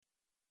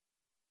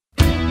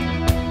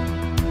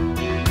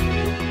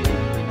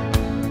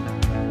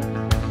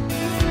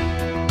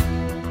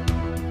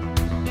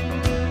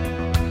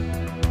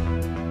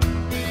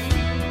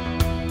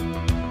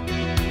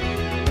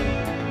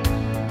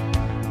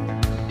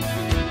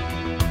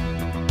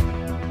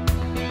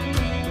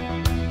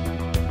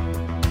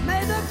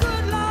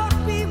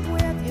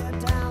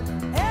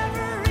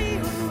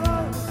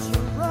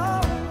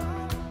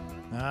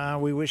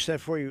push that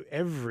for you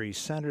every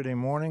Saturday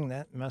morning.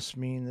 That must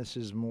mean this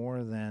is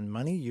More Than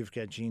Money. You've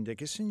got Gene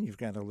Dickinson, you've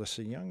got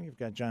Alyssa Young, you've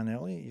got John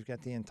Elliott, you've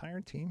got the entire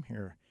team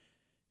here.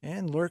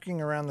 And lurking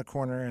around the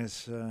corner,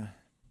 as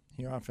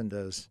he often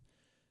does,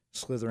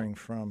 slithering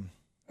from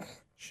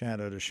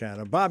shadow to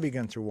shadow, Bobby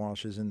Gunther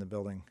Walsh is in the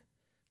building,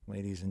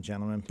 ladies and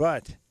gentlemen.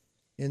 But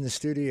in the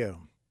studio,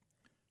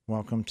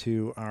 welcome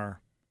to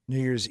our New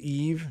Year's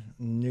Eve,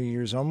 New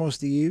Year's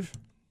almost Eve.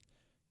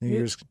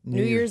 New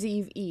Year's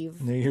Eve.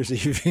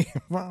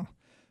 Well,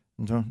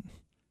 don't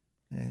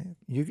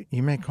you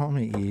may call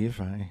me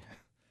Eve.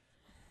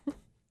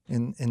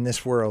 In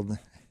this world,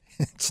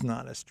 it's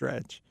not a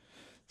stretch.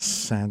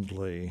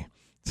 Sadly.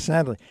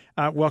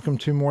 Welcome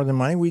to More Than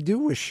Money. We do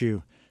wish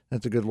you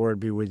that the good Lord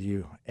be with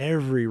you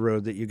every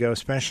road that you go,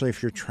 especially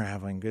if you're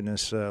traveling.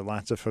 Goodness,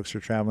 lots of folks are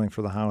traveling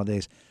for the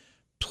holidays.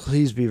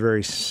 Please be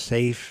very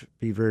safe.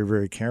 Be very,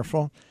 very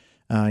careful.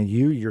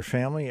 You, your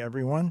family,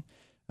 everyone.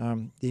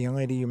 The young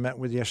lady you met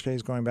with yesterday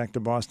is going back to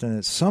Boston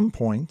at some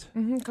point.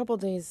 Couple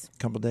days.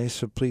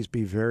 So please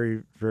be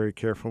very, very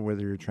careful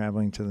whether you're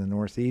traveling to the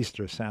northeast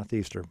or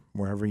southeast or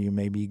wherever you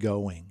may be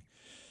going.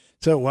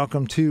 So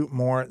welcome to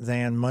More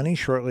Than Money.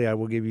 Shortly, I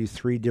will give you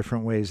 3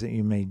 different ways that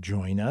you may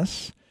join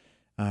us.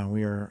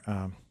 We are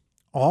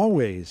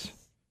always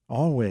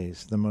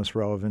the most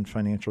relevant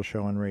financial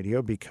show on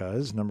radio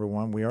because, number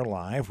one, we are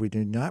live. We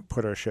do not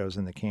put our shows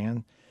in the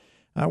can.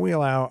 We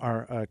allow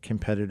our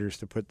competitors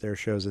to put their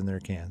shows in their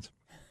cans.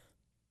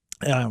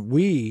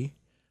 We,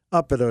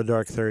 up at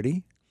Dark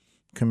 30,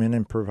 come in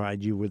and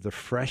provide you with the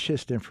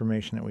freshest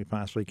information that we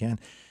possibly can,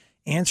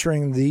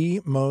 answering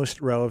the most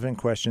relevant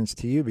questions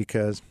to you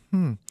because,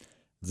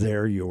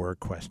 they're your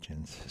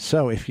questions.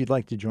 So if you'd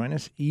like to join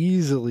us,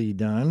 easily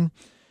done.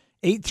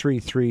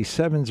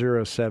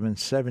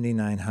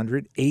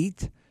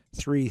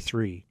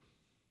 833-707-7900,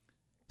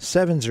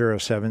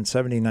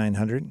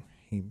 833-707-7900.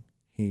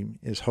 He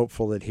is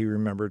hopeful that he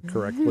remembered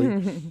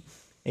correctly.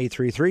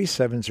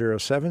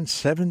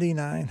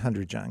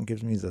 833-707-7900. John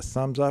gives me the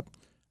thumbs up.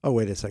 Oh,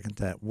 wait a second.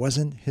 That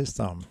wasn't his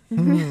thumb.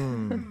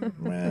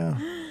 Well,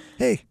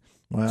 hey.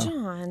 Well,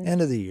 John.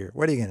 End of the year.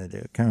 What are you going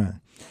to do?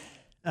 Come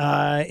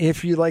on.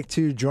 If you'd like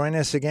to join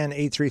us again,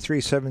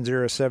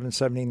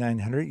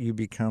 833-707-7900. You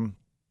become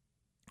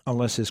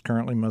Alyssa's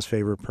currently most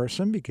favorite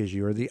person because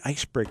you are the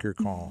icebreaker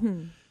call.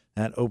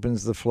 That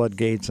opens the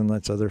floodgates and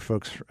lets other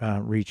folks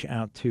reach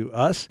out to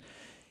us.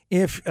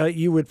 If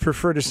you would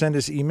prefer to send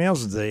us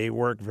emails, they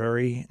work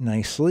very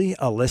nicely.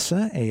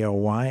 Alyssa,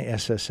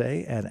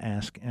 ALYSSA, at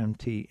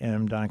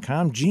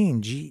AskMTM.com.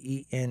 Gene,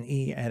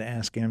 GENE, at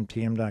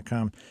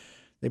AskMTM.com.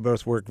 They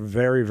both work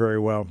very, very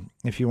well.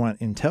 If you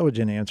want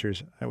intelligent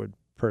answers, I would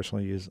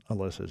personally use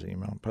Alyssa's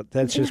email, but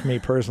that's just me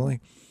personally.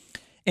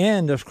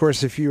 And, of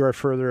course, if you are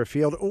further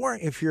afield or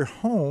if you're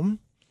home,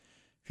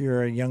 if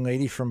you're a young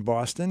lady from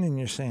Boston and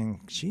you're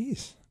saying,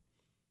 geez,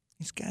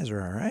 these guys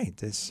are all right.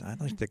 I'd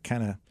like to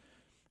kind of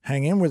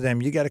hang in with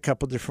them. You got a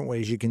couple different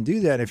ways you can do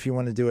that. If you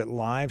want to do it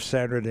live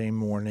Saturday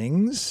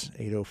mornings,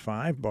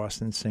 8:05,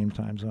 Boston, same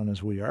time zone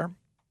as we are.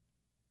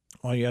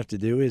 All you have to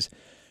do is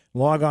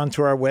log on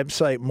to our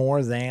website,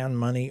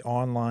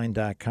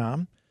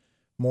 morethanmoneyonline.com.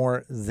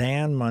 More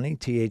Than Money,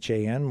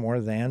 THAN,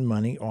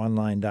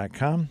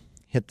 morethanmoneyonline.com.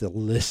 Hit the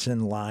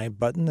Listen Live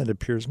button that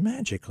appears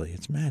magically.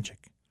 It's magic.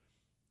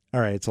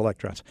 All right, it's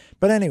electrons.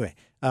 But anyway,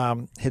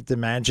 hit the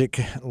magic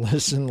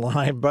Listen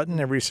Live button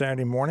every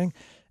Saturday morning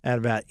at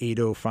about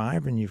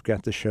 8:05, and you've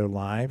got the show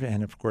live.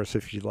 And, of course,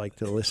 if you'd like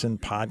to listen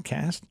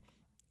podcast,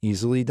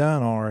 easily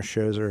done. All our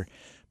shows are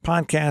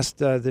podcast.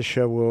 This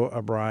show will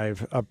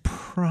arrive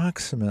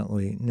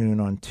approximately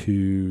noon on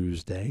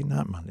Tuesday,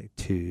 not Monday,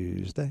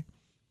 Tuesday,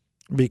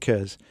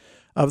 because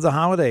of the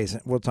holidays.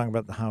 We'll talk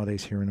about the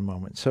holidays here in a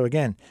moment. So,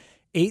 again,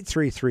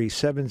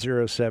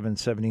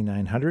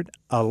 833-707-7900,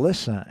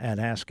 Alyssa at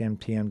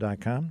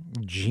AskMTM.com,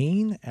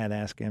 Gene at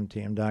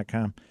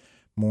AskMTM.com,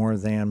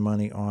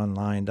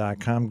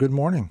 morethanmoneyonline.com. Good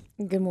morning.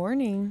 Good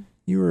morning.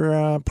 You were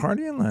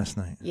partying last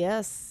night.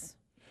 Yes.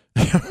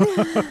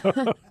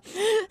 Wow.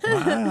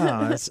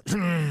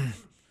 I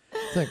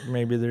think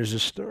maybe there's a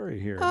story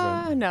here.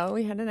 No,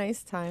 we had a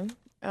nice time.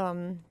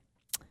 And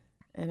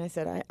I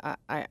said,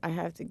 I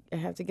have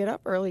to get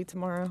up early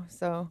tomorrow.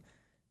 So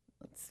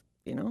let's,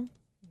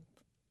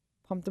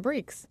 pump the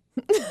brakes.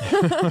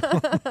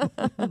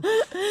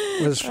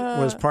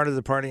 Was part of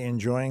the party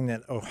enjoying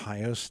that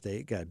Ohio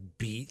State got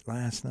beat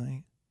last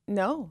night?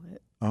 No.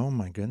 Oh,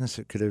 my goodness.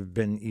 It could have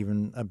been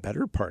even a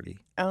better party.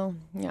 Oh,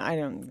 yeah, I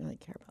don't really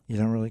care about that. You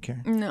don't really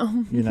care?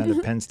 No. You're not a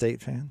Penn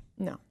State fan?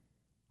 No.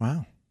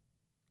 Wow.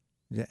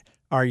 Yeah.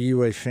 Are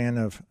you a fan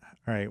of,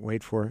 all right,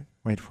 wait for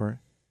it,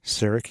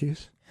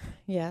 Syracuse?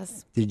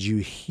 Yes. Did you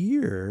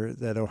hear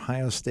that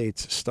Ohio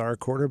State's star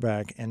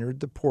quarterback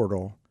entered the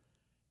portal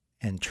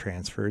and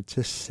transferred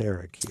to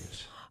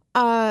Syracuse?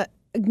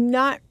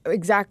 Not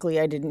exactly.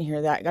 I didn't hear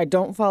that. I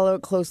don't follow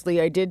it closely.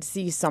 I did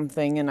see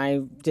something, and I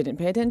didn't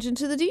pay attention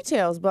to the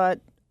details. But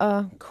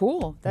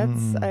cool.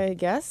 That's I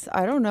guess.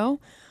 I don't know.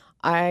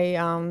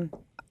 I'm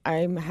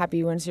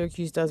happy when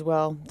Syracuse does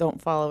well. Don't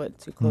follow it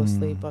too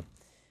closely, but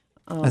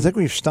I think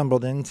we've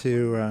stumbled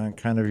into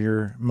kind of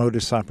your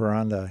modus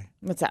operandi.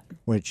 What's that?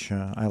 Which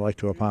I like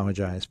to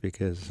apologize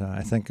because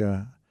I think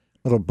a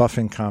little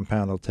buffing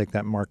compound will take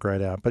that mark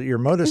right out. But your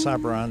modus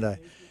operandi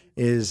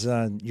is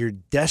you're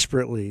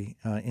desperately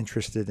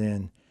interested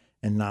in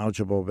and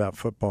knowledgeable about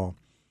football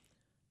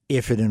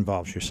if it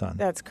involves your son.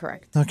 That's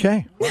correct.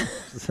 Okay. Well,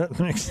 that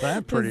makes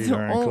that pretty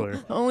darn clear.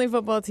 The only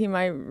football team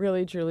I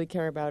really, truly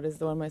care about is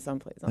the one my son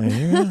plays on.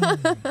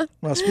 Yeah.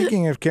 Well,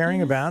 speaking of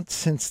caring about,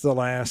 since the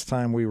last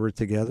time we were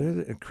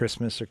together,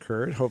 Christmas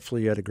occurred.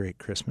 Hopefully you had a great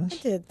Christmas. I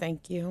did,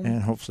 thank you.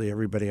 And hopefully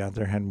everybody out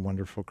there had a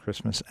wonderful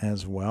Christmas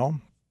as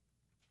well.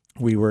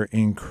 We were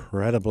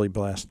incredibly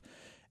blessed.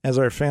 As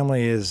our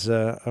family is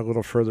a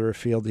little further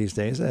afield these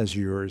days, as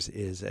yours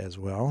is as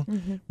well,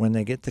 when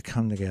they get to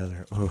come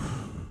together,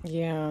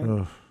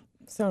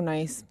 so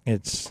nice.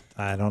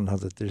 I don't know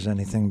that there's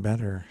anything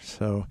better.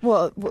 So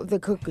well, the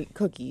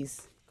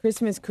cookies,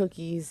 Christmas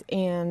cookies,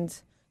 and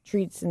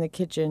treats in the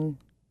kitchen,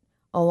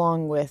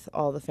 along with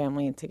all the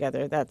family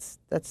together. That's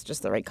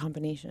just the right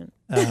combination.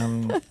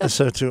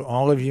 So to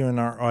all of you in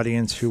our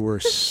audience who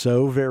were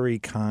so very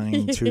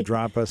kind to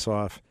drop us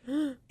off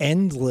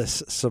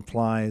endless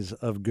supplies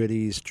of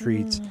goodies,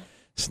 treats,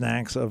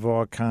 snacks of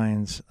all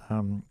kinds,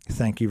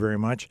 thank you very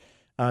much.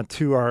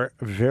 To our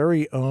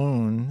very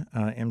own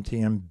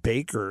MTM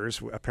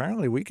bakers,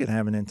 apparently we could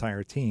have an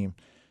entire team.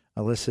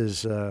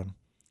 Alyssa's, the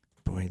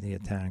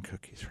Italian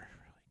cookies were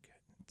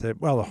really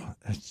good.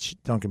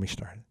 Don't get me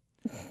started.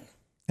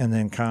 And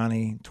then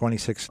Connie,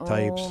 26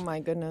 types. Oh,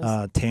 my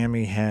goodness.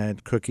 Tammy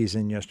had cookies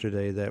in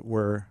yesterday that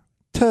were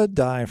to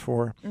die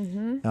for.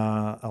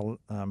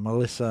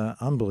 Melissa,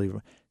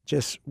 unbelievable.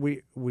 Just,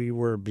 we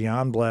were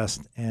beyond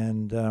blessed.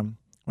 And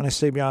when I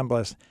say beyond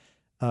blessed,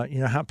 you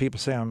know how people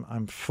say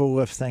I'm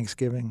full of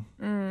Thanksgiving?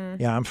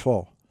 Yeah, I'm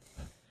full.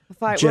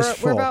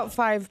 We're about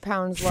 5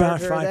 pounds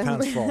larger. 5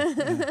 pounds full.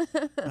 Yeah.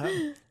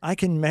 I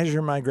can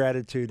measure my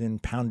gratitude in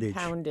poundage.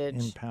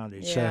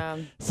 Yeah.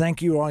 So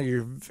thank you all.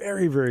 You're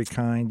very, very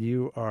kind.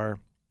 You are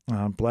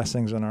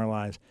blessings in our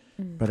lives.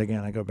 But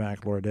again, I go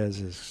back.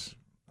 Lourdes's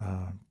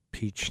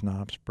peach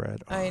schnapps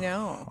bread. I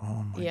know.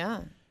 Oh my.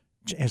 Yeah.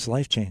 It's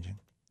life-changing.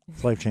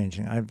 It's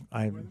life-changing.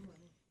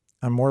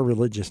 I'm more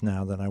religious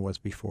now than I was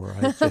before.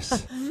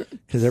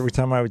 Because every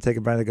time I would take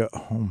a bite, I go,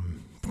 oh,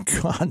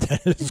 God,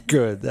 that is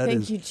good.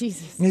 Thank you,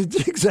 Jesus.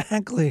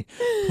 Exactly.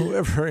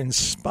 Whoever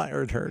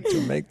inspired her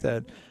to make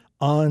that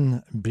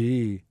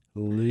unbelievable.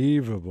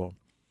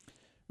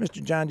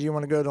 Mr. John, do you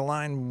want to go to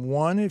line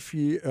one? If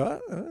you,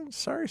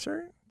 sorry,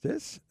 sir.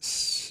 This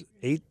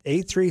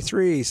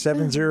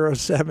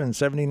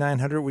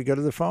 833-707-7900. We go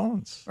to the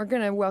phones. We're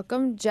going to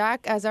welcome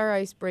Jack as our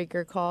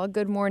icebreaker call.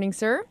 Good morning,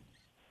 sir.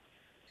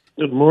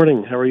 Good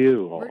morning. How are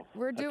you?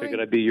 We're doing. I figured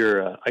I'd be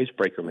your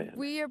icebreaker man.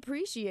 We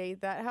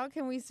appreciate that. How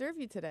can we serve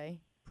you today?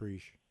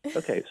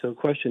 Okay, so the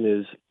question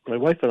is, my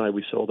wife and I,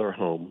 we sold our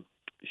home.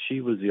 She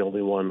was the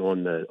only one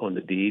on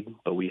the deed,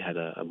 but we had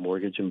a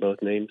mortgage in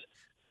both names,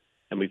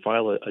 and we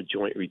filed a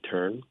joint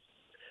return.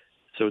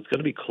 So it's going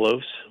to be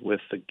close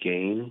with the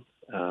gain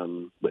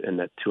and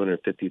that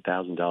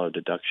 $250,000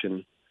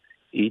 deduction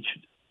each.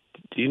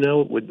 Do you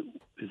know,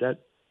 is that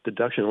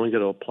deduction only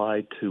going to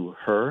apply to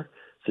her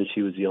since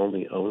she was the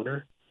only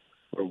owner,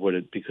 or would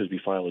it, because we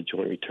file a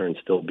joint return,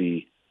 still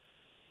be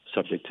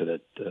subject to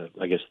that,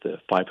 I guess, the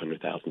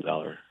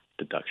 $500,000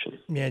 deduction?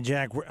 Yeah,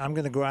 Jack, I'm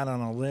going to go out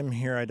on a limb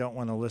here. I don't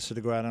want Alyssa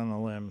to go out on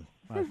a limb.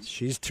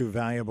 She's too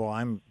valuable.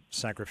 I'm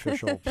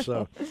sacrificial.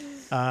 So,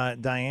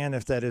 Diane,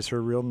 if that is her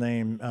real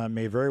name,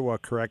 may very well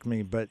correct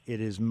me, but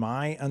it is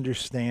my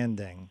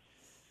understanding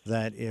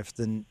that if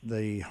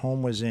the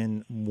home was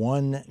in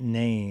one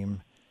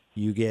name,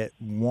 you get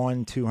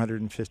one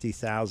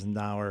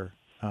 $250,000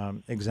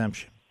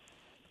 exemption.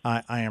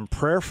 I am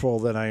prayerful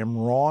that I am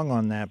wrong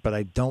on that, but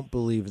I don't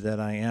believe that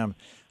I am.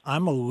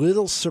 I'm a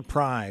little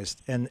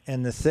surprised. And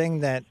the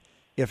thing that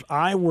if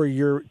I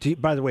were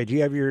by the way, do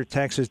you have your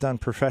taxes done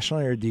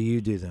professionally or do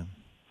you do them?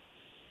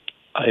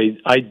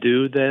 I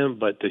do them,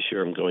 but this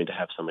year I'm going to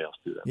have somebody else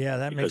do them. Yeah,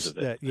 that makes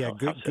good.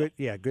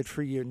 Yeah, good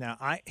for you. Now,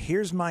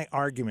 here's my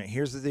argument.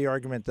 Here's the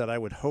argument that I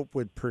would hope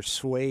would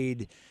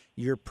persuade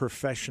your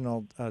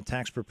professional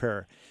tax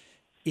preparer.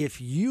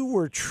 If you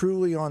were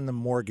truly on the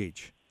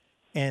mortgage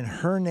and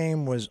her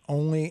name was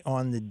only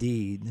on the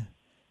deed,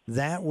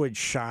 that would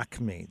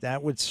shock me.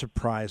 That would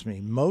surprise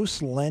me.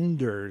 Most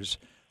lenders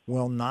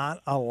will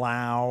not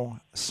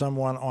allow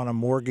someone on a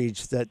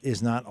mortgage that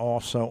is not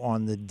also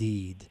on the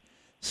deed.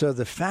 So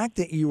the fact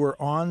that you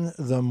were on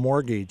the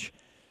mortgage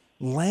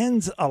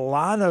lends a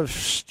lot of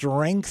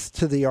strength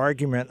to the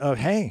argument of,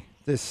 hey,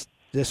 this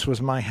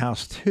was my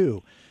house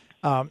too.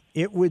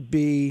 It would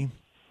be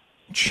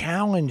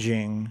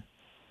challenging.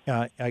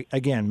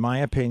 Again, my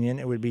opinion,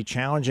 it would be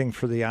challenging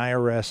for the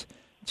IRS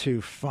to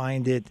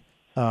find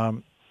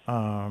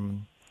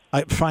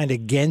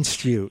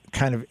against you,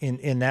 kind of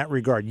in that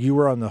regard. You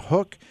were on the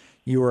hook.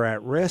 You were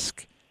at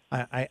risk.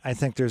 I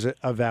think there's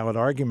a valid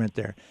argument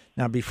there.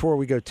 Now, before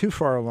we go too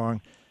far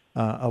along,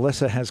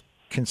 Alyssa has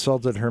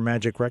consulted her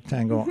magic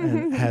rectangle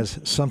and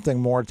has something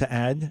more to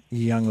add,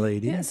 young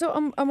lady. Yeah, so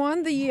I'm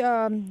on the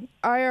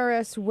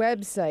IRS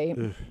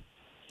website.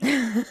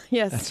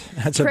 Yes.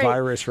 That's a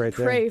virus right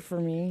there. Pray for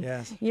me.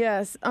 Yes.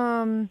 Yes.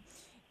 And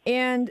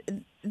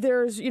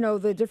there's,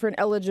 the different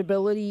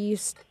eligibility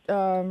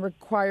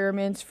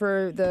requirements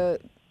for the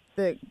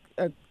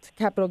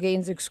capital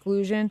gains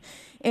exclusion.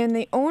 And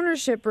the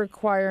ownership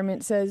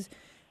requirement says,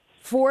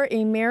 for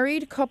a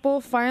married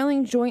couple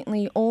filing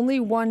jointly, only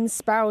one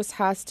spouse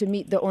has to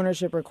meet the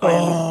ownership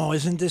requirement. Oh,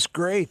 isn't this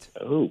great?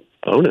 Oh,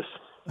 bonus.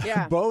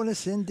 Yeah.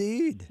 Bonus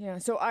indeed. Yeah.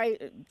 So I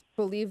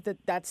believe that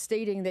that's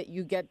stating that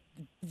you get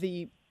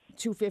the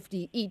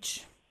 $250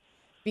 each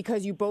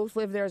because you both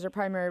live there as a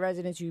primary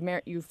residence.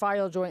 You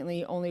file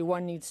jointly. Only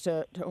one needs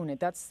to own it.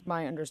 That's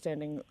my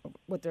understanding of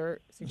what they're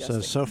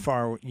suggesting. So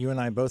far, you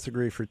and I both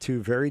agree for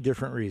two very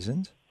different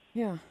reasons.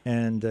 Yeah.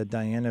 And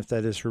Diane, if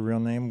that is her real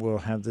name, will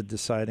have the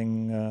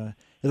deciding.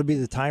 It'll be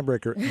the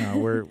tiebreaker. No,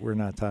 we're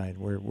not tied.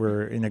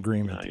 We're in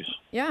agreement. Nice.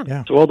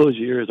 Yeah. So all those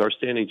years, our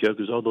standing joke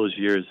is all those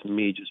years,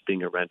 me just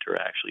being a renter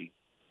actually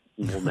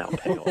will now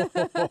pay off.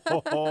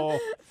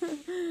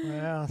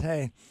 Well,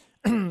 hey,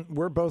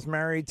 we're both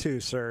married too,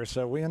 sir,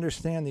 so we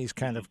understand these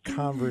kind of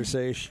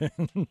conversations.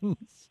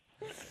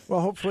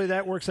 Well, hopefully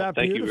that works out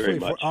Thank beautifully. you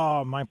very much.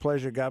 Oh, my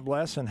pleasure. God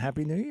bless and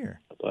Happy New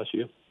Year. God bless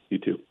you. You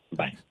too.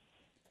 Bye.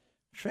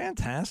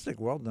 Fantastic.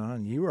 Well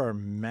done. You are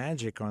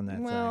magic on that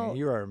thing.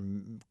 You are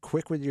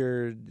quick with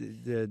your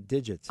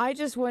digits. I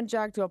just want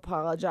Jack to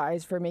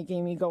apologize for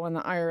making me go on the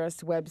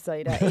IRS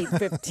website at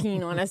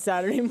 8:15 on a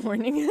Saturday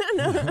morning.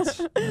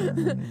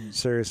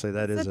 Seriously,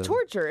 that is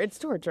torture. It's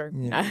torture.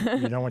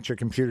 You don't want your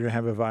computer to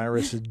have a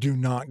virus. Do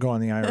not go on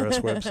the IRS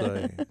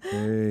website.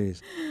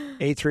 Jeez.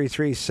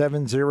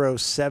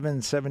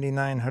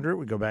 833-707-7900.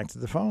 We go back to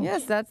the phone.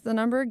 Yes, that's the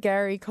number.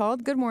 Gary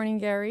called. Good morning,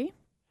 Gary.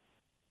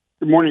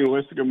 Good morning,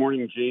 Alyssa. Good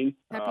morning, Gene.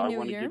 Happy New I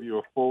want Year. to give you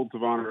a Folds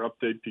of Honor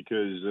update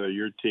because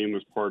your team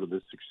was part of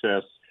the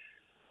success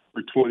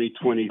for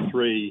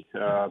 2023.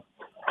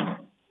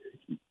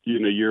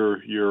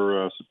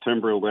 Your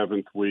September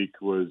 11th week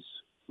was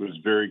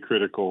very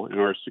critical in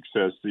our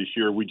success this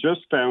year. We just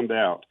found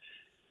out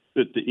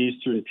that the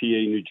Eastern PA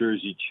New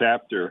Jersey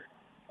chapter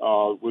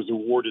was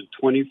awarded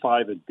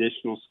 25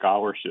 additional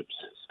scholarships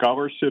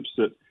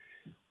that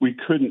we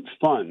couldn't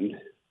fund.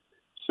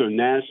 So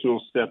National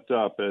stepped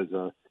up as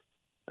a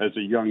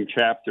young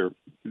chapter.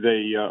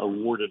 They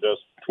awarded us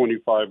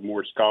 25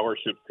 more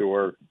scholarships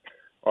to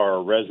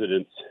our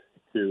residents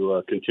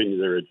to continue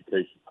their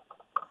education.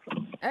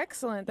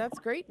 Excellent. That's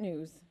great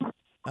news.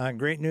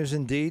 Great news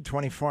indeed.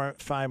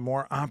 25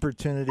 more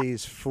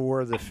opportunities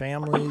for the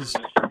families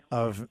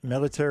of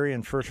military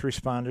and first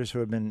responders who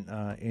have been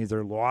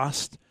either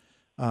lost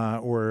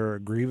or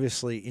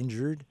grievously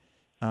injured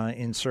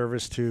in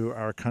service to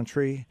our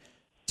country,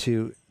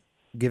 to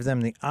give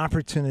them the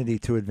opportunity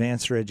to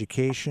advance their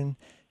education,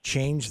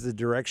 change the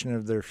direction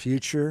of their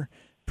future,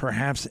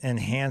 perhaps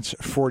enhance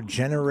for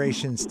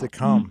generations to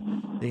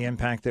come the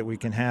impact that we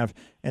can have.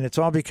 And it's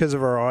all because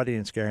of our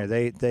audience,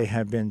 Gary. They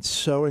have been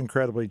so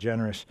incredibly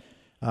generous.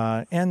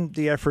 And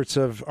the efforts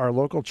of our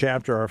local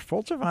chapter, our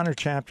Folds of Honor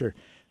chapter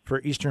for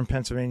Eastern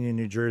Pennsylvania and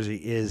New Jersey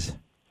is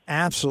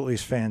absolutely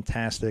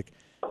fantastic.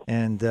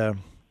 And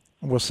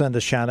we'll send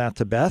a shout out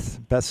to Beth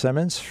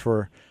Simmons,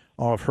 for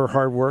all of her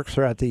hard work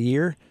throughout the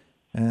year.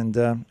 And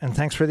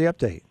thanks for the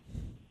update.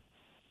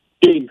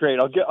 Great.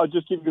 I'll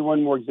just give you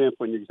one more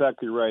example, and you're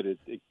exactly right.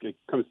 It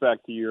comes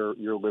back to your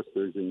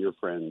listeners and your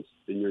friends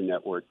in your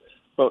network.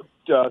 But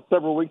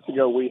several weeks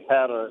ago, we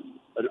had an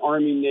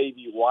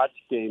Army-Navy watch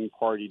game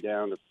party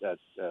down at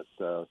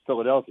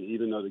Philadelphia,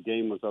 even though the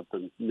game was up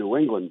in New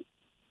England.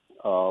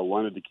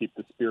 Wanted to keep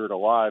the spirit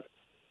alive.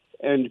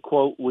 And,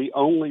 quote, we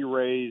only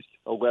raised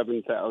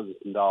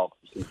 $11,000.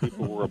 And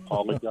people were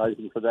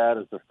apologizing for that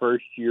as the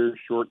first-year,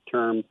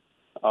 short-term,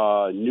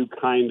 new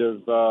kind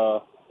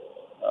of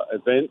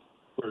event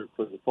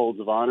for the Folds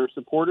of Honor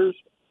supporters.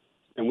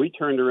 And we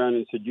turned around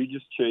and said, you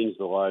just changed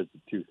the lives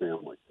of two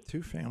families.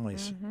 Two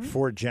families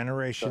for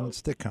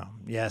generations to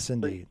come. Yes,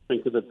 indeed.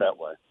 Think of it that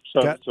way.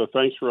 So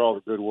thanks for all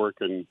the good work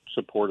and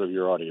support of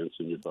your audience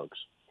and your folks.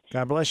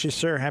 God bless you,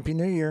 sir. Happy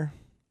New Year.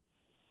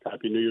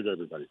 Happy New Year to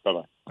everybody.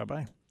 Bye-bye.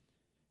 Bye-bye.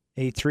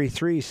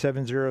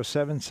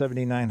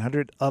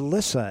 833-707-7900.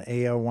 Alyssa,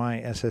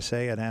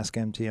 ALYSSA at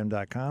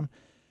AskMTM.com.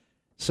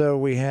 So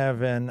we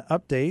have an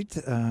update.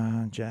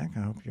 Jack, I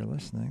hope you're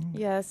listening.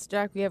 Yes,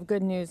 Jack, we have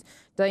good news.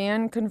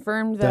 Diane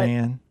confirmed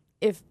that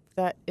if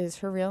that is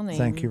her real name.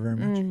 Thank you very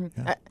much.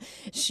 Yeah.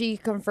 She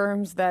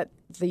confirms that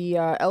the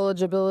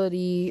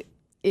eligibility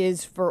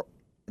is for,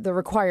 the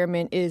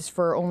requirement is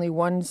for only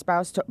one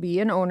spouse to be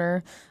an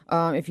owner.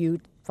 If you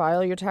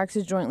file your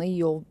taxes jointly,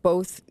 you'll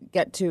both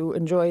get to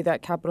enjoy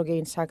that capital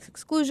gains tax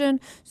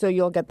exclusion. So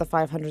you'll get the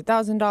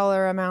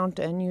 $500,000 amount,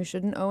 and you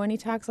shouldn't owe any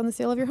tax on the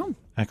sale of your home.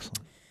 Excellent.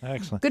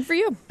 Excellent. Good for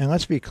you. And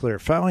let's be clear,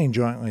 filing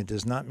jointly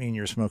does not mean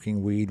you're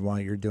smoking weed while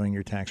you're doing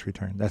your tax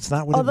return. That's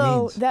not what it means.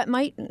 Although that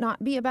might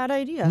not be a bad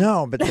idea.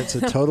 No, but that's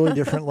a totally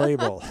different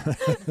label.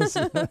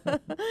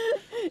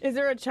 Is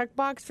there a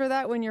checkbox for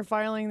that when you're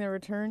filing the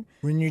return?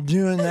 When you're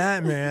doing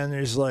that, man,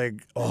 there's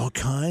like all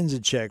kinds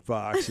of check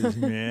boxes,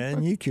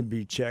 man. You could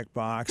be check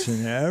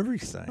boxing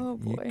everything. Oh,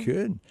 boy. You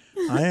could.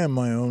 I am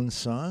my own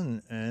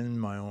son and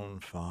my own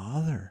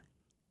father.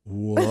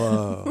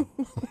 Whoa.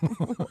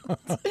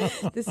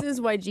 This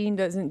is why Gene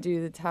doesn't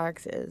do the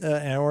taxes.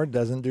 Or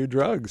doesn't do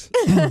drugs.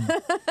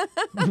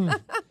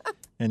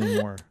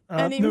 Anymore.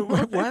 Anymore.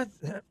 What?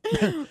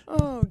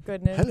 Oh,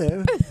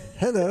 goodness.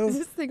 Hello. Is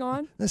this thing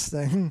on? This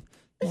thing.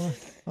 Well,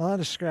 a lot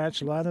of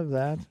scratch, a lot of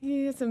that.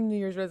 He has some New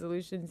Year's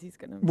resolutions he's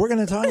going to... We're going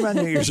to talk about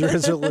New Year's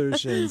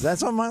resolutions.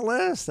 That's on my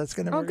list. That's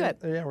going to. Oh, good.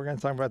 We're going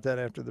to talk about that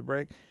after the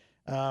break.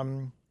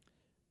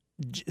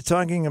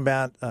 Talking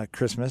about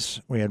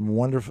Christmas, we had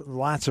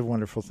lots of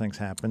wonderful things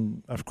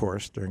happen, of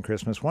course, during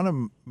Christmas. One of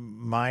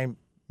my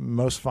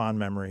most fond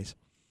memories,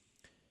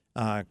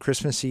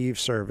 Christmas Eve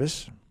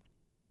service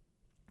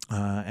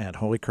at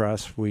Holy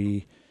Cross.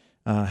 We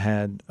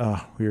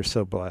we were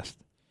so blessed.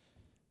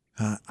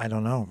 I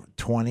don't know,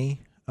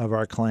 20 of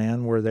our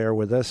clan were there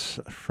with us,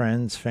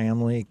 friends,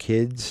 family,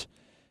 kids,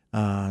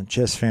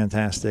 just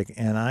fantastic.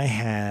 And I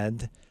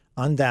had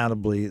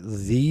undoubtedly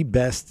the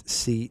best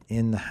seat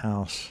in the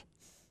house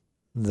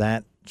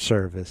that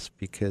service,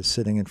 because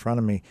sitting in front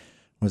of me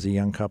was a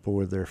young couple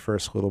with their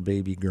first little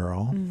baby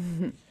girl.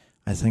 Mm-hmm.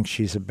 I think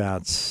she's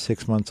about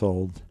 6 months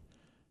old.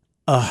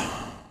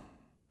 I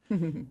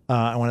want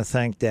to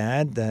thank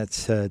Dad,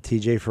 that's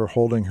TJ, for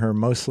holding her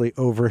mostly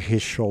over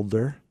his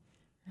shoulder.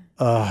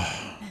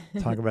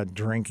 Talk about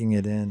drinking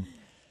it in.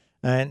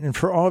 And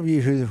for all of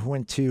you who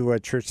went to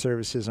church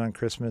services on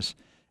Christmas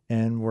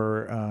and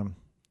were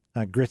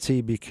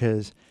gritzy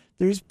because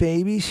there's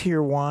babies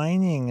here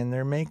whining and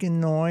they're making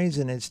noise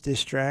and it's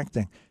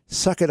distracting.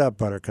 Suck it up,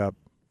 Buttercup.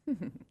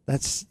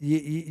 That's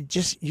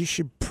you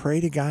should pray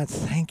to God.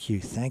 Thank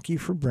you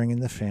for bringing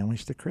the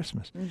families to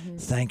Christmas. Mm-hmm.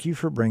 Thank you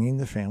for bringing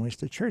the families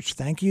to church.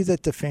 Thank you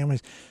that the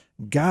families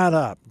got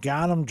up,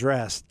 got them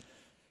dressed,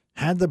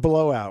 had the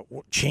blowout,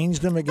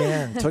 changed them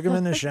again, took them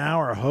in the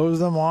shower,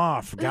 hosed them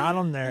off, got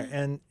them there,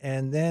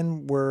 and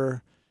then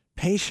were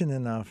patient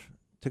enough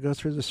to go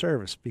through the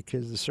service,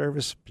 because the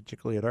service,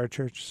 particularly at our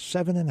church,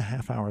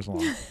 7.5 hours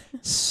long.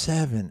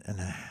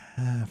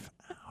 7.5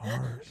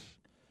 hours.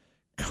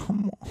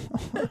 Come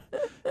on.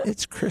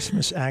 It's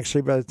Christmas.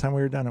 Actually, by the time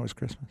we were done, it was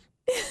Christmas.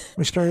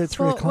 We started at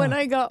 3 o'clock. When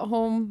I got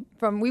home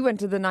we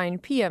went to the 9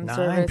 p.m.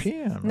 service. 9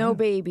 p.m. No right.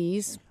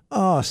 babies.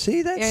 Oh,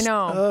 see, that's... I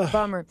know,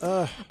 bummer.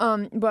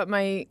 But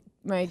my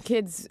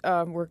kids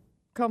were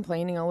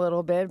complaining a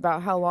little bit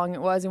about how long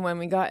it was, and when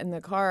we got in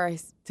the car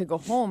to go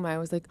home, I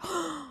was like,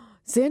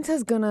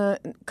 Santa's gonna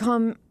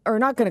come, or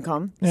not gonna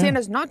come. Yeah.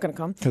 Santa's not gonna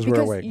come because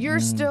we're awake. You're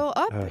still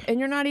up and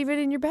you're not even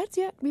in your beds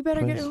yet. We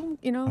better get home,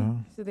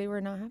 So they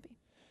were not happy.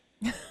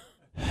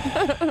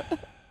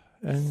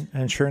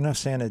 And sure enough,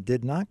 Santa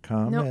did not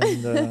come,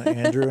 and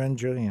Andrew and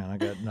Juliana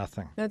got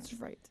nothing. That's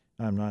right.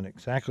 I'm not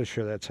exactly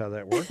sure that's how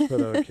that works,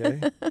 but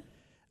okay.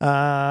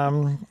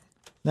 Now,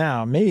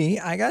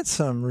 I got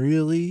some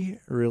really,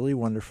 really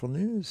wonderful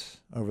news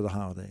over the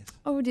holidays.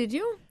 Oh, did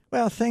you?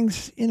 Well,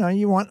 things,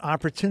 you want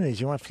opportunities,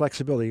 you want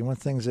flexibility, you want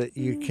things that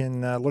you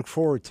can look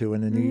forward to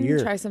in the new year.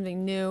 Try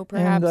something new,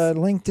 perhaps. And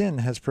LinkedIn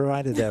has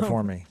provided that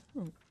for me.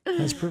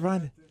 Has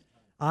provided.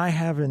 I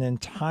have an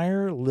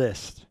entire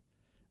list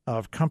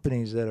of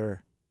companies that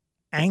are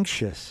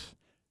anxious,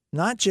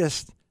 not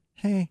just,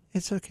 hey,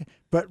 it's okay,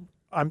 but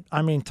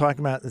talking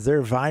about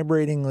they're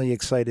vibratingly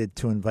excited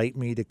to invite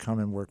me to come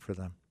and work for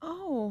them.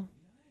 Oh,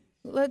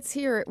 let's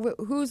hear it.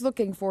 Who's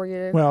looking for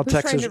you? Well,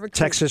 Who's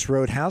Texas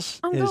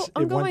Roadhouse.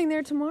 I'm going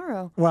there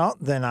tomorrow. Well,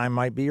 then I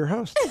might be your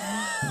host.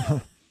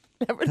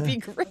 That would be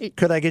great.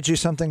 Could I get you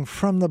something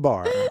from the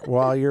bar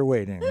while you're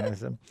waiting?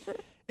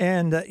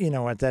 And you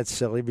know what? That's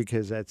silly,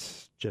 because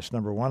that's just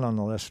number one on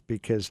the list,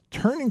 because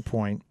Turning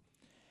Point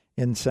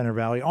in Center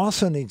Valley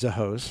also needs a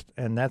host,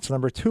 and that's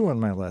number 2 on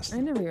my list. I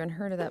never even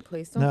heard of that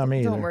place. No, me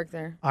either. Don't work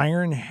there.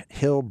 Iron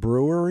Hill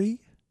Brewery.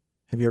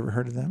 Have you ever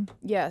heard of them?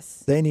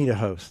 Yes. They need a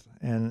host,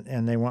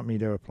 and they want me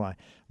to apply.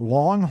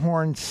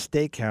 Longhorn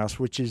Steakhouse,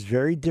 which is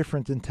very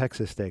different than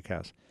Texas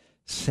Steakhouse.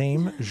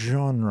 Same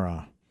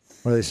genre.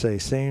 What do they say?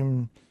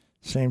 Same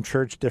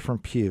church,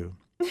 different pew.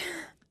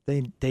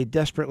 They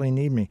desperately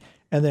need me.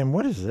 And then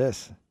what is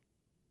this?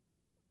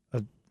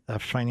 A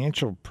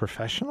financial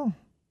professional?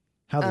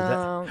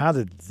 How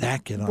did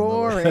that get on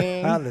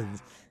boring. the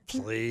list?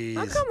 Please.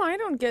 How come I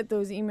don't get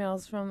those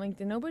emails from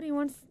LinkedIn? Nobody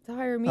wants to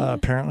hire me.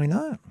 Apparently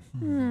not.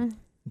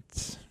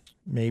 It's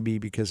maybe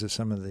because of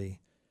some of the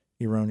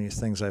erroneous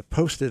things I've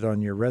posted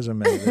on your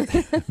resume.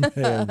 It's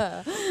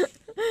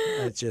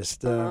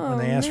just when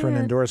they asked for an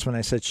endorsement,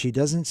 I said she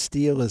doesn't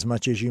steal as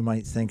much as you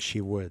might think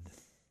she would.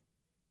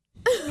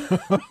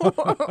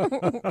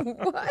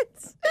 What?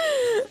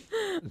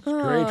 It's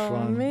great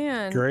fun.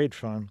 Man. Great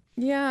fun.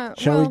 Yeah.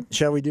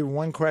 Shall we do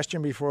one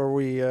question before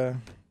we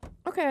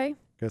okay.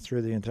 go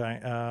through the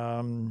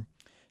entire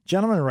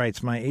gentleman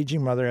writes, my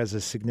aging mother has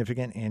a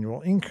significant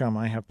annual income.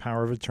 I have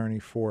power of attorney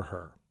for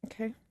her.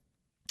 Okay.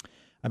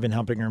 I've been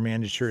helping her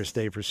manage her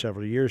estate for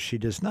several years. She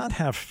does not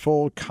have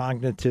full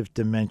cognitive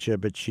dementia,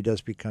 but she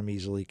does become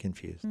easily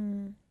confused.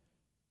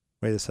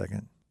 Wait a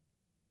second.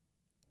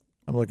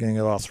 I'm looking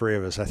at all three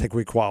of us. I think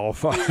we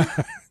qualify.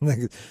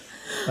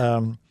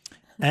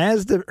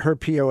 As her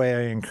POA,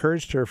 I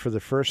encouraged her for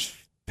the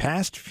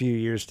past few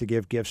years to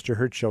give gifts to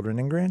her children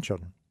and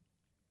grandchildren.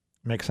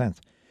 Makes sense.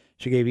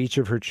 She gave each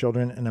of her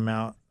children an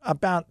amount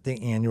about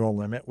the annual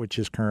limit, which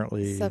is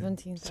currently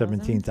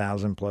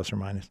 $17,000 plus or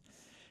minus,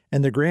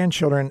 and the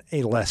grandchildren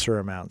a lesser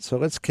amount. So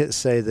let's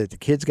say that the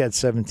kids got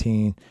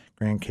 17,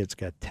 grandkids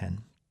got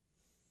 10.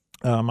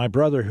 My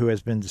brother, who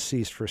has been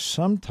deceased for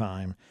some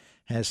time,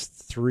 has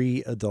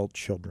 3 adult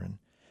children.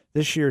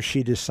 This year,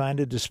 she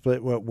decided to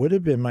split what would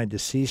have been my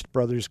deceased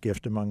brother's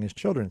gift among his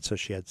children. So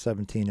she had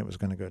 17. It was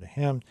going to go to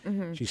him.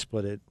 Mm-hmm. She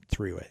split it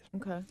 3 ways.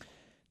 Okay.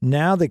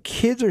 Now the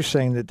kids are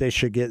saying that they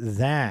should get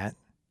that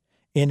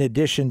in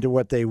addition to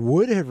what they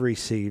would have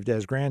received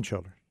as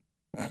grandchildren.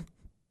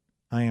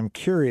 I am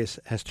curious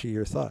as to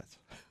your thoughts.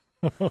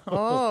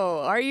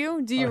 Oh, are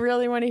you? Do you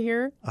really want to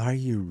hear? Are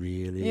you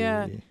really?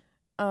 Yeah.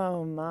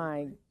 Oh,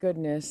 my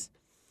goodness.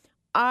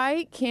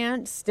 I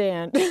can't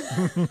stand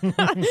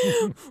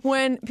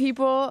when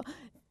people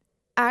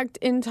act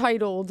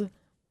entitled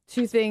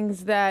to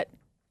things that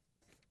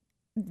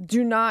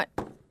do not,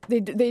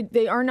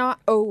 they are not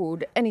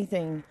owed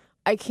anything.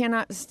 I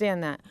cannot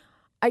stand that.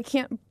 I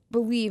can't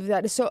believe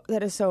that is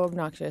so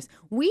obnoxious.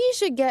 We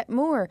should get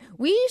more.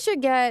 We should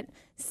get,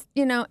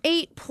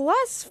 8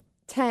 plus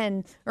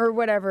 10 or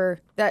whatever.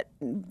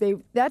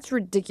 That's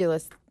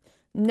ridiculous.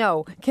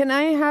 No. Can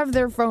I have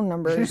their phone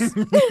numbers?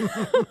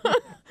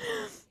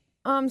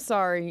 I'm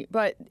sorry,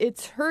 but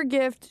it's her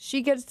gift.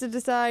 She gets to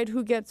decide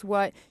who gets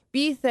what.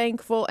 Be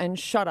thankful and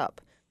shut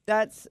up.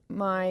 That's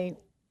my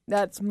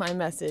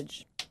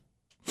message.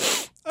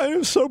 I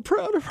am so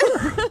proud of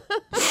her.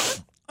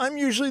 I'm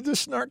usually the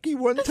snarky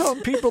one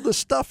telling people to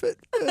stuff it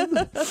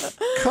and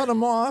cut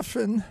them off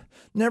and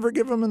never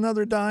give them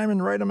another dime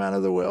and write them out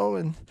of the will.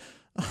 And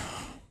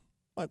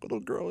my little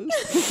girl is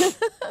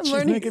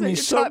she's making me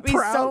so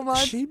proud. So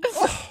much.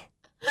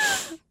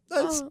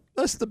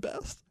 That's the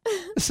best.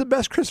 It's the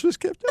best Christmas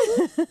gift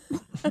ever.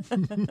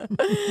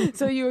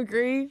 So you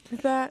agree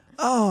with that?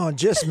 Oh,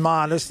 just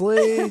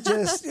modestly,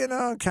 just,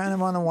 kind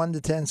of on a 1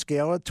 to 10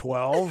 scale at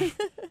 12.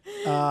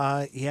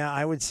 Yeah,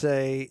 I would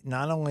say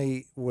not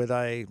only would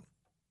I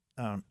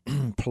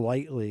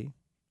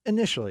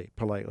initially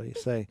politely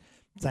say,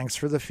 thanks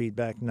for the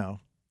feedback, no.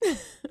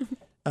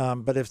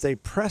 But if they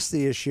press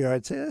the issue,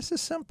 I'd say, this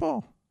is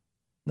simple.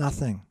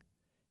 Nothing.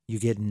 You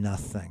get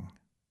nothing.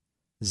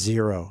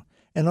 0.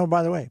 And oh,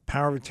 by the way,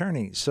 power of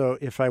attorney. So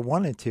if I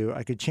wanted to,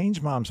 I could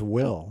change Mom's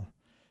will.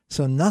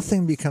 So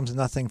nothing becomes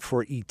nothing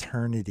for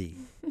eternity.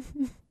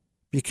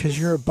 Because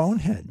you're a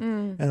bonehead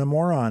and a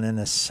moron and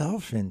a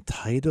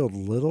self-entitled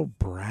little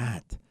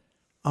brat.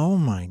 Oh,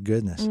 my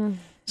goodness.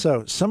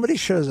 So somebody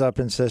shows up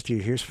and says to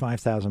you, here's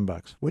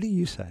 $5,000. What do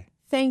you say?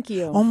 Thank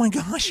you. Oh, my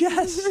gosh,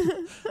 yes.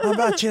 How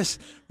about just,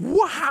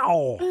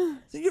 wow.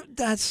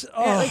 That's,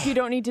 like you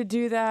don't need to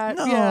do that.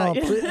 No,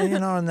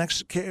 Yeah.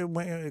 next,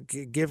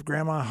 give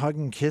Grandma a hug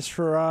and kiss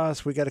for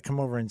us. We got to come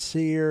over and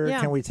see her. Yeah.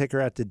 Can we take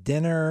her out to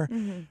dinner?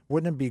 Mm-hmm.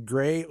 Wouldn't it be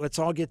great? Let's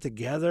all get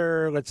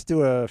together. Let's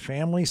do a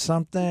family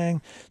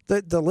something.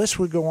 The list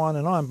would go on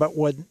and on, but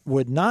what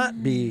would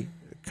not be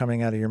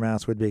coming out of your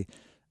mouth would be,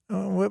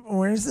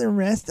 where's the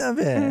rest of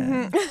it?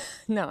 Mm-hmm.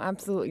 No,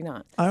 absolutely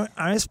not.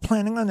 I was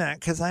planning on that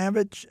because I have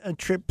a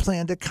trip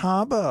planned to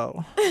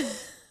Cabo.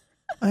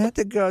 I have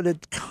to go to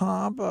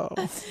Cabo.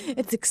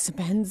 It's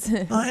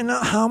expensive. I know.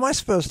 How am I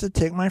supposed to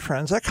take my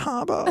friends at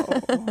Cabo?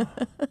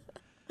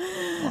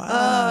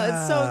 Wow.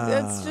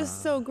 It's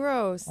just so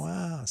gross.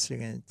 Wow. So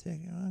you're going to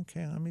take,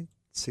 okay, let me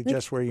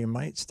suggest where you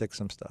might stick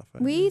some stuff.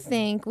 We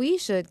think we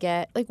should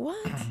get,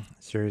 what?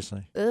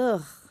 Seriously.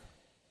 Ugh.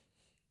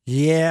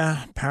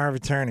 Yeah, power of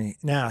attorney.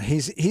 Now,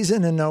 he's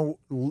in a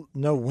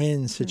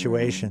no-win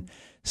situation.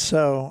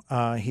 So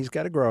he's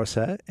got to grow a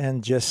set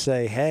and just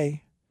say,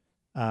 hey,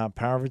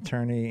 power of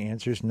attorney,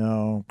 answers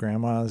no,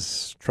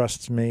 grandma's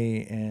trusts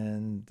me,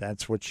 and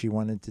that's what she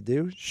wanted to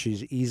do.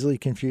 She's easily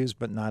confused,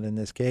 but not in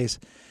this case.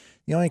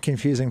 The only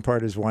confusing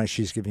part is why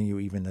she's giving you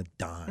even a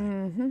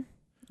dime.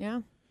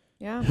 Mm-hmm.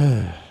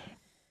 Yeah.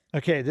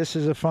 Okay, this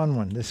is a fun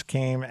one. This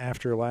came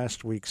after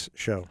last week's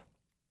show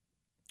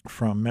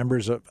from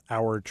members of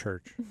our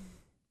church.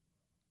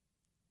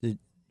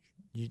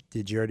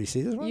 Did you already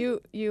see this one? You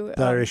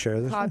already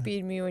share this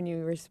copied me when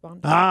you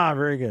responded.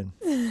 Very good.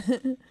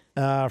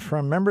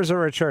 From members of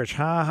our church.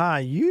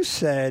 You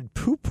said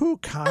poo-poo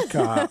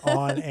caca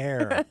on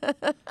air.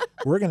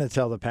 We're going to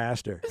tell the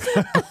pastor.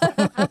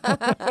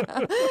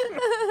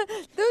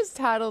 Those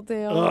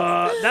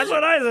tattletales. That's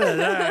what I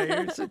said.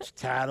 You're such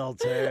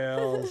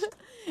tattletales.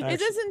 It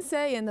doesn't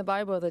say in the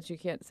Bible that you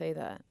can't say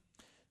that.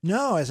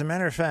 No, as a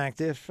matter of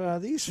fact, if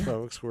these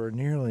folks were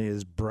nearly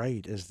as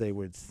bright as they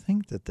would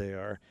think that they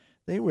are,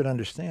 they would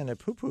understand that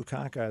poo-poo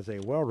caca is a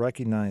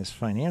well-recognized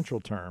financial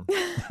term.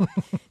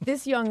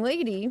 This young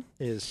lady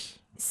is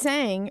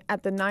sang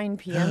at the 9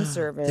 p.m.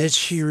 service. Did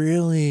she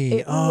really?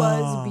 It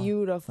was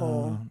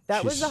beautiful.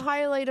 That was she's- the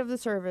highlight of the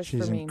service for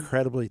She's me.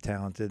 incredibly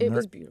talented. It And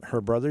was beautiful.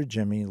 Her brother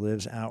Jimmy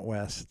lives out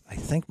west, I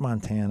think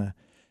Montana,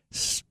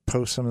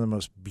 posts some of the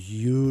most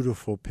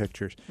beautiful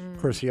pictures.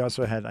 Of course, he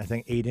also had, I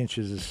think, 8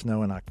 inches of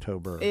snow in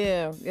October.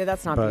 Ew. Yeah,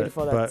 that's not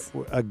beautiful. That's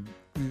But a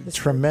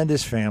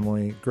tremendous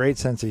family, great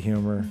sense of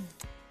humor.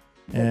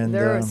 And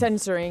they're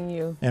censoring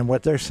you. And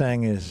what they're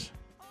saying is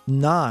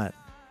not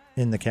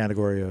in the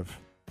category of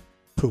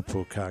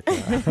poo-poo caca.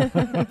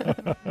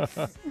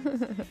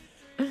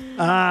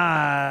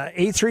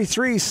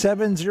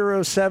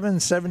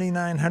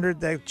 833-707-7900.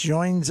 That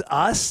joins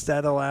us.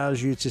 That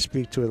allows you to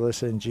speak to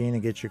Alyssa and Gene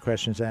and get your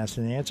questions asked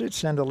and answered.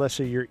 Send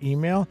Alyssa your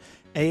email,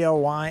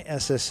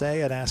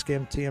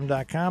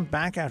 alyssa@askmtm.com.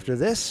 Back after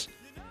this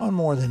on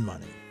More Than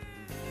Money.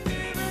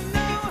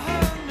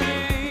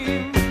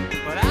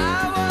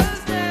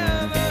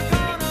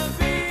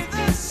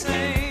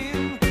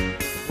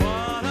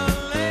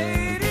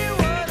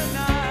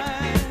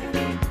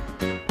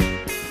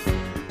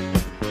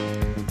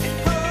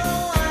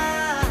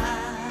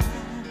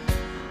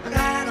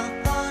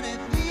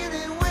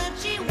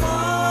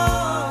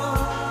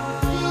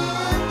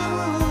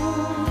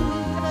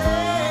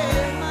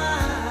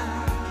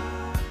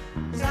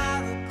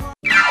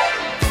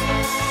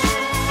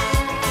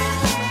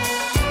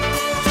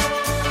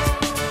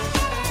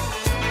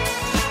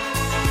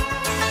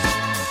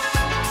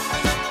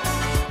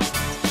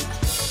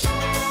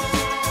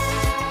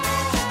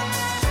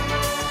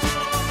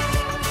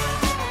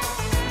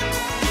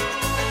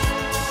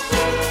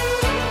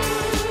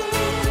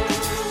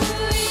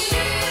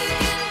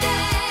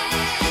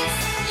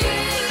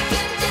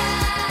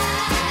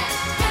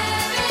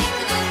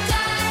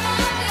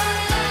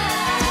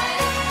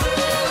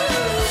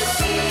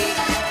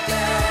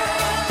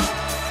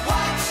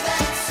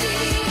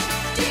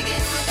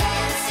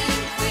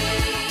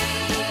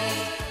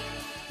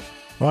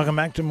 Welcome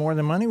back to More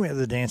Than Money. We have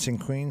the Dancing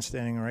Queen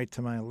standing right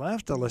to my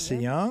left, Alyssa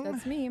Young.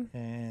 That's me.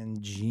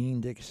 And Gene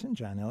Dickinson,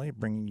 John Elliott,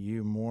 bringing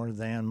you More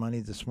Than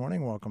Money this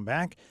morning. Welcome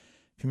back.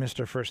 If you missed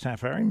our first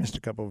half hour, you missed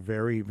a couple of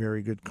very,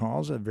 very good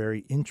calls, a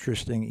very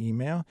interesting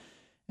email,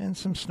 and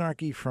some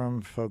snarky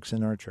from folks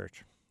in our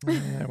church.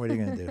 What are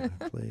you going to do?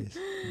 Please.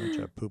 Bunch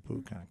of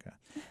poo-poo caca.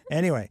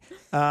 Anyway,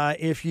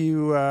 if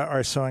you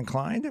are so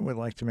inclined and would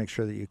like to make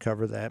sure that you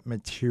cover that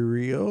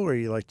material, or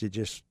you like to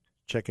just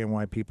check in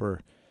why people are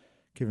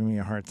giving me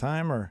a hard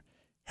time, or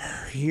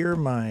hear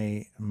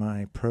my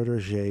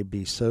protege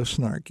be so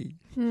snarky.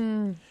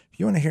 If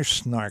you want to hear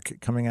snark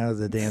coming out of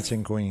the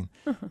Dancing Queen,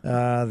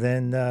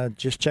 then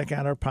just check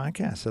out our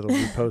podcast. It'll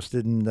be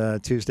posted on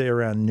Tuesday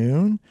around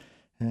noon.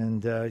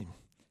 And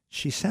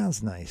she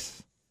sounds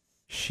nice.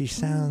 She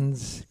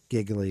sounds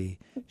giggly.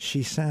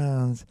 She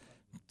sounds,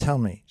 tell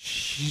me,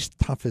 she's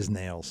tough as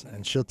nails,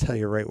 and she'll tell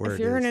you right where it is.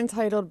 If you're an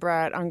entitled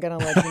brat, I'm going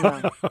to let you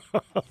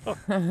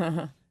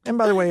know. And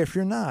by the way, if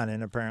you're not,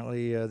 and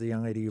apparently the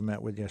young lady you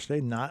met with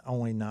yesterday, not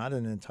only not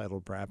an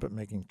entitled brat, but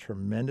making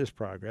tremendous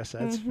progress.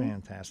 That's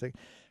fantastic.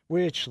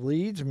 Which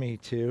leads me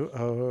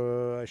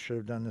to, I should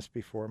have done this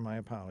before. My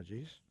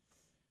apologies.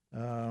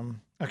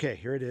 Okay,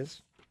 here it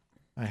is.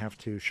 I have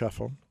to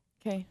shuffle.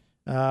 Okay.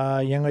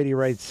 Young lady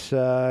writes,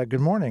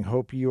 good morning.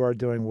 Hope you are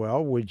doing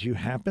well. Would you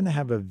happen to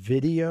have a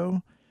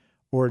video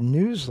or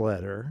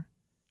newsletter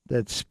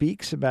that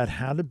speaks about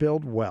how to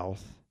build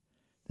wealth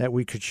that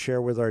we could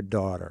share with our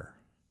daughter?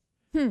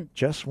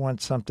 Just want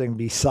something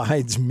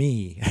besides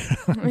me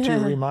to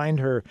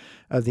remind her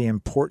of the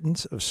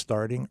importance of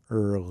starting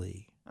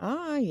early.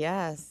 Ah,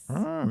 yes.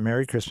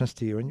 Merry Christmas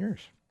to you and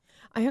yours.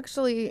 I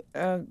actually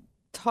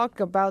talk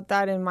about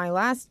that in my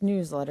last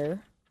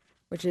newsletter,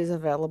 which is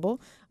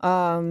available.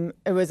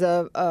 It was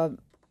a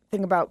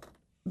thing about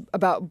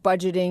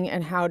budgeting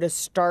and how to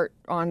start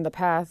on the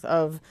path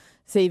of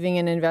saving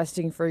and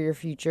investing for your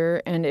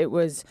future. And it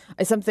was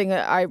something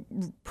that I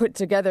put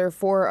together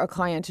for a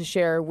client to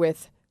share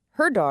with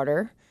her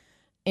daughter,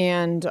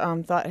 and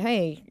thought,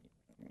 hey,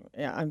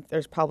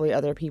 there's probably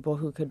other people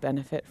who could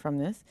benefit from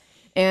this.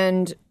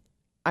 And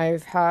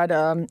I've had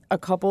a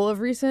couple of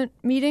recent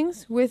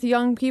meetings with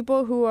young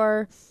people who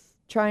are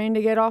trying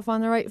to get off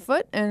on the right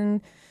foot,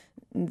 and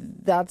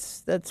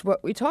that's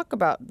what we talk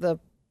about, the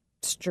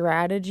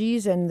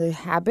strategies and the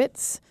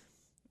habits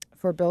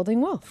for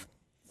building wealth.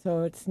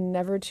 So it's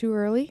never too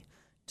early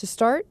to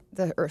start.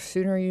 The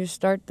sooner you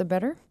start, the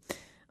better.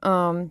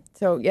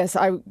 So yes,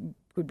 I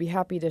would be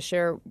happy to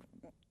share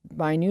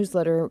my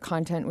newsletter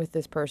content with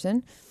this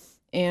person.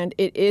 And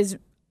it is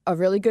a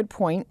really good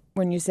point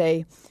when you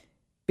say,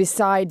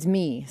 besides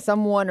me,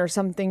 someone or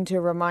something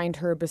to remind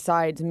her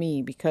besides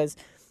me, because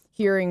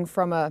hearing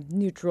from a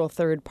neutral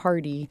third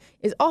party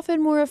is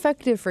often more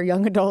effective for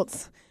young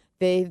adults.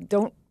 They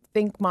don't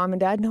think mom and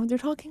dad know what they're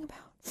talking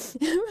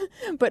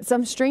about. But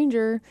some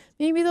stranger,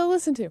 maybe they'll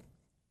listen to.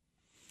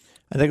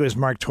 I think it was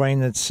Mark Twain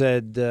that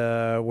said,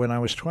 when I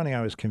was 20,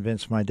 I was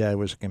convinced my dad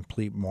was a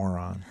complete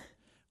moron.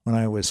 When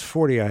I was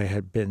 40, I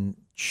had been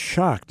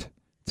shocked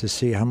to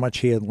see how much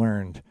he had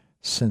learned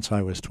since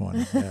I was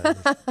 20. Yeah,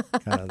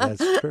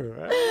 that's true.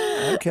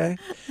 Okay.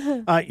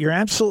 You're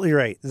absolutely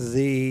right.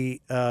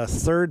 The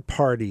third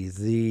party,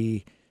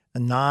 the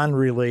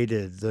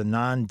non-related, the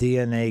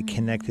non-DNA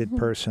connected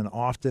person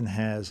often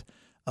has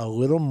a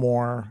little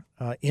more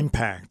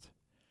impact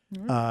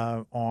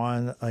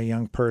on a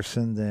young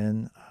person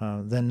than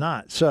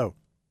not. So,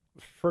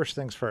 first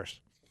things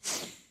first.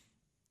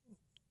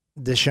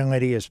 This young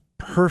lady is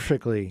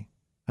perfectly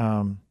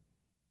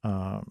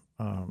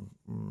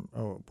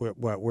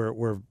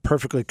we're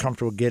perfectly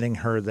comfortable getting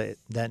her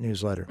that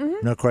newsletter.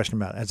 No question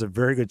about it. That's a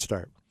very good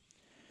start.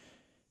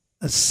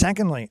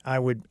 Secondly, I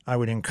would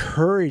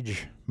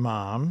encourage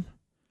mom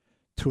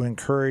to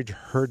encourage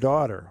her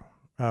daughter.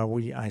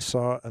 I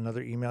saw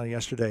another email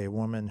yesterday, a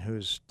woman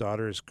whose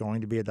daughter is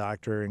going to be a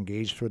doctor,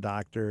 engaged to a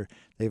doctor.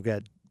 They've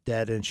got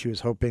debt, and she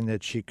was hoping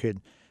that she could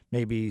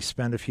maybe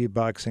spend a few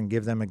bucks and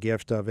give them a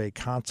gift of a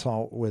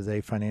consult with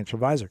a financial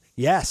advisor.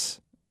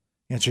 Yes.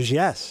 The answer is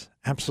yes,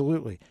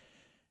 absolutely.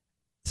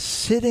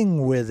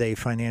 Sitting with a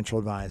financial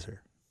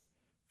advisor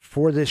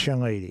for this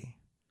young lady,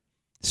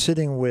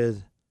 sitting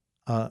with,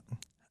 all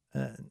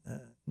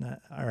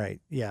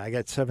right, yeah, I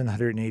got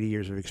 780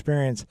 years of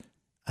experience.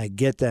 I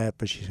get that,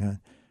 but she's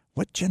going,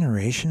 what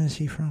generation is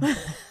he from?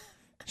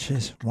 She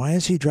says, why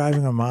is he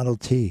driving a Model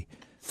T?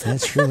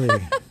 That's really,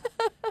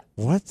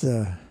 what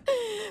the...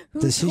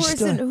 Whose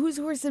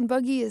horse and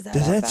buggy is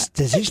that?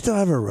 Does he still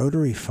have a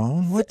rotary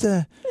phone? What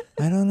the?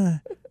 I don't know.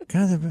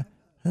 Kind of.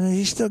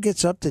 He still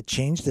gets up to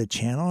change the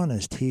channel on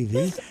his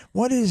TV.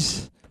 What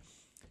is?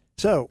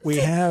 So we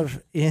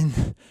have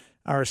in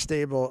our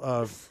stable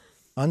of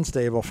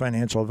unstable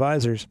financial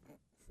advisors,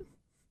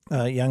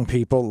 young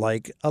people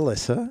like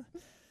Alyssa,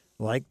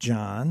 like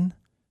John,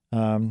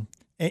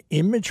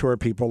 immature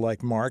people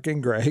like Mark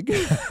and Greg,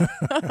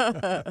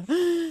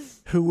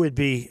 who would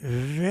be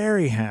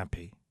very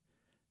happy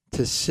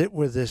to sit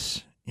with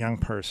this young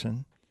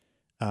person,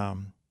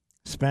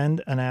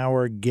 spend an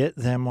hour, get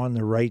them on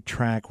the right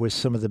track with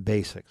some of the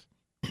basics.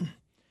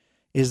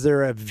 Is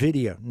there a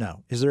video?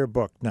 No. Is there a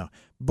book? No.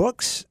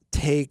 Books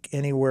take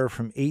anywhere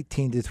from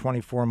 18 to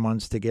 24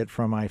 months to get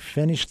from I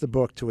finished the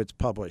book to it's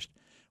published,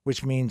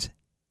 which means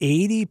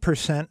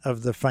 80%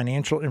 of the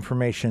financial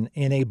information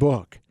in a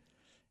book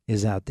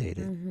is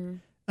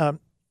outdated.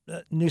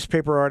 A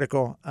newspaper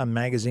article, a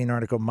magazine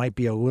article might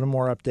be a little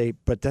more update,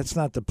 but that's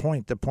not the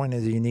point. The point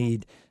is you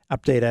need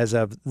update as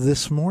of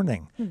this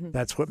morning.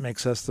 That's what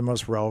makes us the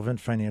most relevant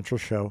financial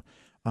show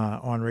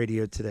on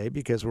radio today,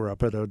 because we're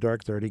up at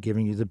dark 30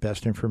 giving you the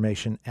best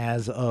information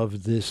as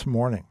of this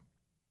morning.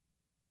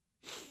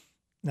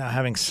 Now,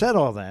 having said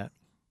all that,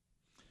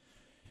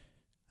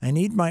 I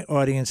need my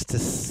audience to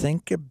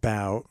think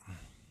about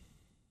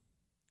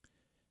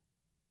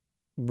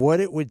what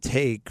it would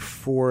take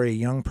for a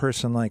young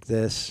person like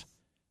this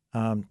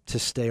to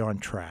stay on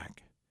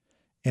track.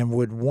 And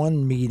would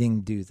one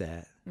meeting do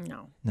that?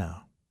 No.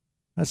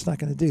 That's not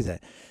going to do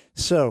that.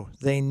 So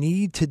they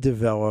need to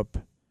develop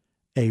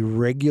a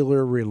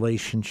regular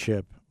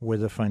relationship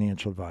with a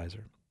financial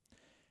advisor.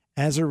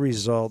 As a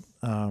result,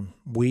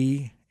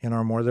 we, in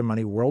our More Than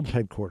Money World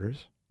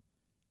Headquarters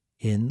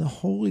in the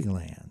Holy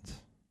Land,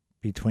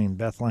 between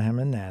Bethlehem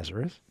and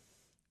Nazareth,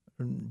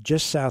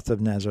 just south of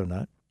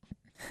Nazonut.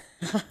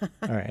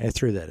 All right, I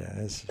threw that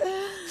in.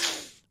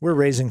 We're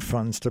raising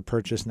funds to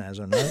purchase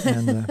Nazonut,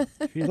 and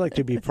if you'd like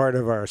to be part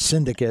of our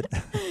syndicate,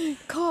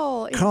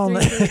 call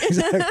me.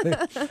 Exactly.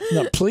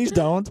 No, please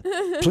don't.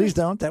 Please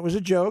don't. That was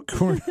a joke.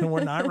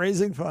 We're not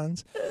raising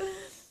funds.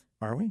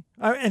 Are we?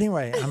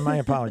 Anyway, my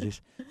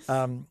apologies.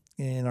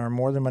 In our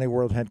More Than Money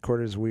World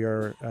Headquarters, we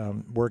are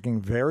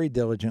working very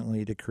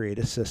diligently to create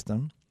a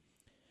system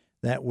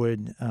that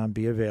would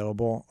be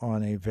available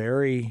on a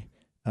very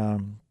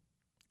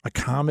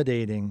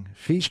accommodating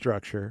fee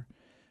structure.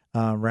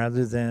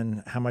 Rather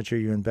than how much are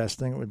you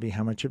investing, it would be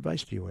how much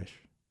advice do you wish?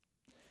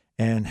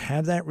 And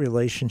have that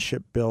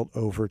relationship built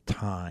over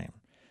time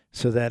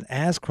so that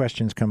as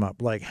questions come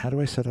up, like how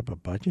do I set up a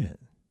budget?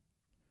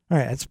 All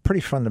right, that's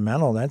pretty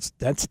fundamental. That's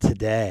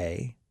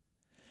today.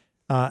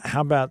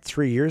 How about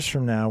 3 years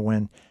from now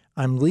when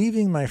I'm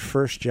leaving my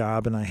first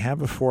job and I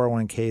have a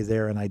 401k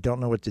there and I don't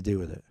know what to do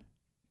with it?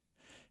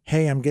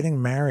 Hey, I'm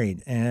getting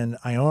married and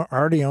I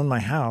already own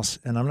my house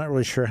and I'm not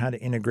really sure how to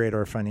integrate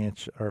our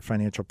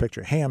financial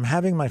picture. Hey, I'm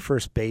having my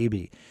first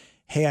baby.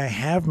 Hey, I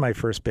have my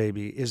first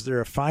baby. Is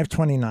there a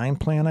 529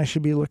 plan I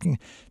should be looking?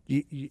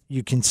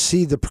 You can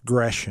see the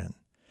progression.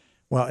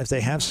 Well, if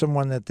they have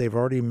someone that they've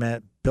already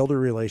met, built a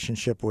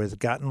relationship with,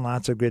 gotten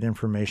lots of good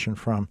information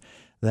from,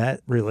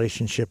 that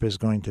relationship is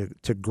going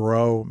to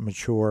grow,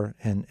 mature,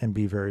 and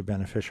be very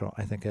beneficial.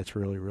 I think that's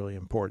really, really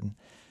important.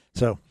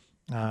 So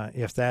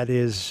if that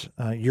is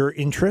your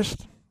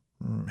interest,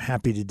 I'm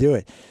happy to do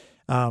it.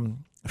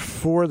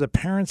 For the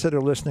parents that are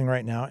listening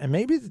right now, and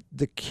maybe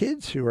the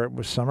kids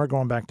some are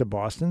going back to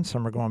Boston,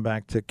 some are going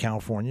back to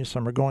California,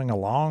 some are going a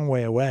long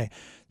way away.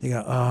 They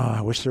go, oh,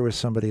 I wish there was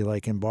somebody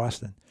like in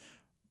Boston.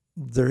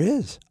 There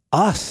is.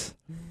 Us.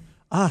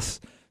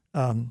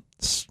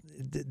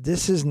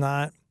 This is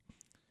not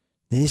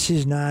This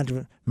is not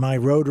my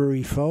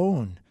rotary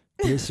phone.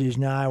 This is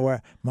not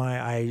where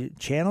my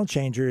channel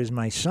changer is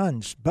my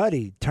son's.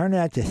 Buddy, turn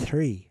that to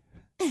 3.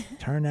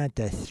 Turn that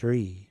to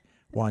 3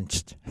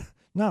 once.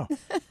 No,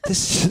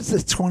 this is the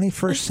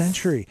 21st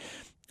century.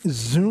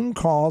 Zoom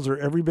calls are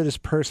every bit as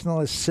personal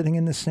as sitting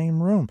in the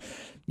same room.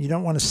 You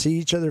don't want to see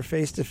each other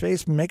face to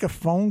face? Make a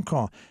phone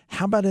call.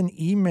 How about an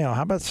email?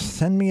 How about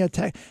send me a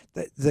text?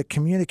 The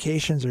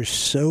communications are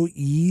so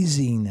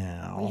easy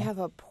now. We have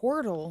a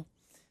portal.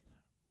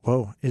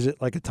 Whoa, is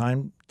it like a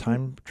time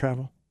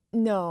travel?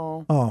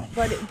 No. Oh.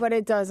 But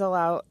it does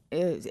allow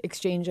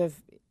exchange of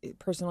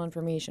personal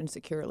information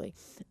securely.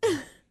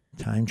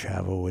 Time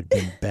travel would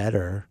be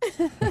better.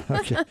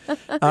 Okay.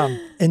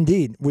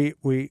 Indeed,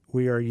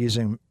 we are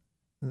using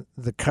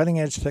the cutting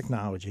edge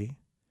technology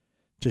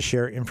to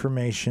share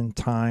information,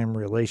 time,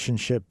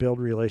 build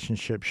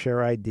relationships,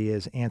 share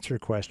ideas, answer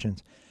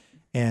questions,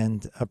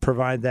 and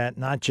provide that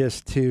not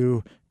just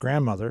to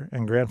grandmother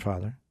and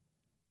grandfather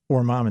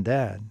or mom and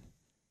dad,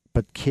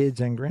 but kids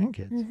and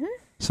grandkids. Mm-hmm.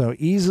 So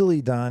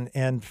easily done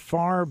and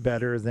far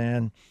better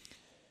than,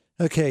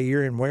 okay,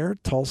 you're in where?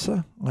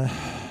 Tulsa?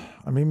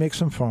 Let me make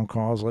some phone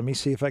calls. Let me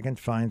see if I can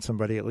find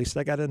somebody. At least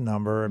I got a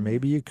number, or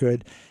maybe you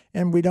could.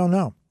 And we don't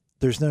know.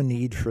 There's no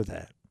need for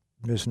that.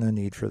 There's no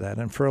need for that.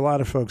 And for a lot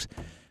of folks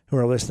who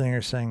are listening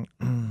are saying,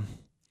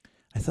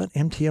 I thought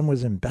MTM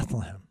was in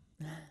Bethlehem.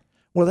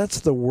 Well,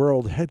 that's the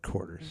world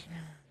headquarters.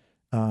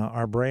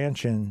 Our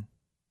branch in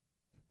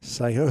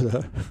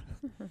Scioto.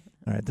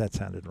 All right, that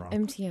sounded wrong.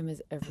 MTM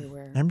is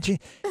everywhere.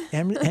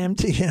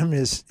 MTM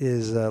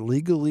is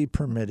legally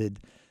permitted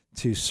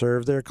to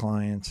serve their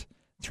clients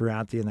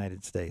throughout the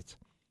United States.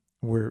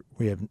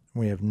 We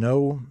have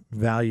no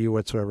value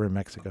whatsoever in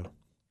Mexico.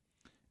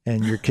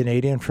 And your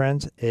Canadian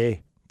friends,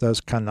 those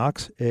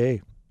Canucks,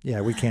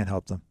 yeah, we can't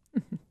help them.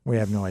 We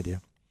have no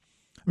idea.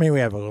 I mean, we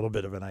have a little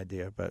bit of an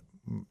idea, but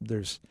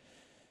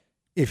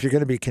if you're going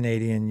to be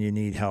Canadian, you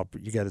need help.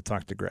 You got to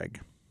talk to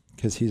Greg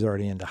because he's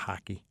already into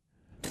hockey.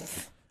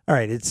 All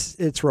right,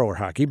 it's roller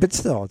hockey, but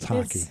still, it's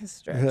hockey. It's a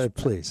stretch.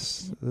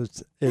 Please,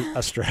 it's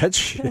a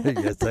stretch,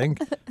 you think,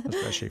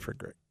 especially for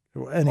Greg.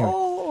 Anyway,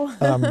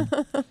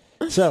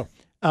 so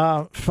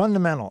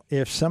fundamental.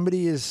 If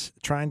somebody is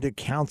trying to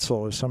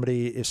counsel, if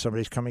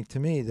somebody's coming to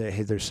me,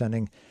 they're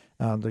sending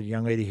the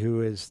young lady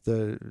who is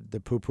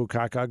the poo poo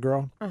caca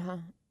girl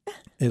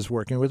is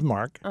working with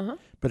Mark.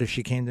 But if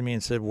she came to me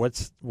and said,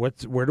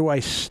 where do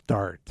I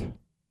start?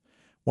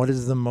 What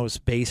is the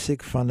most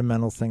basic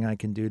fundamental thing I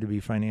can do to be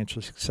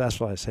financially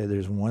successful? I say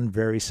there's one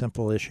very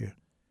simple issue.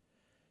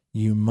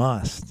 You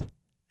must,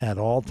 at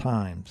all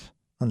times,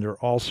 under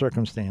all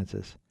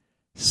circumstances,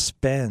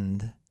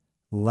 spend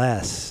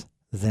less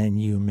than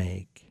you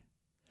make.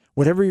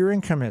 Whatever your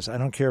income is, I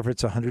don't care if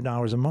it's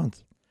 $100 a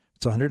month. If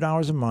it's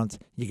 $100 a month,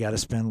 you got to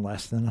spend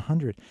less than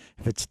 $100.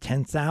 If it's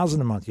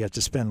 $10,000 a month, you have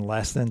to spend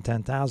less than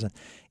 $10,000.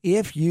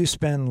 If you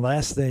spend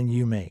less than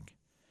you make,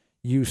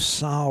 you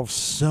solve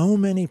so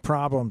many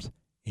problems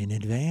in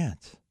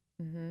advance.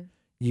 Mm-hmm.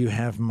 You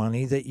have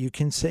money that you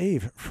can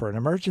save for an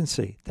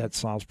emergency. That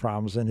solves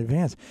problems in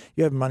advance.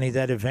 You have money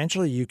that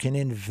eventually you can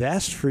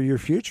invest for your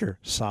future,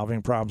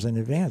 solving problems in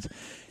advance.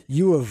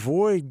 You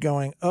avoid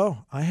going,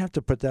 I have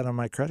to put that on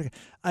my credit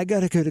card. I got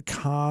to go to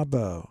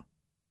Cabo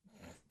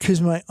because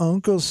my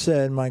uncle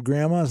said my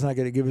grandma's not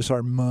going to give us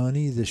our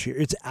money this year.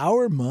 It's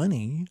our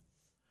money.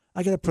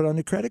 I got to put on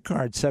the credit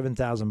card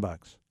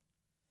 $7,000.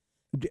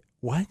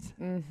 What?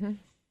 Mm-hmm.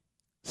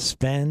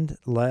 Spend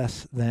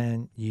less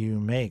than you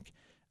make.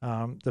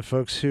 The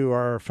folks who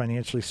are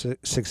financially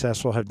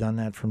successful have done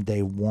that from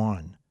day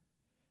one.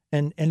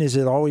 And is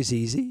it always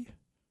easy?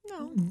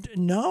 No.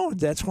 No,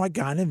 that's why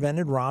God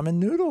invented ramen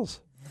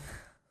noodles.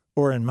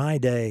 Or in my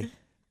day,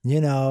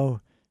 blue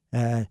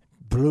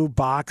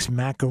box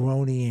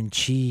macaroni and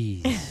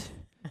cheese.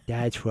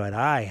 That's what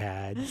I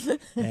had.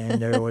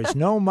 And there was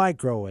no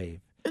microwave.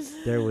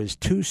 There was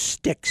 2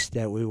 sticks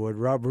that we would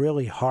rub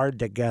really hard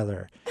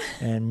together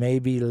and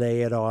maybe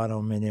lay it on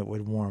them and it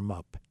would warm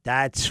up.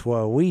 That's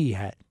what we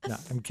had. No,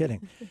 I'm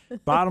kidding.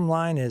 Bottom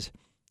line is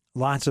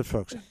lots of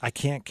folks, I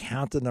can't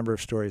count the number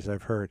of stories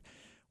I've heard.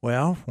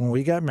 Well, when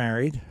we got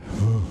married,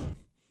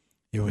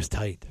 it was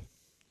tight.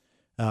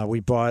 We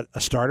bought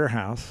a starter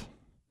house.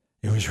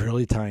 It was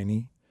really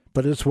tiny,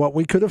 but it's what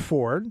we could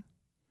afford.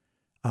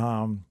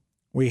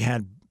 We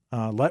had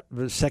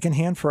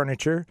secondhand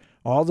furniture.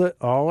 All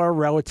our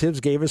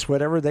relatives gave us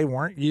whatever they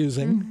weren't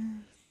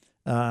using.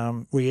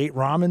 Mm-hmm. We ate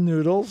ramen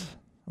noodles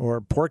or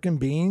pork and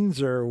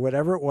beans or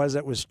whatever it was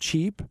that was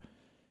cheap.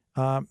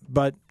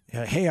 But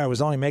hey, I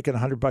was only making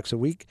 $100 a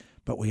week,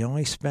 but we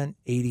only spent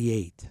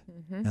 $88.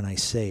 Mm-hmm. And I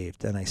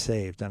saved and I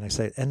saved and I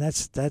saved. And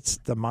that's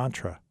the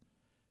mantra.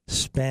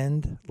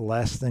 Spend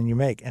less than you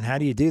make. And how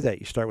do you do that?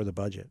 You start with a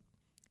budget.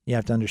 You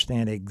have to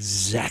understand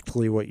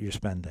exactly what you're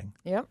spending.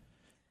 Yep.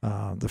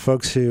 The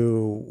folks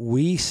who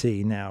we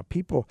see now,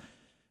 people,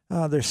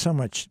 there's so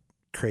much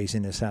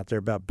craziness out there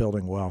about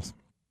building wealth.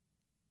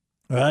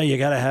 Well, you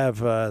got to have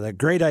the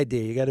great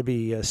idea. You got to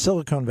be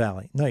Silicon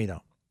Valley. No, you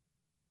don't.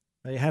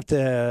 You have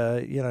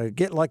to,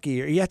 get lucky.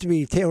 You have to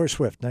be Taylor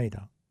Swift. No, you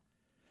don't.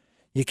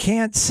 You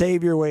can't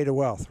save your way to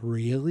wealth.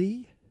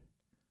 Really?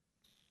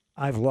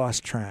 I've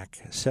lost track.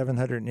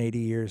 780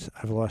 years,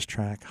 I've lost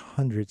track.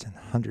 Hundreds and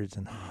hundreds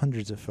and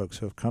hundreds of folks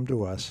who have come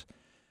to us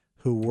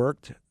who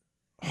worked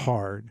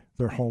hard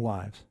their whole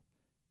lives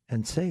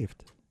and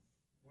saved.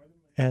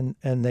 And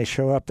they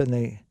show up and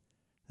they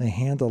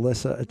hand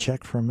Alyssa a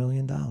check for $1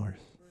 million.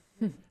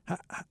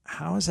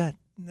 How is that?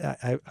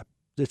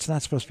 It's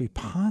not supposed to be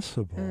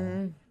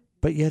possible,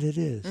 but yet it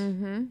is.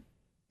 Mm-hmm.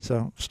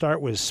 So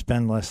start with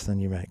spend less than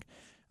you make.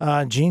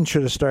 Gene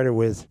should have started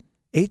with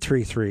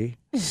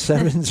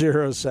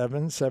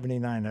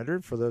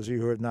 833-707-7900 for those of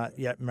you who have not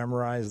yet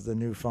memorized the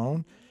new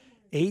phone.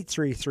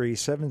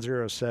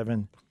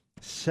 833-707-7900.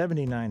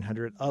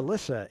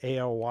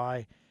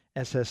 Alyssa,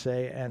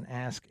 ALYSSA, and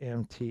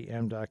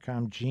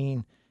AskMTM.com.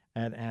 Gene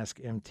at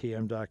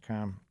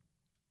AskMTM.com.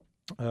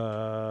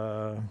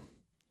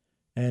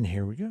 And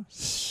here we go.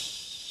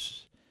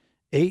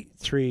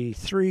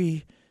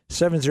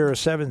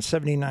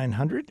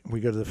 833-707-7900. We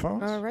go to the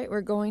phones. All right,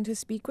 we're going to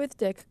speak with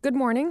Dick. Good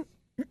morning.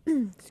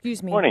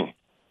 Excuse me. Morning.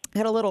 I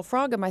had a little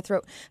frog in my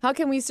throat. How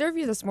can we serve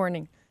you this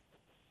morning?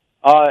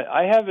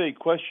 I have a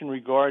question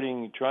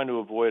regarding trying to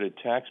avoid a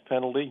tax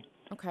penalty.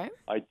 Okay.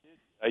 I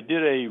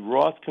did a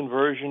Roth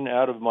conversion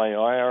out of my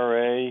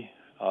IRA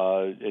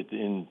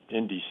in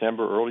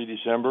December, early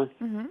December,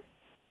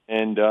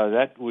 and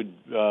that would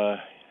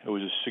it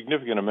was a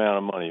significant amount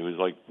of money. It was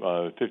like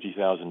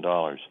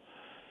 $50,000.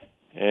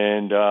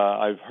 And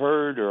I've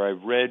heard or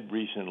I've read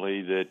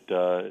recently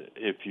that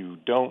if you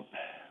don't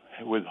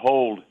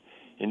withhold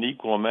in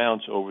equal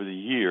amounts over the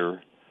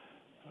year,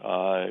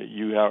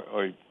 you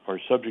are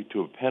subject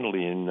to a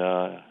penalty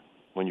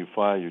when you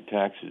file your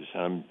taxes.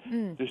 I'm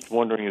just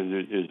wondering,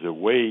 is there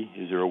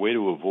a way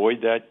to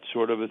avoid that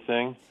sort of a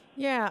thing?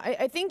 Yeah,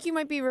 I think you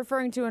might be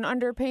referring to an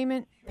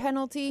underpayment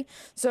penalty.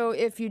 So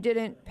if you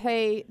didn't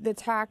pay the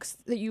tax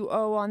that you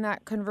owe on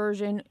that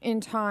conversion in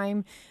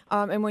time,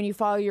 and when you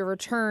file your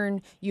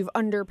return, you've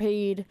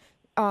underpaid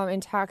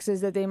in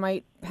taxes, that they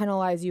might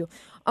penalize you.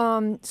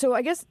 So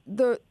I guess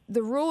the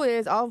rule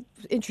is, I'll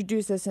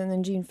introduce this and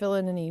then Gene, fill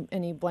in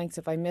any blanks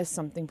if I miss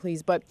something,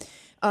 please. But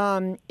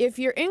if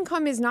your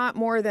income is not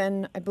more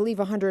than, I believe,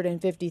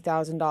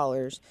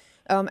 $150,000,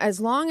 as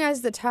long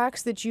as the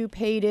tax that you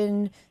paid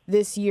in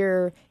this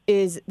year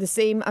is the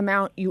same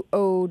amount you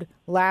owed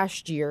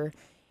last year,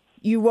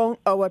 you won't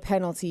owe a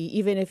penalty,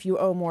 even if you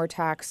owe more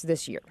tax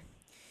this year.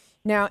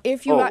 Now,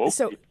 if you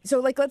so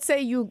like, let's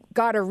say you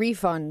got a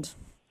refund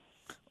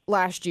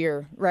last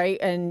year, right?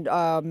 And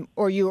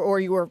or you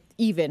were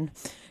even,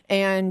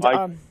 and I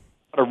got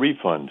a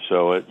refund.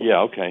 So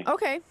yeah, okay.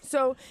 Okay.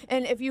 So,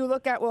 and if you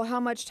look at, well,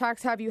 how much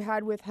tax have you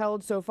had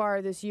withheld so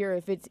far this year?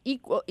 If it's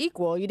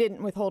equal, you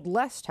didn't withhold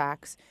less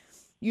tax,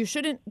 you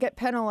shouldn't get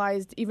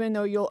penalized, even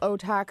though you'll owe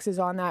taxes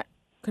on that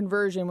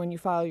conversion when you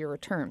file your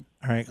return.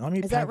 All right.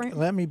 Right?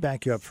 Let me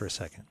back you up for a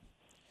second.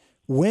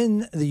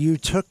 When you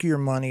took your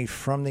money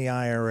from the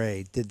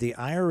IRA, did the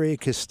IRA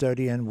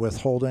custodian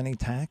withhold any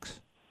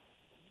tax?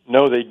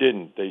 No, they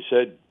didn't. They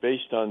said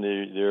based on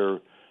the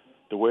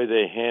way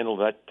they handle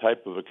that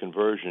type of a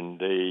conversion,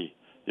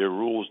 their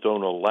rules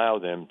don't allow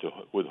them to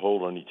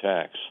withhold any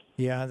tax.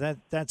 Yeah,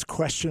 that's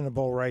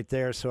questionable right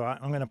there. So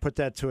I'm going to put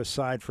that to a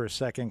side for a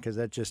second because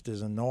that just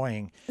is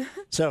annoying.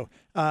 So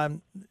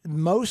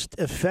most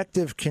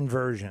effective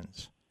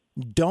conversions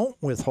don't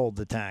withhold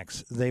the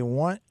tax.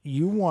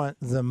 You want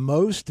the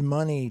most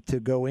money to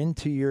go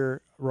into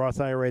your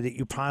Roth IRA that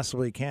you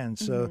possibly can.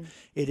 So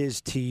it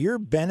is to your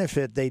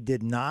benefit they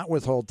did not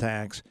withhold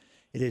tax.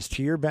 It is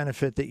to your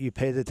benefit that you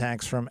pay the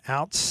tax from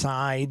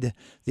outside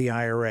the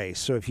IRA.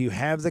 So if you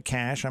have the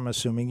cash, I'm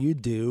assuming you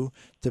do,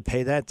 to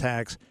pay that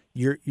tax,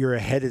 you're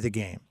ahead of the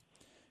game.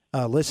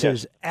 Lisa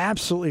is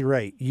absolutely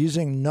right.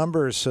 Using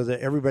numbers so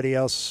that everybody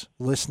else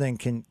listening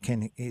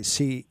can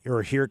see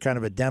or hear kind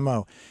of a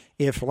demo.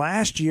 If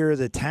last year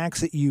the tax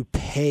that you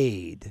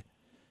paid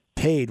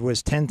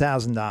was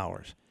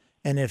 $10,000,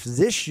 and if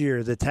this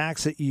year the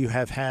tax that you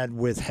have had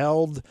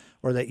withheld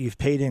or that you've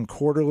paid in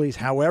quarterlies,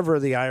 however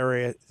the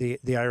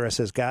IRS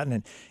has gotten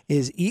it,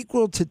 is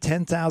equal to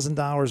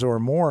 $10,000 or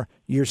more,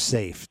 you're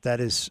safe.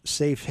 That is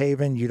safe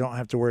haven. You don't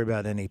have to worry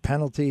about any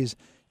penalties.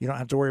 You don't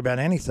have to worry about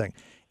anything.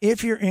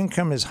 If your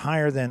income is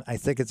higher than, I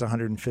think it's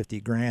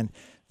 $150,000,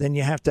 then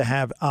you have to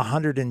have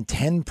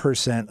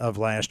 110% of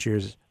last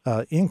year's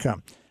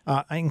income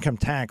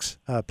tax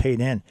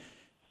paid in.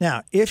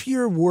 Now, if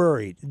you're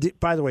worried,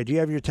 by the way, do you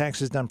have your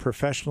taxes done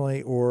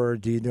professionally or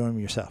do you do them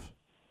yourself?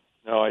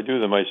 No, I do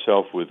them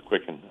myself with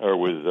Quicken or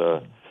with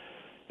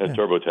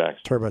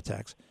TurboTax.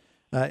 TurboTax.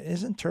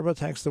 Isn't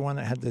TurboTax the one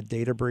that had the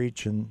data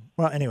breach? And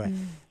well, anyway,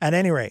 at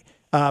any rate,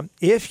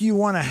 if you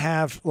want to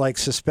have like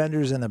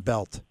suspenders in a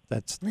belt,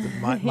 that's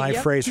my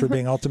phrase for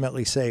being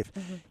ultimately safe,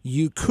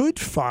 you could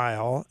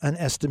file an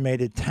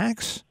estimated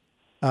tax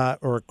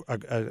or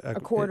a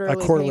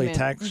quarterly payment.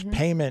 Tax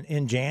payment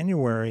in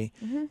January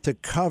to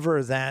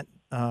cover that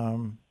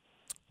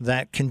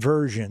that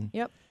conversion.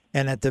 Yep.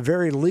 And at the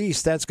very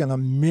least, that's going to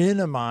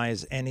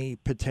minimize any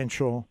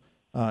potential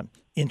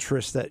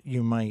interest that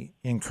you might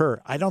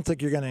incur. I don't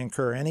think you're going to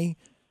incur any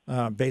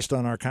based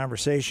on our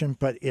conversation,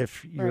 but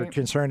if your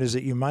concern is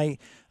that you might,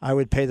 I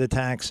would pay the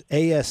tax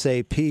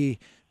ASAP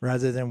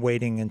rather than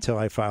waiting until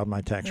I filed my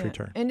tax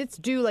return. And it's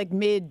due like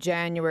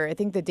mid-January. I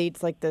think the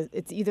date's like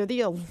it's either the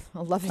 11th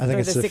or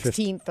the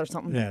 16th or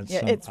something. Yeah,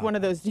 it's one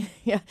of those.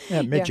 Yeah,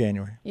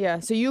 mid-January.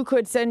 Yeah, so you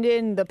could send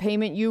in the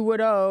payment you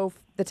would owe,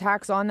 the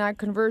tax on that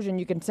conversion.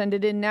 You can send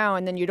it in now,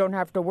 and then you don't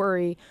have to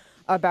worry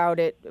about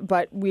it.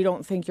 But we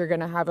don't think you're going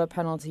to have a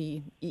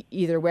penalty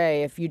either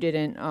way if you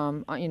didn't,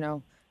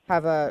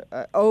 have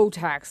a owe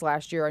tax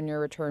last year on your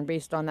return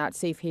based on that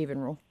safe haven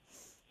rule.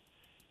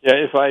 Yeah,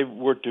 if I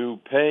were to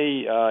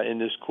pay in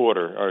this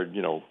quarter, or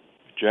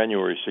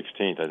January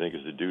 16th, I think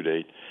is the due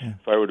date. Yeah.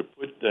 If I were to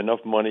put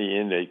enough money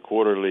in a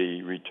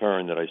quarterly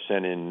return that I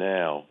send in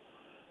now,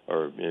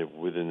 or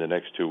within the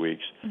next 2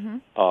 weeks,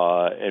 and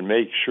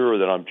make sure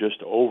that I'm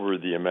just over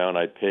the amount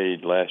I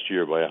paid last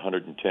year by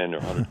 110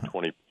 or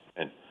 120%.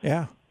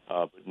 Yeah.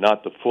 But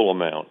not the full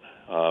amount.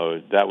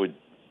 That would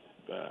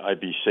I'd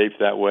be safe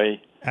that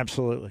way.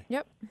 Absolutely.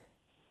 Yep.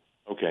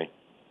 Okay.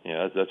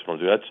 Yeah, that's what I'm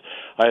doing.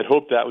 I had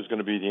hoped that was going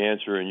to be the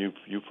answer, and you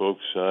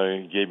folks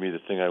gave me the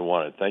thing I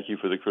wanted. Thank you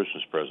for the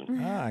Christmas present.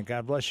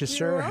 God bless you,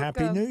 sir. You're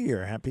Happy welcome. New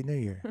Year. Happy New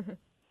Year.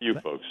 You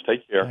folks.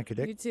 Take care. Thank you,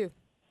 Dick. You too.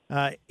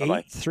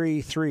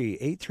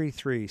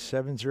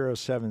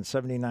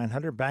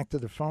 833-707-7900. Back to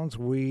the phones.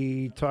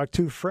 We talked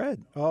to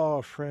Fred.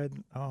 Oh,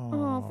 Fred.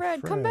 Oh,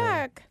 Fred, come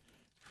back.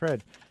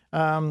 Fred.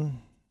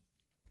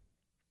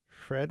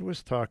 Fred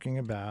was talking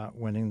about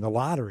winning the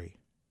lottery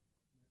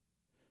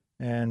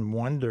and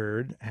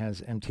wondered,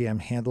 has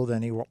MTM handled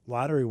any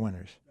lottery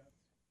winners?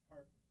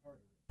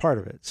 Part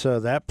of it. So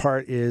that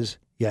part is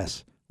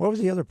yes. What was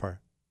the other part?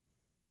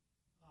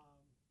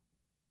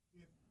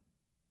 If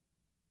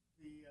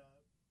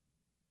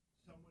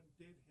someone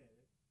did hit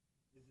it,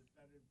 is it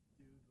better to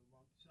do the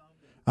lump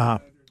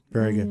sum?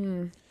 Very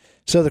good.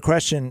 So the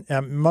question,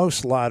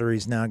 most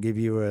lotteries now give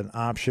you an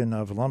option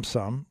of lump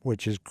sum,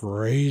 which is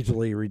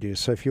greatly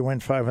reduced. So if you win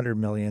 $500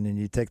 million and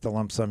you take the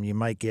lump sum, you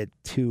might get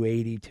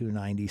 $280,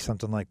 $290,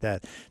 something like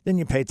that. Then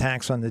you pay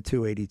tax on the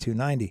 $280,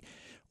 $290,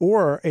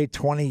 or a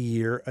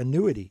 20-year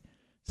annuity.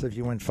 So if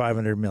you win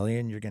 $500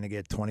 million, you're going to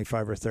get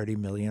 $25 or $30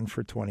 million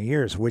for 20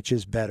 years. Which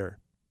is better?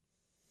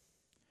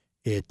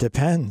 It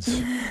depends.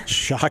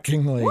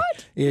 Shockingly,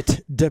 What?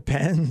 It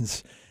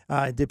depends.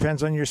 It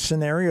depends on your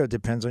scenario,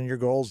 depends on your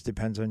goals,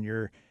 depends on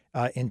your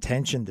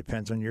intention,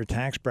 depends on your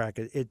tax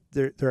bracket.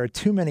 There are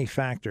too many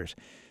factors.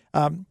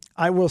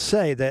 I will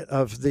say that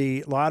of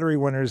the lottery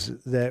winners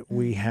that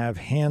we have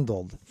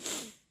handled,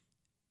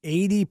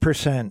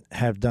 80%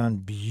 have done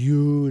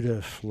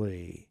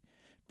beautifully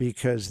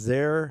because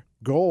their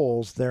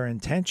goals, their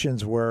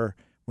intentions were,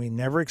 we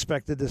never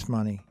expected this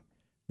money.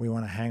 We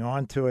want to hang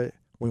on to it.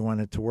 We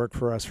want it to work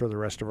for us for the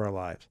rest of our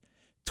lives.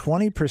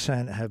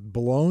 20% have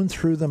blown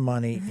through the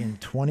money in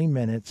 20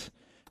 minutes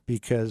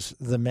because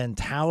the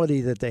mentality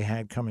that they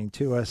had coming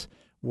to us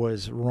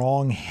was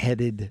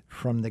wrong-headed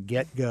from the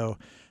get-go.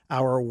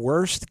 Our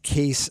worst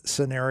case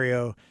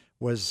scenario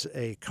was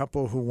a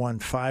couple who won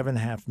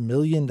 $5.5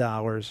 million,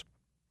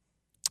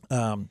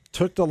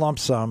 took the lump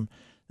sum.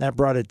 That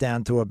brought it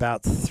down to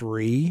about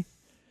 $3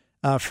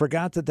 million.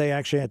 Forgot that they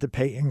actually had to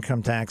pay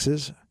income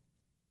taxes.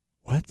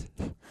 What?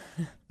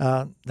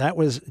 That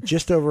was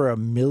just over $1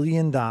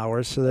 million,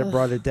 so that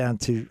brought it down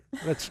to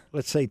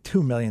let's say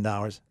 $2 million,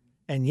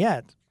 and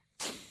yet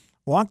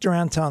walked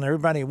around telling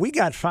everybody, "We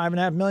got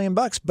 $5.5 million,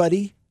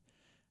 buddy.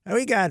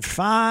 We got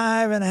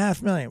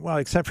 $5.5 million." Well,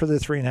 except for the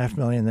 $3.5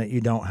 million that you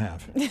don't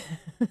have.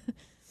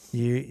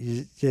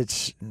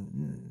 It's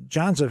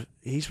John's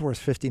he's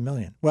worth $50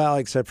 million. Well,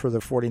 except for the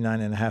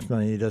 $49.5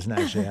 million he doesn't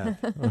actually have.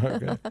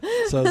 Okay.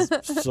 So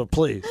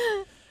please.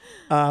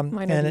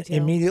 And detail.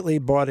 Immediately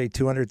bought a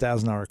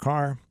 $200,000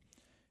 car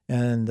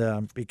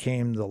and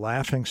became the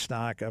laughing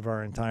stock of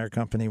our entire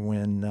company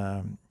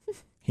when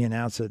he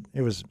announced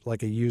it was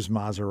like a used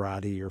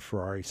Maserati or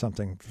Ferrari,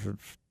 something for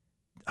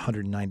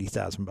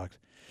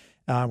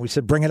 $190,000. We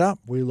said, bring it up.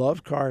 We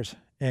love cars.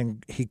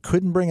 And he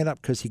couldn't bring it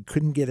up because he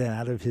couldn't get it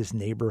out of his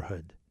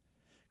neighborhood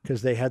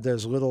because they had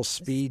those little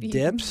speed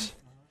dips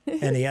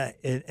and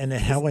it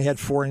only had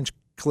 4-inch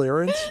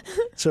clearance.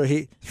 So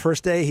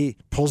first day he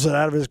pulls it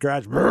out of his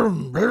garage,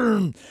 boom,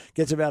 boom,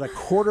 gets about a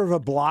quarter of a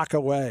block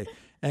away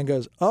and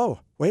goes, "Oh,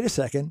 wait a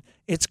second.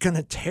 It's going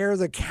to tear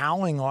the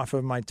cowling off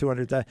of my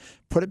 200,000.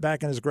 Put it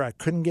back in his garage.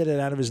 Couldn't get it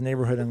out of his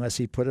neighborhood unless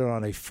he put it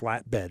on a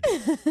flatbed.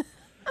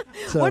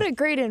 So, what a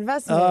great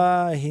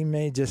investment. He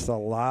made just a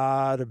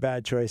lot of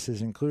bad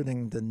choices,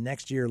 including the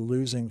next year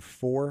losing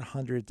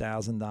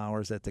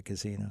 $400,000 at the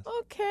casinos.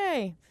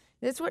 Okay.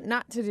 That's what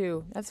not to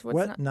do. That's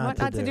what not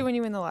to do when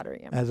you win the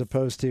lottery. As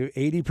opposed to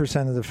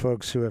 80% of the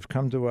folks who have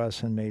come to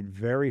us and made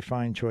very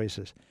fine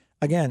choices.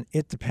 Again,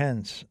 it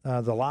depends.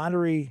 The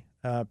lottery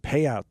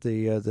payout,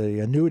 the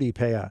annuity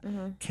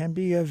payout, can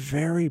be a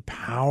very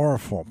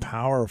powerful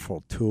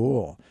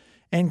tool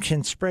and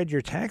can spread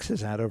your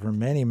taxes out over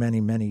many,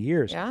 many, many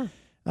years. Yeah.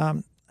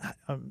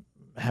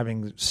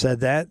 Having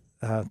said that,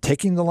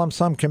 taking the lump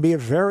sum can be a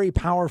very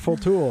powerful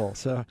tool.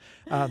 So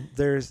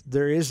there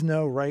is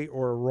no right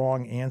or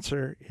wrong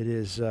answer. It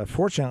is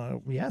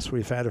fortunate. Yes,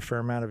 we've had a fair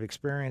amount of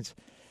experience.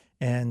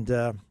 And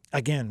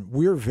again,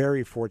 we're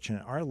very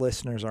fortunate. Our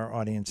listeners, our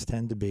audience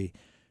tend to be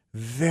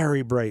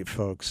very bright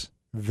folks,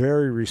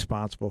 very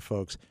responsible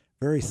folks,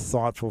 very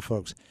thoughtful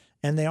folks.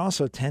 And they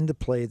also tend to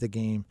play the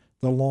game,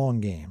 the long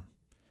game.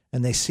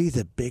 And they see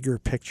the bigger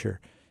picture.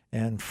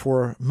 And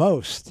for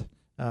most,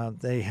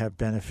 they have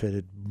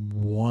benefited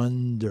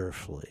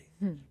wonderfully,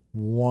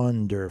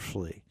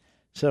 wonderfully.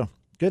 So,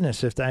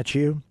 goodness, if that's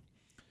you,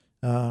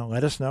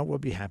 let us know. We'll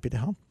be happy to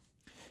help.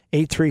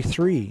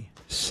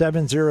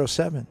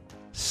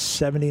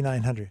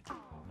 833-707-7900.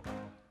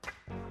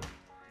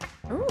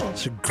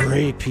 It's a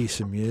great piece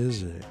of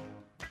music.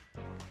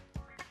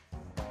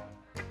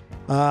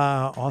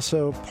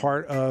 Also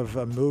part of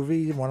a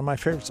movie, one of my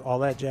favorites, All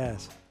That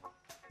Jazz.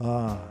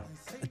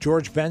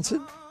 George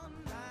Benson.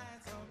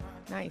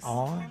 Nice.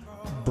 On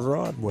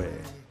Broadway.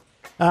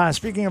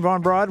 Speaking of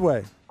on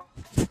Broadway.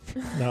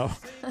 No.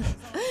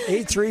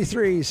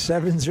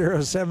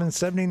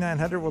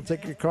 833-707-7900. We'll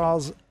take your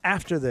calls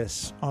after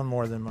this on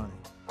More Than Money.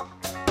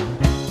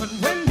 But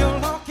when you're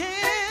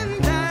walking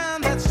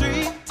down that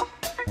street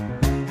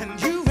and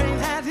you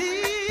ain't had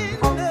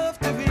enough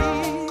to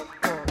eat,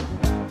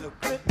 the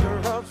glitter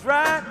rubs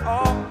right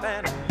off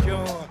and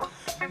you're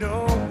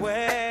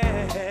nowhere.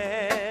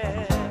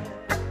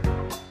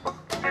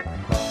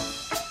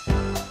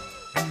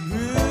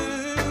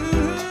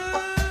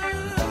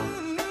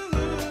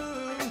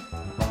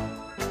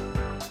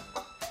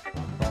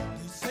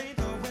 They say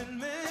the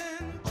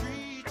women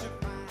treat you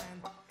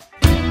fine.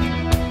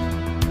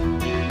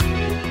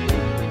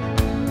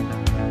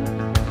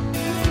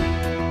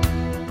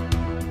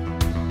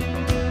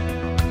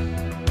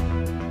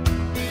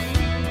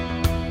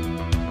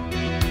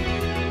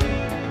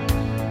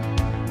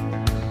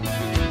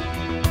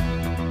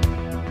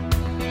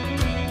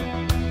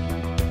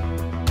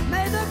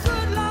 May the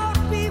good Lord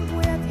be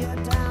with you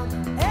down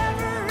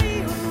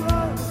every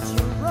road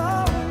you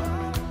roll.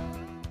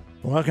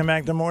 Welcome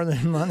back to More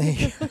Than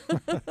Money.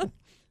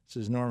 This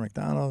is Norm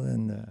MacDonald,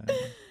 and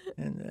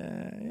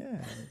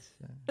yeah.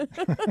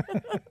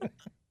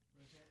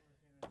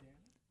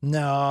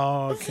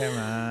 No, come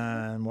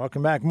on.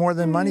 Welcome back. More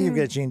Than Money. You've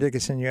got Gene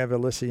Dickinson. You have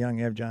Alyssa Young.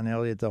 You have John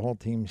Elliott. The whole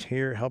team's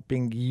here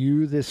helping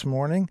you this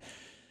morning.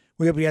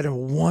 We hope you had a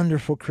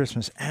wonderful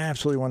Christmas,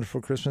 absolutely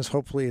wonderful Christmas.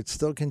 Hopefully it's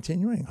still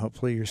continuing.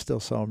 Hopefully you're still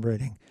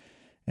celebrating.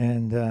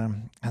 And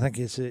I think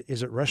is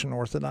it Russian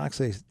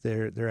Orthodox?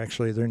 They're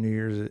actually their New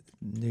Year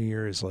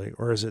is like,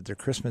 or is it their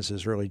Christmas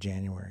is early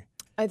January?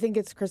 I think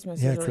it's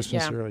Christmas. Yeah, is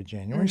Christmas is yeah. early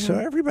January. So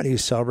everybody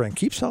who's celebrating,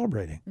 keep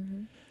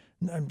celebrating.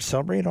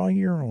 Celebrate all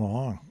year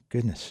long.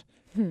 Goodness.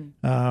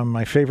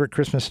 My favorite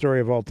Christmas story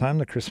of all time,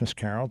 The Christmas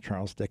Carol,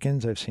 Charles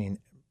Dickens. I've seen,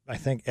 I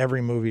think,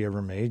 every movie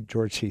ever made.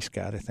 George C.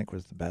 Scott, I think,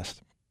 was the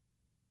best.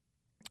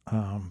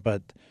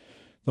 But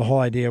the whole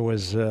idea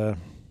was, the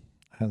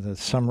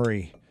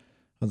summary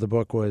of the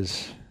book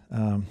was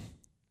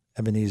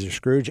Ebenezer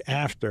Scrooge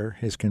after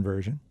his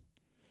conversion.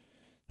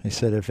 He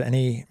said, if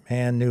any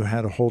man knew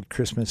how to hold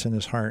Christmas in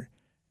his heart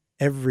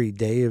every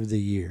day of the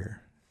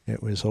year,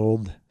 it was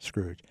old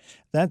Scrooge.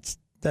 That's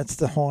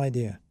the whole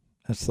idea.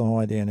 That's the whole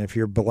idea. And if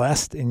you're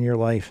blessed in your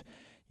life,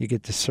 you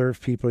get to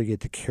serve people, you get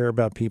to care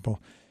about people.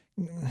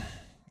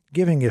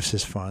 Giving gifts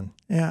is fun.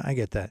 Yeah, I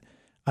get that.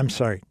 I'm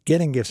sorry.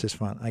 Getting gifts is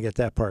fun. I get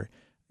that part.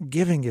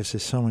 Giving gifts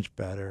is so much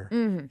better.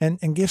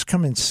 And gifts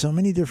come in so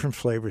many different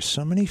flavors.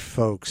 So many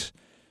folks,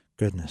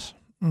 goodness.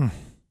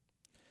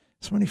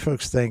 So many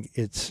folks think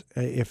it's,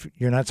 if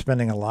you're not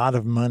spending a lot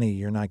of money,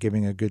 you're not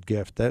giving a good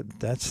gift.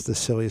 That's the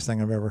silliest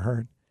thing I've ever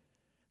heard.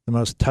 The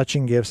most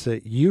touching gifts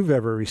that you've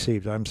ever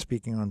received, I'm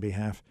speaking on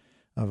behalf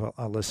of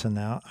Alyssa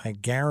now, I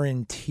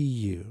guarantee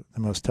you the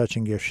most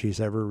touching gift she's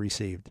ever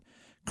received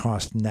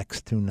cost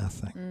next to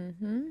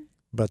nothing.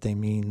 But they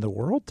mean the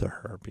world to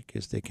her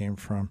because they came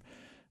from,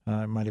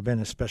 it might have been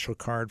a special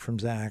card from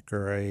Zach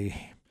or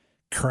a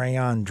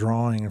crayon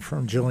drawing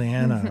from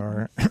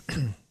Juliana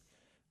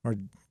or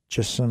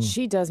just some.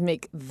 She does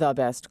make the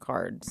best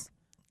cards.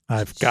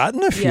 I've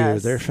gotten a few.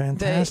 Yes, They're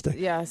fantastic.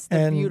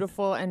 They're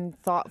beautiful and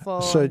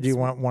thoughtful. So and do you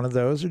want one of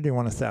those or do you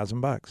want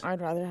 $1,000? I'd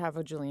rather have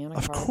a Juliana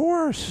Of card.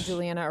 course.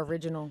 Juliana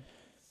original.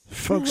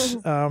 Folks,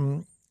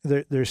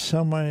 there's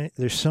so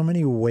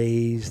many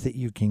ways that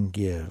you can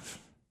give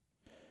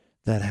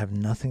that have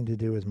nothing to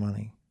do with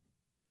money.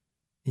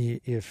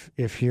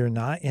 If you're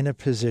not in a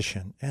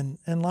position, and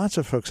lots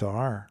of folks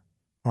are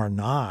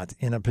not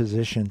in a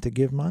position to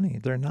give money.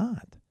 They're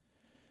not.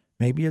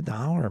 Maybe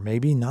 $1,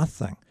 maybe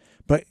nothing.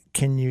 But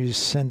can you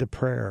send a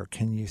prayer?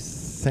 Can you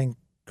think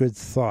good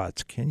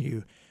thoughts? Can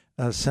you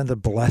send a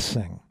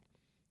blessing?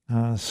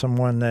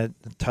 Someone that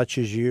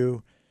touches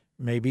you,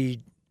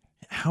 maybe.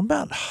 How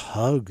about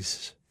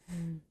hugs?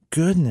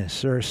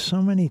 Goodness, there are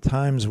so many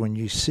times when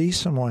you see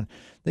someone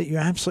that you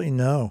absolutely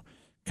know,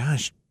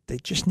 gosh, they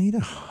just need a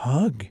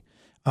hug.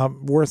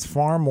 Worth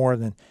far more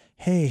than,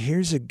 hey,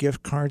 here's a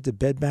gift card to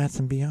Bed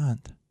Bath &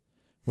 Beyond,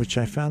 which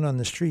I found on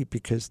the street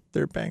because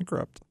they're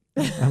bankrupt.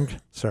 I'm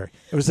sorry.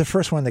 It was the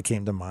first one that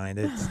came to mind.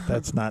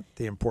 That's not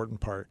the important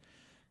part.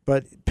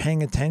 But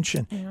paying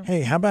attention. Yeah.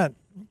 Hey, how about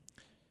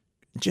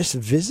just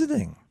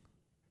visiting?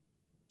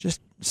 Just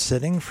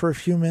sitting for a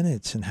few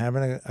minutes and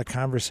having a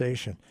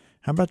conversation.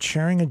 How about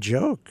sharing a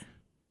joke?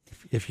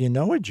 If you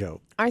know a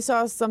joke. I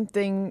saw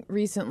something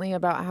recently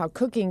about how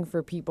cooking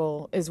for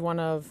people is one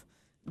of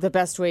the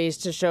best ways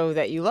to show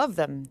that you love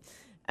them.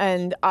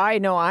 And I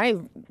know I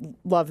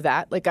love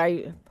that. Like,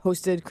 I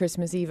hosted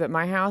Christmas Eve at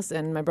my house,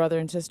 and my brother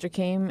and sister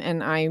came,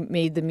 and I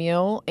made the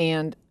meal,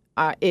 and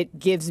it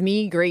gives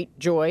me great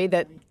joy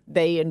that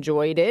they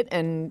enjoyed it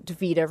and to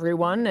feed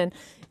everyone. And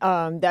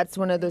that's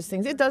one of those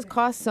things. It does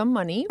cost some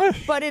money,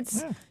 but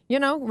it's,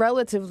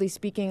 relatively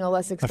speaking, a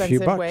less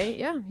expensive way.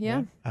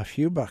 Yeah. A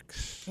few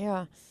bucks.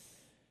 Yeah.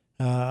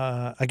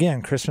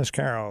 Again, Christmas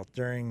Carol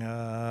during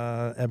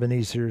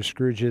Ebenezer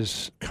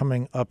Scrooge's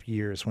coming up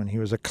years when he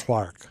was a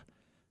clerk.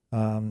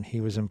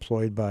 He was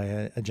employed by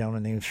a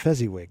gentleman named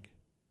Fezziwig.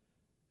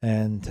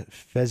 And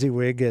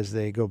Fezziwig, as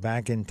they go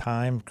back in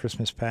time,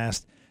 Christmas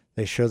past,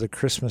 they show the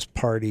Christmas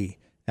party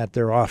at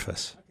their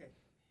office.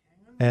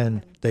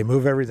 And they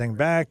move everything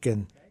back,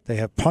 and they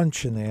have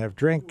punch, and they have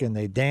drink, and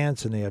they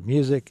dance, and they have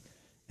music.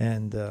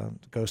 And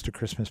Ghost of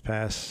Christmas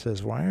Past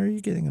says, why are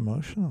you getting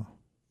emotional?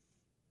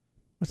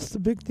 What's the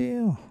big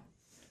deal?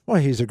 Well,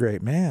 he's a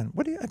great man.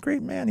 A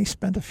great man? He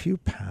spent a few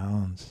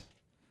pounds,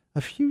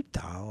 a few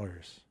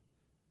dollars.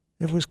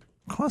 It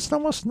cost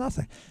almost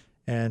nothing.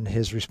 And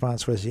his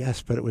response was,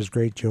 yes, but it was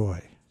great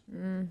joy.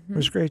 Mm-hmm. It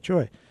was great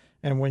joy.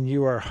 And when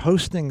you are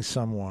hosting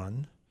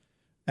someone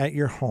at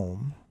your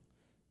home,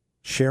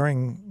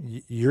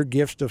 sharing your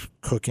gift of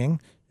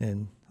cooking,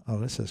 and,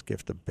 this is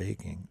gift of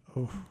baking.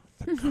 Oh,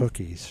 the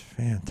cookies,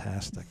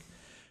 fantastic.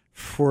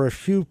 For a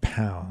few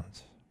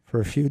pounds, for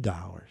a few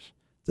dollars,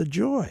 the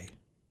joy.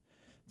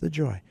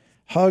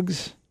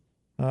 Hugs.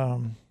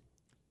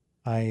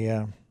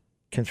 I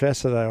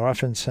confess that I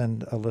often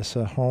send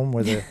Alyssa home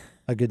with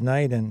a good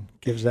night and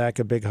give Zach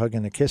a big hug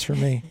and a kiss from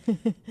me.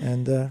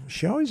 And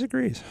she always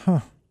agrees.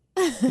 Go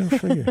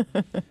figure.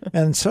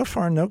 And so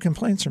far, no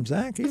complaints from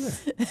Zach either.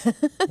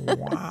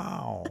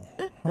 Wow.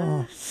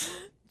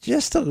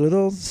 Just a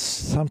little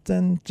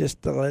something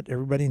just to let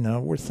everybody know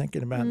we're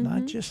thinking about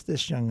not just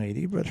this young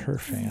lady, but her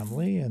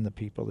family and the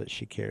people that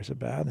she cares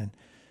about. And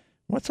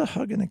what's a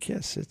hug and a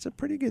kiss? It's a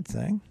pretty good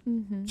thing.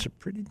 Mm-hmm. It's a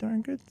pretty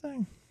darn good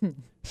thing.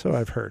 So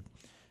I've heard.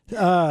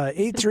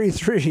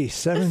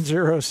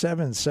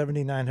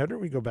 833-707-7900.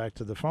 We go back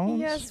to the phones.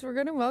 Yes, we're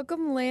going to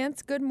welcome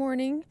Lance. Good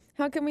morning.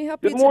 How can we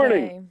help you today? Good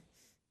morning.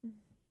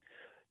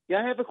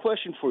 Yeah, I have a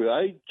question for you.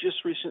 I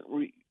just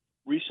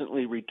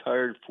recently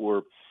retired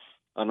for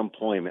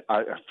unemployment.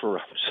 For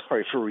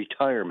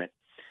retirement.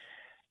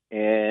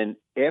 And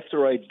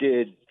after I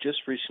did,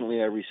 just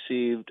recently, I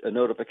received a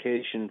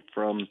notification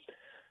from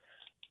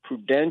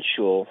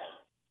Prudential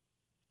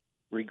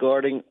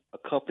regarding a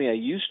company I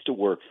used to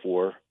work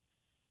for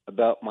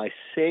about my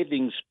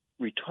savings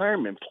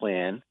retirement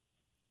plan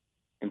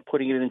and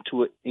putting it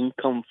into an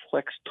income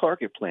flex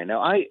target plan.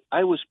 Now,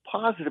 I was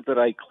positive that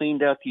I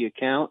cleaned out the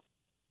account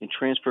and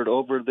transferred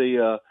over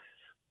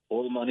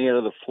all the money out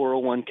of the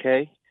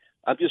 401k.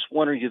 I'm just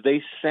wondering, do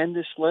they send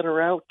this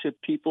letter out to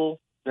people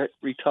that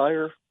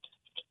retire?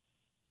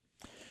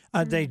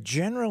 They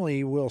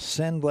generally will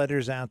send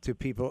letters out to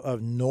people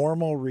of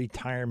normal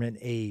retirement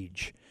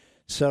age.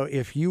 So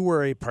if you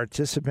were a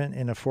participant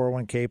in a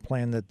 401k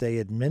plan that they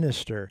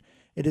administer,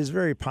 it is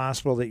very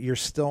possible that you're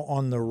still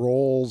on the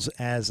rolls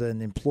as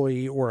an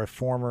employee or a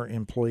former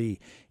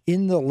employee.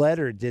 In the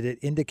letter, did it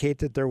indicate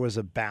that there was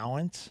a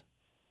balance?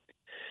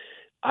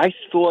 I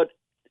thought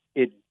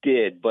it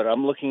did, but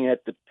I'm looking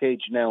at the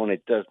page now, and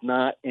it does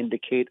not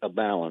indicate a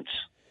balance.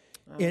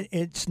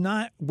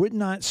 Would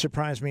not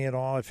surprise me at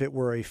all if it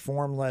were a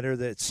form letter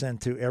that's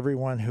sent to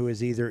everyone who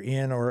is either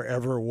in or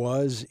ever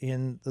was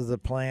in the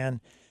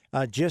plan.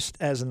 Just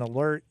as an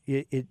alert,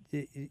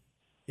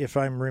 if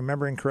I'm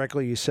remembering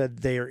correctly, you said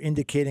they are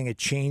indicating a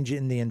change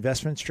in the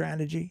investment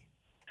strategy?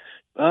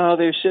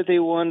 They said they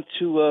want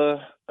to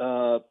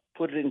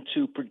put it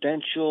into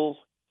Prudential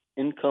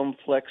Income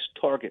Flex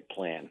Target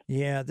Plan.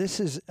 Yeah, this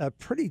is a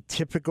pretty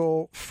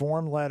typical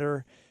form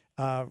letter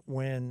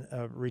when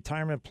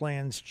retirement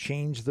plans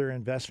change their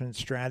investment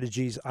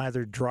strategies,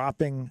 either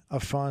dropping a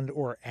fund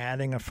or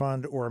adding a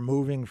fund or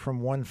moving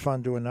from one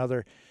fund to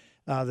another.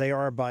 They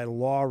are by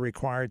law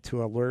required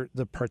to alert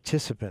the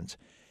participants.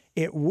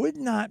 It would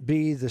not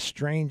be the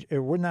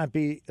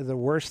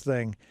worst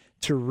thing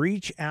to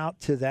reach out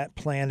to that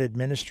plan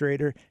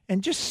administrator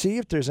and just see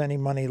if there's any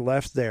money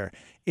left there.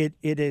 It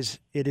is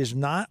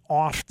not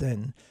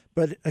often,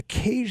 but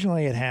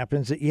occasionally it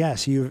happens that,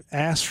 yes, you've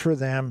asked for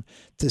them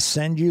to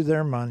send you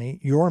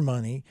your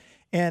money,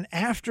 and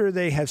after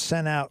they have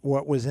sent out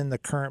what was in the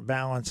current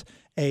balance,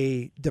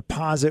 a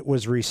deposit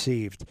was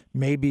received.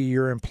 Maybe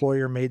your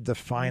employer made the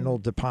final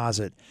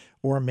deposit,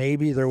 or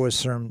maybe there was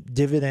some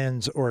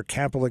dividends or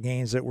capital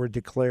gains that were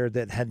declared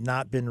that had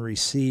not been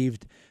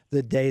received.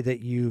 the day that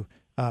you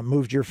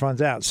moved your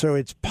funds out. So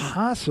it's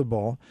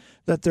possible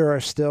that there are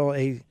still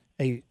a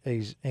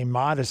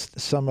modest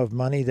sum of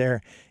money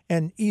there,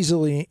 and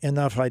easily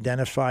enough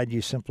identified.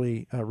 You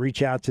simply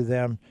reach out to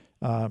them,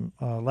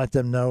 let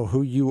them know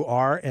who you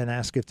are, and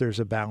ask if there's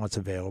a balance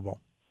available.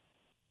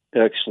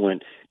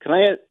 Excellent. Can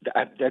I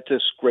add, that's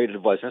just great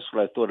advice. That's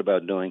what I thought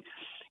about doing.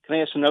 Can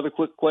I ask another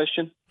quick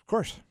question? Of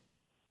course.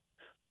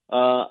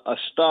 A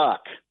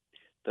stock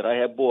that I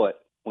had bought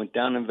went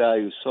down in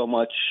value so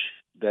much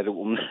that it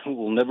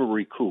will never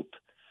recoup.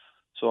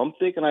 So I'm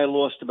thinking I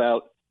lost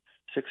about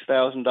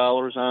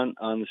 $6,000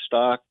 on the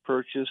stock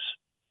purchase.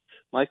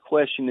 My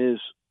question is,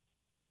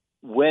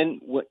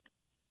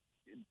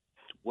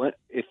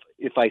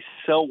 if I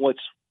sell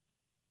what's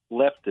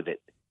left of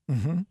it,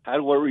 how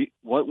do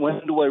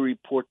when do I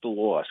report the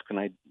loss?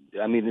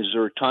 Is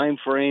there a time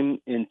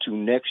frame into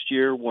next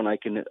year when I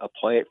can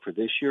apply it for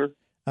this year?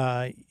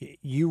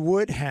 You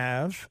would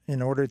have,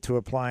 in order to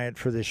apply it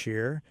for this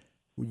year,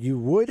 you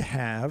would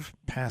have,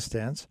 past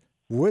tense,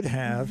 would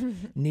have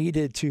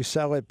needed to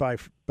sell it by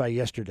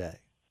yesterday.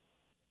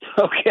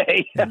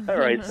 Okay. All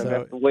right. So I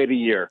have to wait a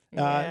year.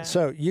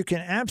 So you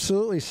can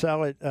absolutely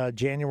sell it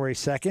January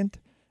 2nd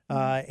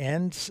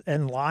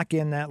and lock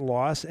in that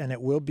loss, and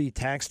it will be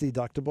tax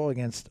deductible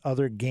against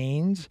other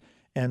gains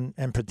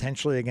and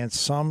potentially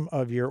against some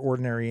of your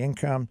ordinary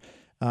income.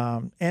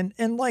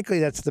 And likely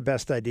that's the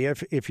best idea.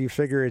 If you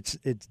figure it's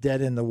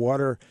dead in the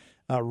water,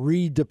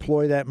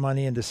 redeploy that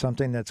money into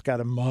something that's got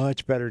a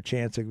much better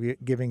chance of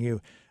giving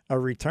you a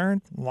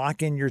return,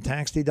 lock in your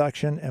tax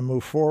deduction, and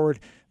move forward.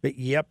 But,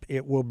 yep,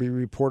 it will be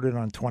reported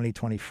on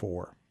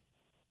 2024.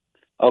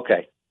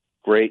 Okay,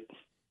 great.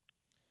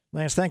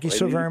 Lance, thank you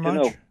so very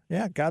much.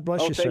 Yeah, God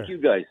bless you, sir. Thank you,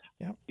 guys.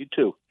 Yep. You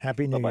too.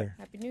 Happy New Bye-bye. Year.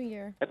 Happy New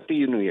Year.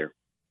 Happy New Year.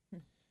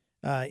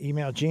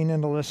 Email Gene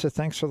and Alyssa.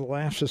 Thanks for the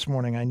laughs this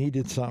morning. I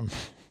needed some.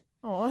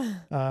 Oh.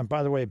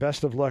 By the way,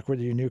 best of luck with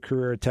your new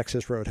career at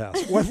Texas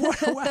Roadhouse. What?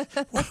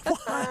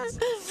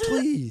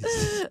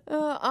 Please.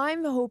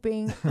 I'm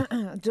hoping.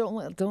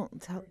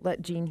 Don't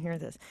let Gene hear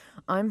this.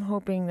 I'm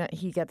hoping that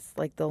he gets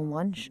like the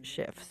lunch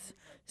shifts,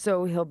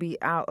 so he'll be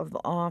out of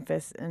the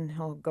office and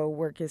he'll go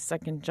work his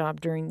second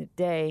job during the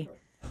day.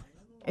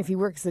 If he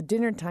works the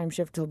dinner time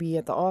shift, he'll be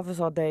at the office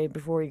all day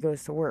before he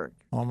goes to work.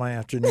 All my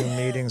afternoon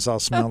meetings, I'll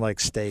smell like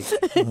steak.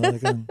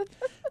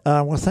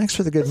 Well, thanks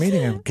for the good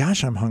meeting.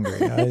 Gosh, I'm hungry.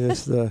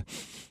 That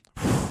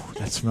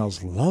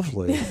smells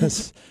lovely.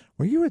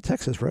 Were you at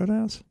Texas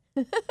Roadhouse?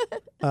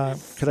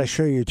 Could I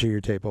show you to your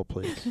table,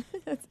 please?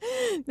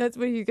 That's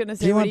what you're going to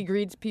say when he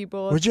greets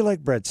people. Would you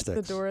like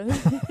breadsticks? The door.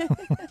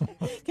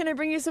 Can I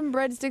bring you some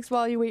breadsticks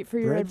while you wait for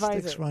your advisor?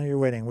 Breadsticks while you're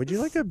waiting. Would you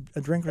like a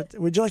drink?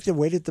 Would you like to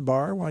wait at the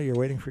bar while you're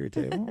waiting for your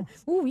table?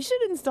 Ooh, we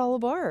should install a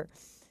bar.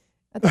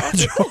 At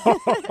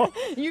the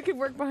you could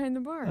work behind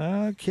the bar.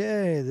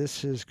 Okay,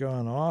 this is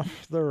going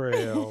off the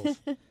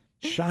rails.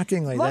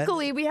 Shockingly.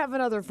 Luckily, we have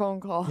another phone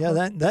call. Yeah,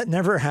 that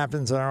never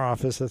happens in our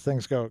office that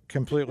things go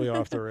completely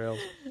off the rails.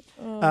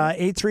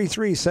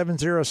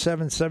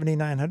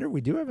 833-707-7900.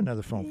 We do have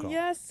another phone call.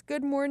 Yes.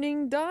 Good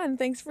morning, Don.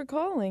 Thanks for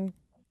calling.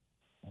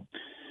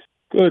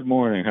 Good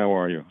morning. How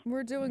are you?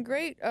 We're doing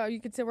great. You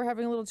could say we're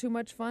having a little too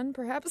much fun,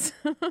 perhaps.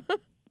 How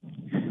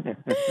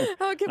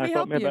can we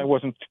help you? Maybe I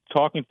wasn't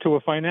talking to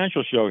a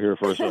financial show here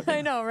for a second.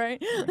 I know, right?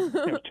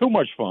 Too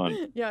much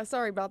fun. Yeah,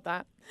 sorry about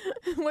that.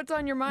 What's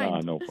on your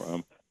mind? No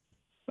problem.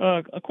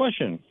 A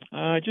question.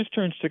 I just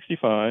turned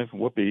 65,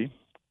 whoopee,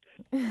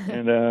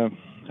 and I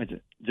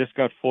just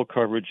got full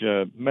coverage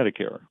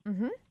Medicare.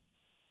 Mm-hmm.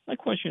 My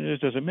question is,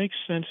 does it make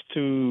sense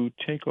to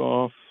take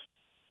off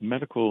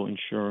medical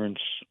insurance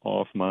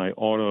off my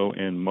auto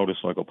and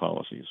motorcycle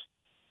policies?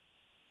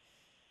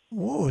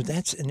 Whoa,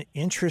 that's an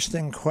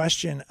interesting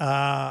question.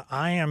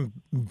 I am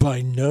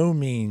by no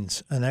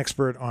means an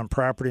expert on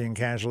property and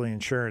casualty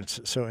insurance.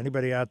 So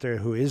anybody out there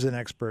who is an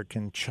expert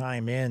can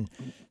chime in.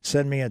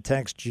 Send me a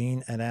text,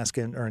 Gene, and ask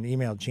him, or an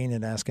email, Gene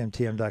at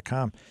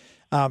askmtm.com.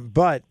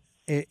 But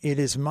it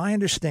is my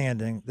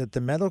understanding that the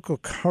medical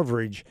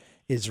coverage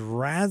is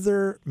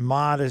rather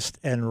modest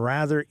and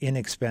rather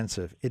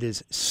inexpensive. It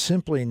is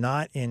simply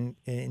not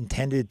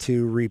intended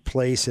to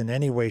replace in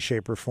any way,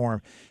 shape, or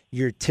form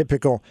your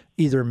typical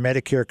either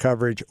Medicare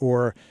coverage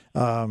or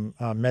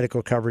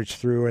medical coverage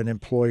through an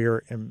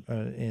employer in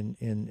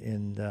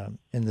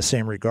the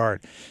same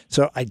regard.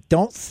 So I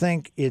don't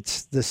think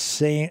it's the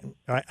same.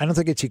 I don't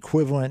think it's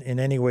equivalent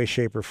in any way,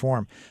 shape, or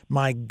form.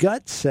 My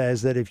gut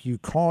says that if you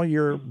call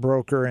your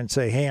broker and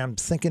say, "Hey, I'm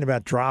thinking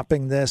about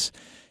dropping this,"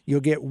 you'll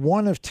get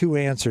one of two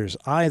answers.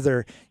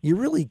 Either you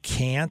really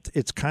can't.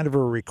 It's kind of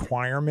a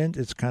requirement.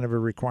 It's kind of a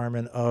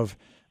requirement of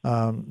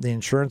the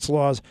insurance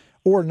laws.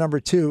 Or number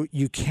two,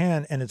 you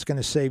can, and it's going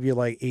to save you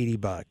like $80.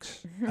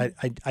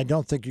 Mm-hmm. I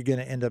don't think you're going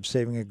to end up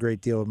saving a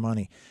great deal of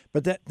money.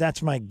 But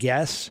that's my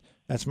guess.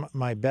 That's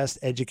my best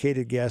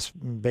educated guess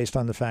based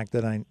on the fact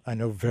that I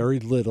know very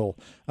little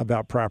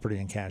about property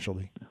and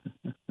casualty.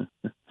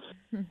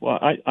 Well,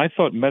 I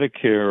thought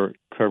Medicare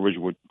coverage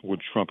would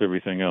trump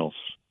everything else.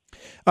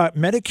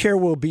 Medicare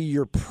will be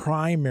your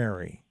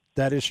primary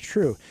That is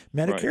true.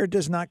 Medicare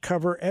does not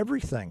cover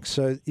everything.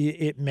 So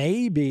it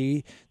may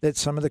be that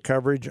some of the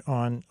coverage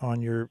on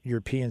your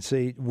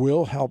PNC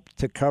will help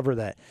to cover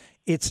that.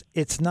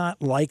 It's not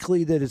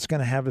likely that it's going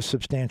to have a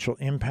substantial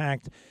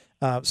impact.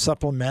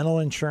 Supplemental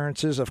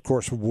insurances, of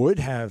course, would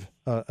have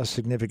a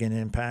significant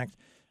impact.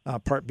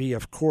 Part B,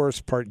 of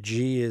course. Part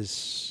G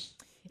is...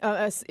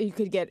 you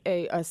could get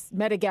a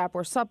Medigap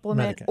or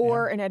supplement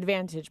or an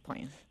Advantage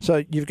plan.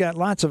 So you've got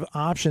lots of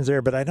options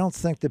there, but I don't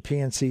think the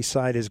PNC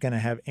side is going to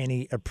have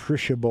any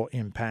appreciable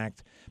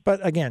impact.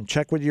 But again,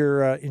 check with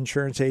your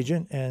insurance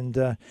agent,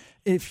 and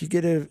if you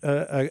get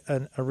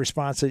a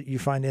response that you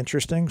find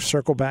interesting,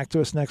 circle back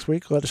to us next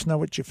week. Let us know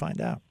what you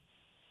find out.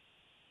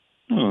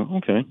 Oh,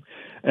 okay.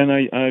 And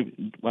I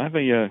have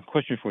a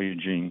question for you,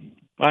 Gene.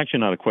 Well, actually,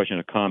 not a question,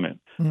 a comment.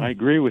 I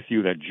agree with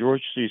you that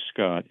George C.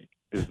 Scott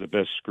is the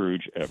best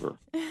Scrooge ever.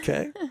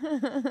 Okay.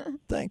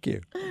 Thank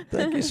you.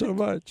 Thank you so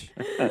much.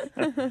 I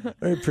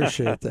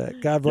appreciate that.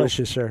 God bless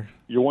you, sir.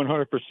 You're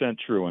 100%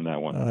 true on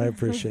that one. I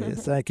appreciate it.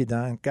 Thank you,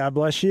 Don. God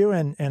bless you,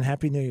 and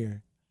Happy New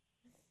Year.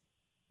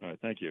 All right.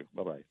 Thank you.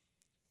 Bye-bye.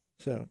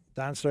 So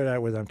Don started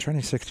out with, I'm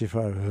turning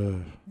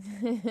 65.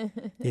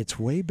 It's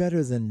way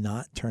better than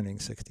not turning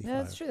 65.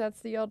 Yeah, that's true. That's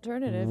the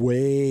alternative.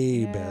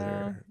 Way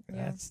better.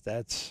 Yeah.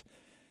 That's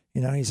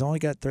he's only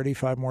got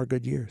 35 more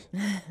good years.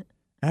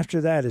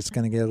 After that, it's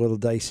going to get a little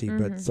dicey,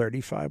 but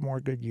 35 more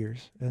good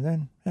years. And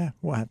then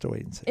we'll have to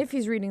wait and see. If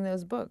he's reading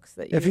those books.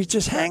 If he's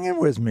just hanging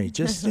with me,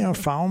 just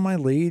following my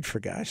lead, for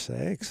gosh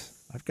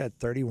sakes. I've got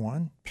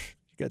 31. You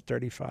got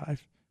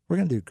 35. We're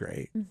going to do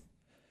great.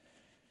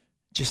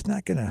 Just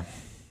not going to...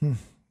 I'm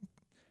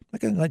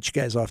not going to let you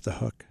guys off the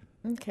hook.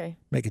 Okay.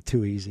 Make it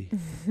too easy.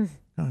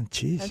 Oh,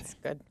 jeez. That's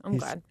good. I'm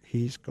glad.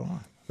 He's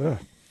gone.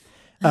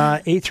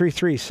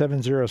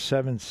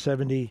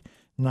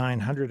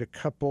 833-707-7900. A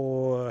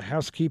couple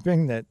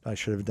housekeeping that I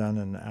should have done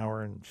an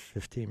hour and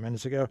 15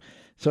 minutes ago.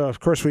 So, of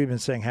course, we've been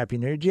saying Happy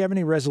New Year. Do you have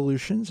any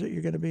resolutions that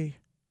you're going to be?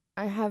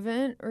 I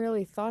haven't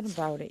really thought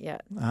about it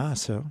yet.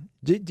 So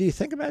do you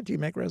think about it? Do you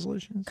make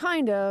resolutions?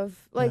 Kind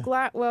of. Like,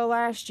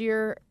 last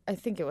year, I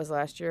think it was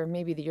last year,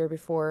 maybe the year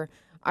before,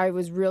 I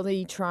was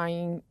really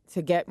trying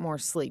to get more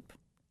sleep.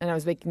 And I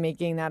was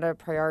making that a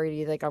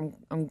priority. Like, I'm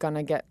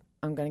gonna get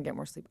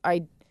more sleep.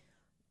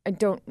 I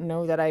don't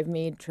know that I've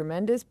made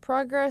tremendous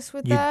progress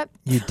with that.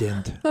 You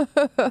didn't.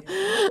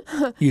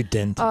 You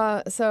didn't.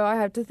 So I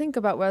have to think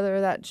about whether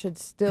that should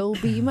still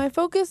be my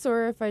focus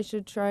or if I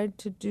should try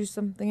to do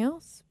something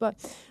else. But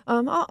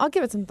I'll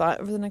give it some thought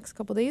over the next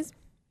couple of days.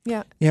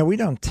 Yeah. Yeah, we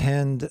don't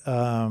tend.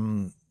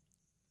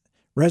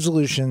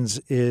 Resolutions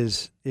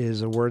is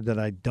a word that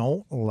I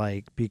don't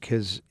like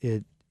because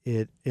it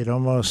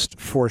almost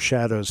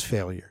foreshadows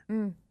failure.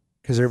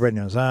 Because everybody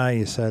knows,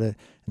 you said it,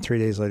 and 3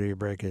 days later you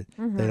break it.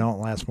 They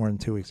don't last more than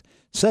 2 weeks.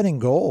 Setting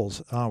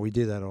goals, we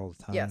do that all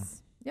the time.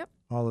 Yes. Yep.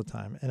 All the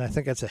time. And I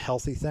think that's a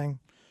healthy thing.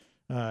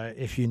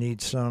 If you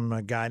need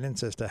some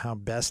guidance as to how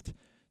best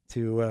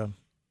to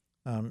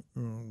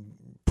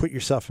put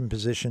yourself in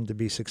position to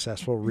be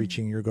successful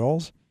reaching your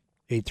goals,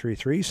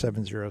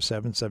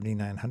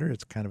 833-707-7900.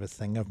 It's kind of a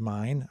thing of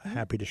mine.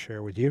 Happy to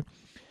share with you.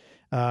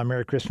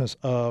 Merry Christmas,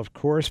 of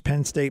course.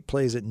 Penn State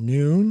plays at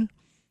noon.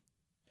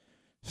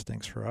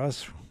 Stinks for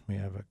us. We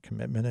have a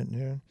commitment at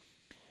noon.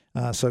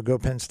 So go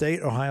Penn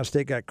State. Ohio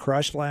State got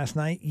crushed last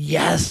night.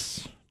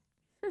 Yes.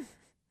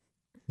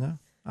 No,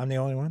 I'm the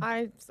only one.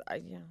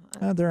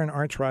 They're an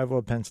arch rival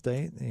of Penn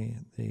State.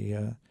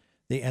 The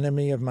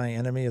enemy of my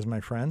enemy is my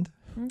friend.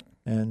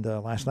 And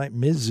last night,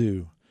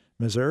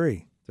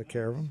 Missouri took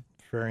care of them.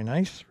 Very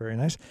nice, very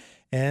nice.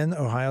 And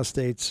Ohio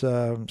State's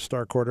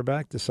star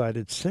quarterback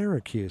decided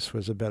Syracuse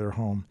was a better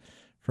home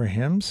for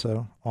him.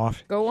 So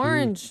off. Go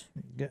Orange.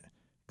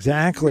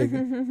 Exactly.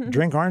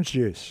 Drink orange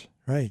juice.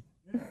 Right.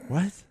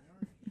 What?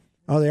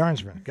 Oh, the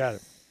orange man. Got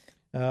it.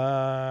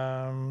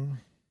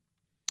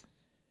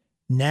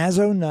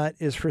 Nazo Nut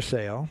is for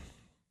sale.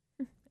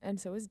 And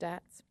so is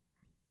Dats.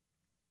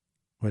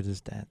 What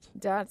is Dats?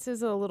 Dats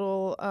is a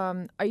little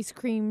ice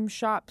cream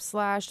shop /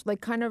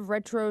 like kind of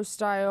retro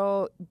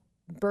style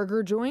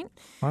burger joint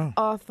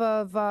off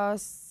of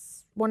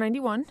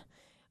 191.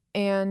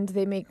 And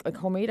they make like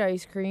homemade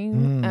ice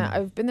cream.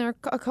 I've been there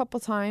a couple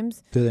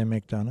times. Do they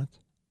make donuts?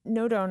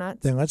 No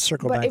donuts. Then let's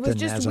circle back to Nazo Nut. But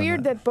it was just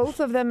weird that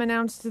both of them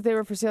announced that they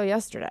were for sale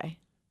yesterday.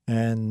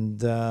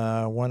 And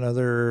one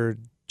other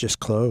just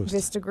closed.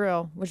 Vista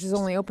Grill, which is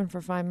only open for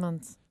 5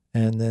 months.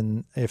 And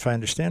then, if I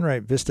understand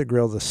right, Vista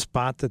Grill, the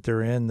spot that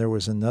they're in, there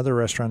was another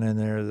restaurant in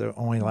there that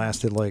only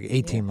lasted like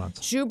 18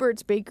 months.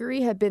 Schubert's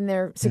Bakery had been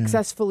there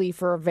successfully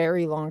for a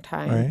very long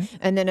time. Right.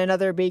 And then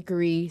another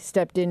bakery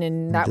stepped in,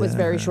 and that was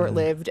very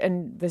short-lived.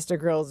 And Vista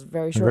Grill's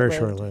very short-lived. Very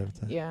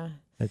short-lived. Yeah.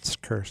 It's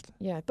cursed.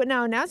 Yeah. But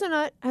now Nazo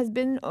Nut has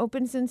been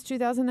open since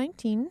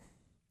 2019.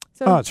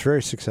 So it's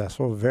very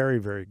successful. Very,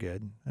 very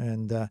good.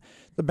 And the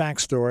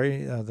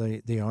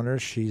backstory, the owner,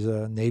 she's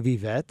a Navy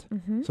vet,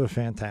 so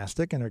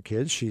fantastic. And her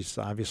kids, she's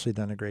obviously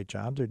done a great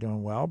job. They're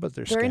doing well, but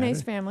they're very scattered.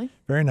 nice family.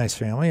 Very nice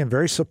family and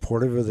very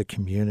supportive of the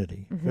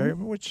community,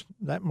 which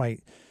that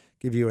might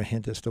give you a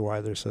hint as to why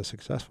they're so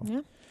successful.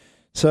 Yeah.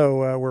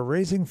 So we're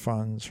raising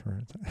funds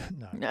for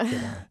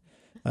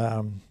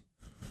no,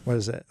 what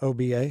is it?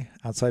 OBA,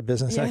 outside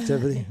business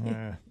activity.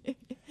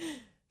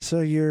 So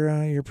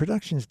your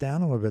production's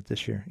down a little bit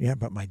this year. Yeah,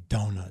 but my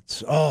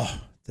donuts.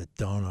 Oh, the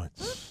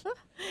donuts.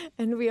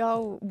 And we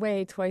all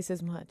weigh twice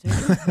as much.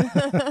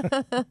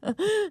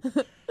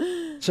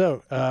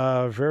 So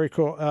very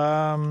cool.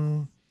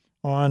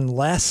 On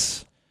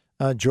less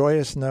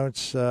joyous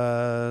notes,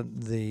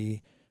 the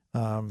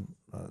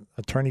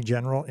Attorney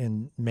General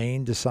in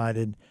Maine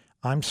decided,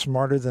 I'm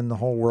smarter than the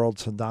whole world,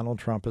 so Donald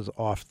Trump is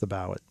off the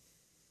ballot.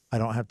 I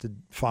don't have to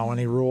follow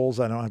any rules.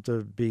 I don't have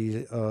to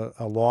be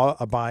a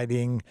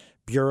law-abiding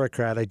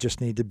bureaucrat. I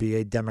just need to be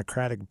a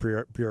democratic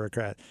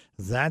bureaucrat.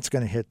 That's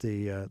going to hit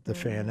the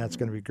fan. That's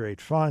going to be great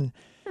fun.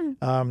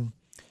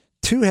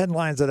 Two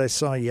headlines that I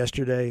saw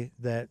yesterday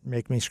that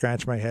make me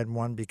scratch my head.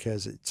 One,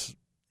 because it's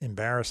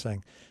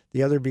embarrassing.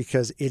 The other,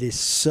 because it is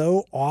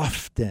so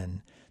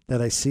often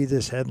that I see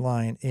this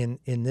headline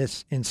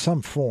in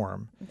some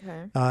form,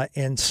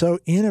 and so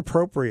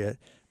inappropriate.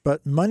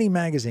 But Money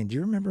Magazine, do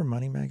you remember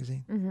Money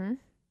Magazine? Mm-hmm.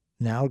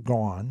 Now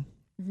gone.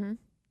 Mm-hmm.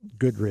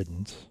 Good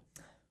riddance.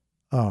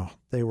 Oh,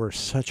 they were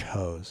such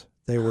hoes.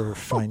 They were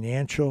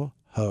financial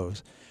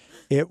hoes.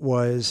 It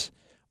was,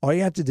 all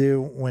you have to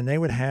do when they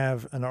would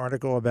have an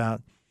article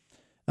about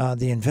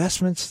the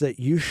investments that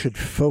you should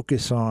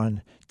focus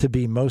on to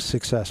be most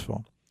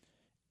successful.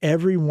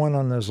 Everyone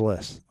on those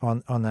lists,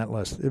 on that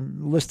list, a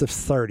list of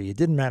 30, it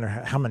didn't matter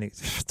how many,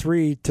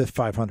 3 to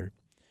 500.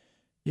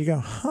 You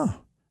go,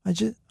 I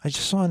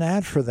just saw an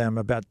ad for them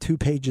about 2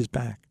 pages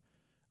back.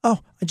 Oh,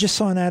 I just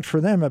saw an ad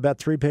for them about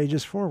 3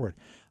 pages forward.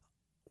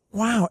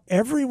 Wow,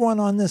 everyone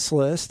on this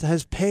list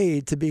has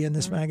paid to be in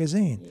this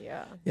magazine.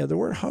 Yeah, the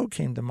word "ho"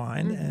 came to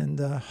mind, and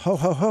ho,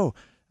 ho, ho.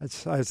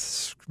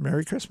 That's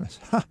Merry Christmas.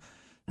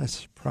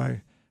 That's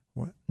probably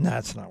what. No,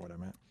 that's not what I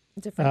meant.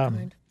 Different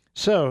kind.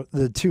 So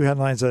the two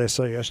headlines that I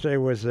saw yesterday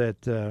was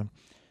that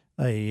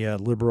a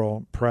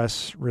liberal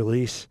press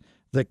release,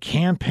 the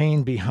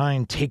campaign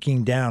behind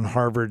taking down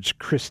Harvard's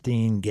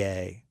Christine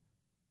Gay.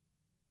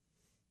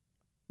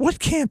 What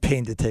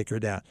campaign to take her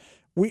down?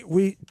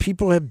 We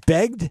people have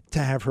begged to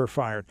have her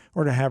fired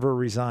or to have her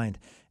resigned.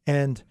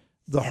 And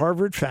the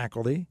Harvard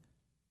faculty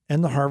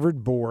and the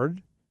Harvard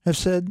board have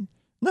said,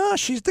 no,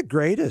 she's the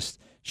greatest.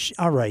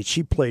 All right,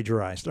 she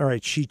plagiarized. All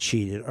right, she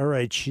cheated. All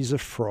right, she's a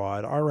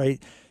fraud. All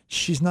right,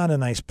 she's not a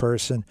nice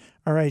person.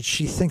 All right,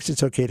 she thinks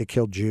it's okay to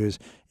kill Jews.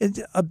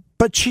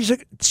 But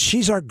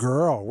she's our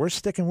girl. We're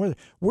sticking with her.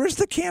 Where's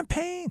the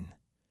campaign?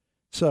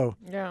 So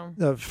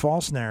the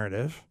false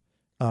narrative,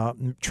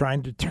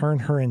 trying to turn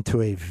her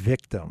into a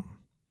victim.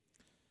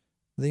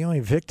 The only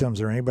victims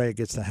are anybody that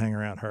gets to hang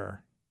around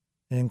her,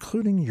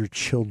 including your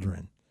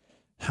children.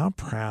 How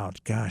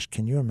proud, gosh,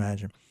 can you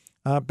imagine?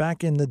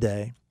 Back in the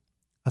day,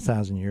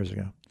 1,000 years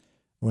ago,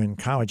 when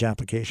college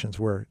applications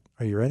were,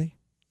 are you ready?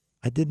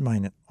 I did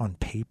mine on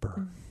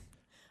paper.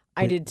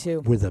 I did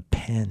too. With a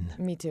pen.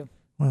 Me too.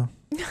 Well,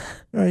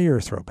 you're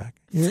a throwback.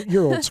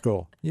 You're old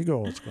school. You go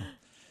old school.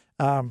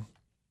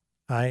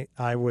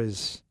 I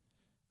was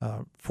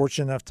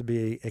fortunate enough to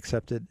be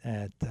accepted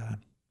at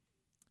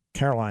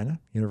Carolina,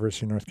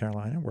 University of North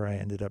Carolina, where I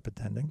ended up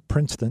attending,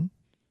 Princeton,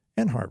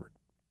 and Harvard.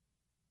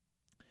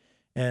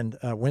 And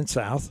went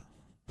south.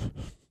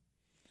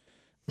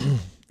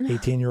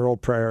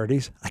 18-year-old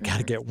priorities. I got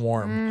to get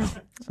warm.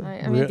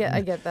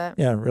 I get that.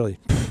 Yeah, really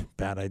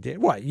bad idea.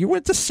 What? You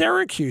went to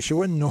Syracuse. You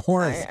went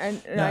north.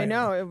 I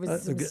know. It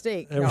was a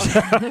mistake.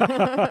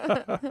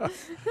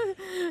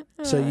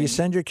 So you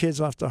send your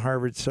kids off to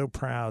Harvard so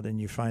proud,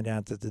 and you find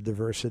out that the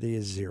diversity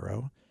is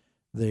zero.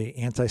 The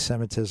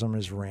anti-Semitism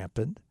is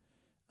rampant.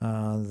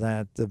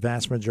 That the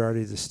vast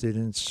majority of the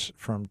students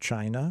from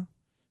China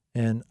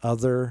and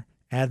other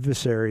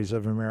adversaries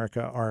of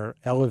America are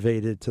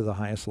elevated to the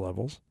highest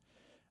levels.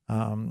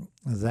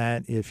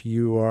 That if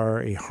you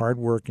are a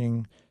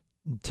hardworking,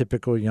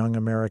 typical young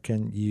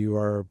American, you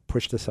are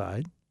pushed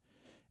aside,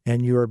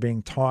 and you are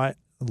being taught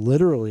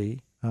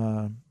literally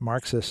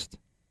Marxist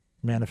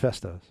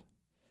manifestos.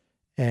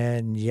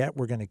 And yet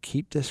we're going to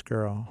keep this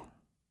girl.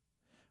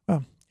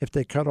 Well, if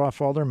they cut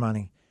off all their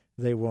money,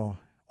 they will.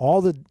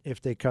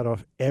 If they cut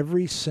off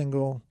every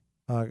single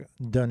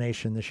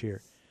donation this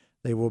year,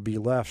 they will be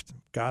left,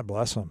 God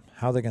bless them,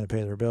 how are they going to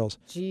pay their bills,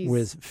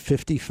 with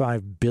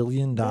 $55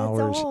 billion in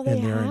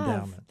their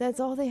endowment. That's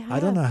all they have.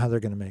 I don't know how they're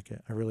going to make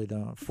it. I really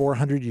don't.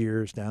 400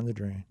 years down the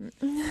drain.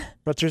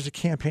 But there's a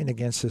campaign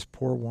against this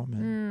poor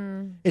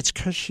woman. It's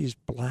because she's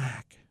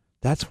black.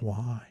 That's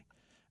why.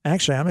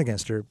 Actually, I'm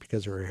against her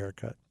because of her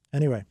haircut.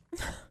 Anyway,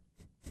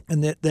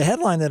 and the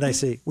headline that I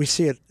see, we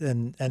see it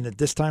and at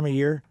this time of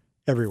year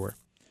everywhere.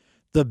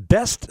 The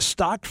best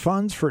stock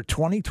funds for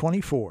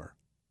 2024.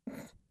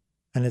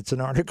 And it's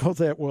an article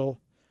that will,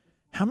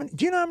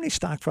 do you know how many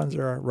stock funds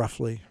there are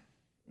roughly?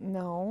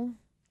 No.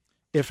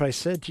 If I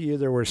said to you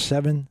there were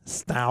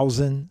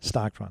 7,000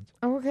 stock funds.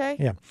 Okay.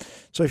 Yeah.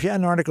 So if you had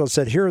an article that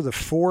said, here are the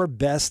 4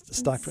 best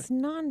stock funds. It's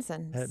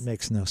nonsense. That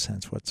makes no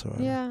sense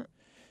whatsoever. Yeah.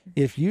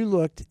 If you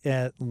looked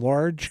at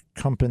large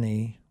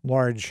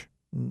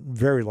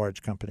very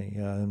large company,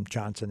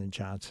 Johnson &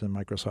 Johnson,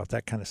 Microsoft,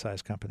 that kind of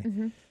size company.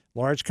 Mm-hmm.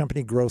 Large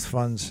company growth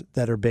funds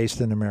that are based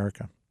in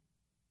America.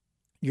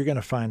 You're going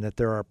to find that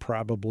there are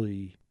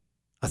probably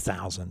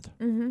 1,000.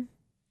 Mm-hmm.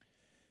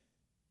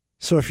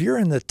 So if you're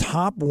in the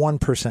top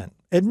 1%,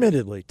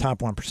 admittedly, top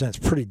 1% is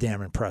pretty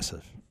damn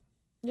impressive.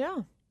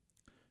 Yeah.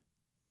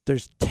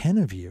 There's 10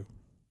 of you.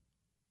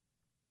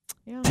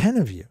 Yeah. 10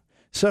 of you.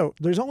 So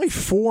there's only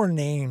 4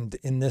 named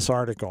in this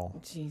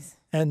article. Jeez.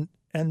 And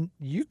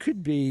you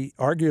could be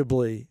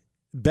arguably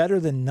better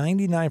than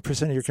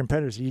 99% of your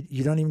competitors.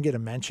 You don't even get a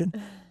mention.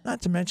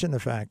 Not to mention the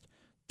fact,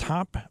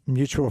 top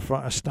mutual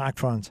stock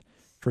funds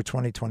for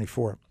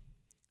 2024.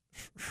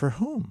 For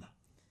whom?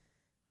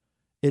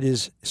 It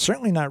is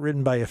certainly not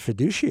written by a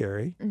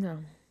fiduciary. No.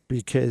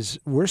 Because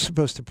we're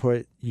supposed to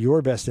put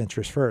your best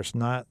interest first,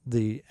 not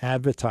the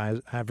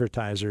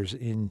advertisers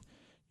in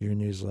your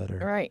newsletter.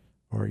 Right.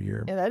 Or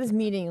your... Yeah, that is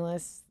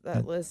meaningless.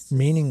 That list.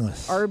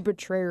 Meaningless.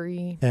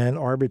 Arbitrary. And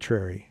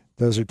arbitrary.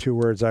 Those are 2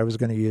 words I was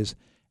going to use.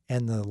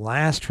 And the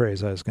last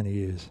phrase I was going to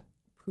use.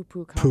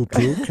 Poo-poo caca.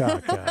 Poo-poo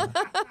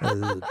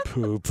caca.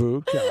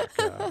 Poo-poo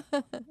caca.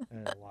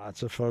 And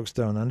lots of folks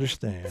don't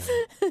understand.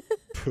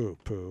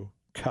 Poo-poo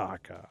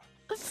caca.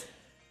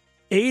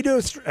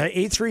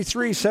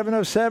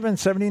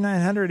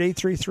 833-707-7900,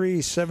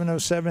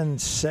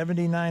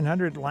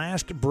 833-707-7900.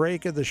 Last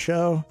break of the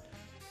show.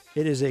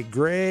 It is a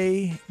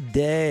gray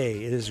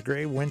day. It is a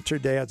gray winter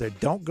day out there.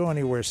 Don't go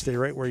anywhere. Stay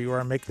right where you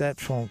are. Make that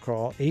phone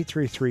call,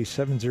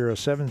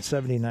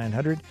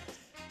 833-707-7900.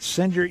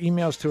 Send your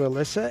emails to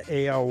Alyssa,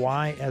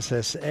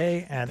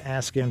 ALYSSA, at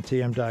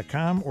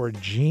AskMTM.com, or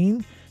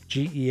Gene,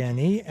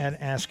 Gene, at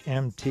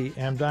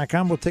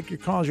AskMTM.com. We'll take your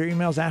calls, your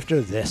emails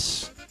after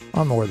this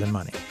on More Than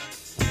Money.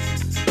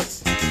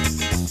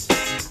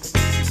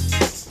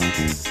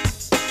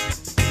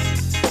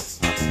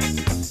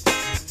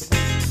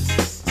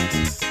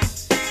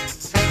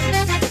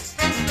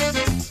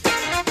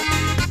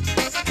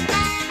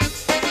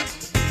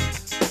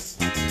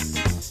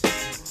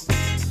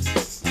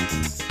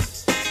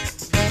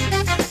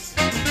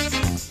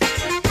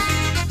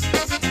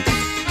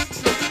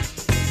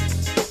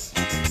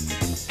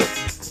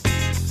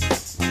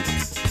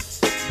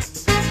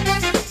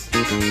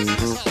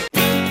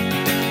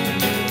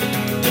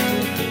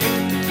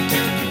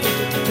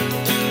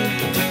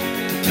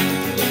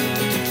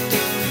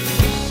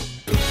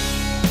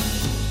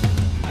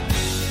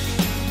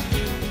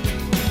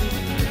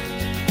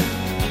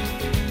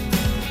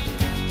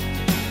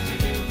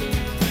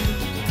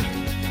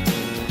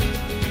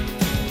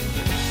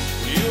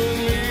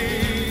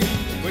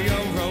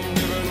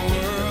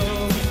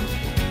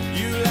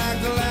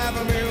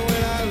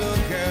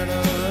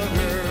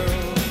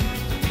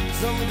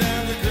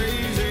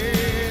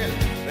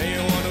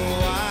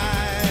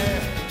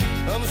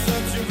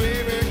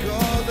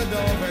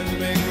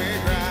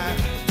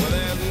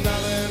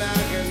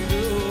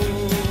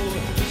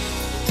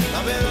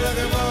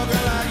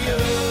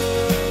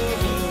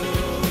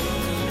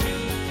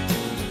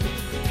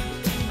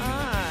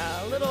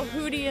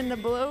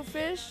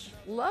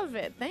 Love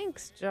it.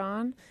 Thanks,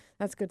 John.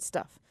 That's good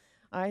stuff.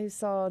 I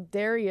saw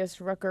Darius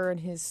Rucker in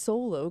his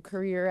solo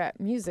career at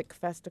Music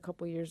Fest a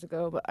couple years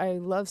ago, but I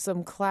love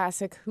some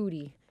classic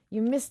Hootie.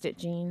 You missed it,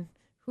 Gene.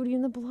 Hootie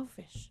and the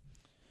Blowfish.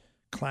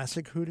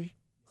 Classic Hootie?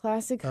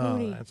 Classic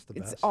Hootie. That's the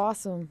best. It's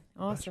awesome.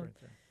 Awesome. Right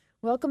there.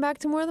 Welcome back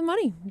to More Than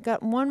Money. We've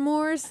got one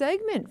more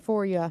segment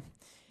for you.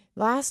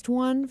 Last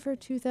one for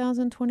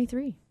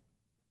 2023.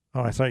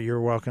 Oh, I thought you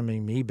were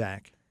welcoming me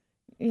back.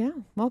 Yeah,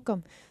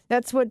 welcome.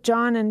 That's what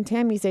John and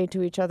Tammy say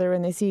to each other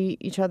when they see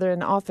each other in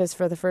the office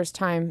for the first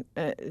time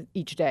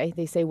each day.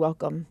 They say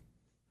welcome.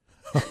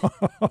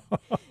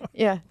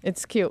 Yeah,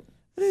 it's cute.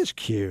 It is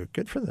cute.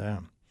 Good for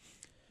them.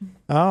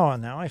 Oh,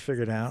 and now I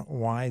figured out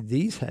why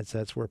these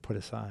headsets were put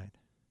aside.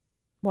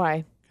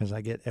 Why? Because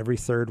I get every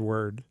third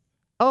word.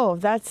 Oh,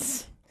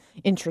 that's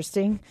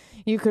interesting.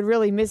 You could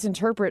really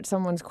misinterpret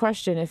someone's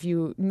question if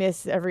you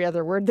miss every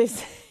other word they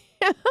say.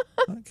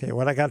 Okay,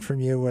 what I got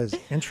from you was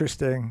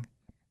interesting.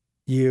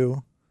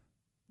 You.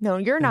 No,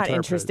 you're not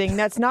interesting.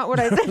 That's not what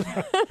I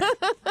said.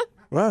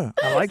 Well,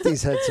 I like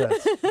these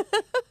headsets.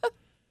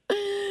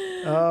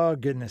 Oh,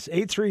 goodness.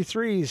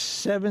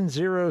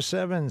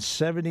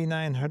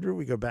 833-707-7900.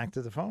 We go back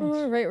to the phones.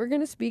 All right, we're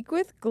going to speak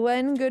with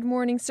Glenn. Good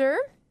morning, sir.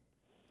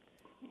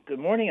 Good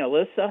morning,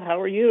 Alyssa.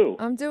 How are you?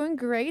 I'm doing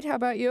great. How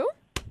about you?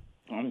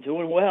 I'm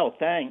doing well,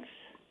 thanks.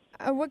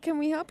 What can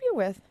we help you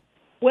with?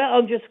 Well,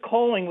 I'm just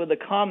calling with a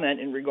comment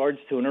in regards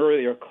to an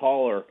earlier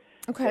caller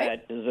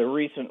that is a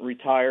recent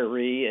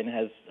retiree and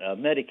has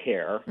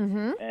Medicare,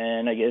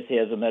 and I guess he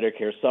has a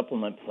Medicare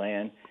supplement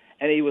plan,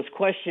 and he was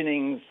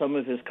questioning some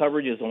of his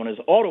coverages on his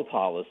auto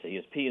policy,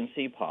 his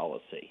P&C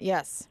policy.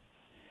 Yes.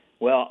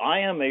 Well, I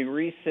am a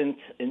recent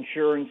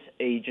insurance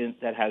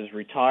agent that has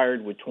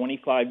retired with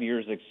 25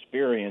 years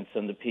experience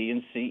in the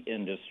P&C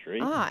industry.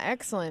 Ah,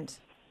 excellent.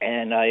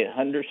 And I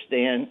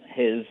understand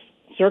his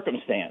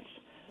circumstance.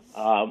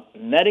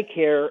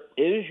 Medicare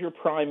is your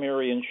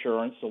primary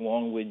insurance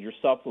along with your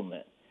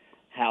supplement.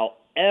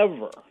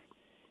 However,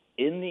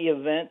 in the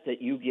event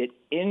that you get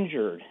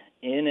injured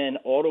in an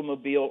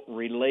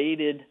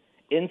automobile-related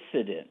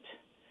incident,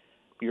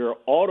 your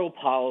auto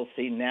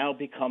policy now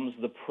becomes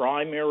the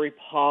primary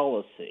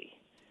policy.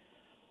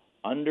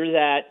 Under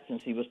that,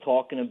 since he was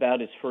talking about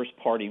his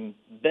first-party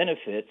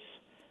benefits,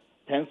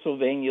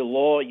 Pennsylvania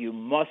law, you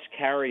must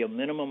carry a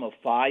minimum of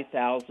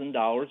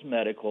 $5,000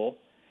 medical.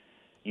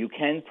 You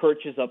can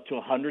purchase up to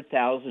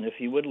 $100,000 if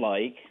you would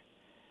like,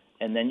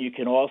 and then you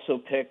can also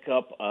pick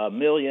up $1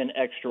 million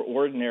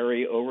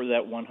extraordinary over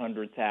that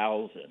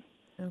 $100,000.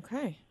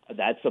 Okay.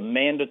 That's a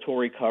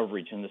mandatory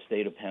coverage in the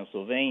state of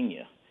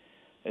Pennsylvania.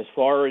 As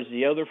far as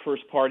the other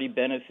first-party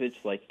benefits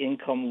like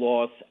income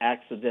loss,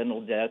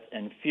 accidental death,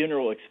 and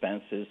funeral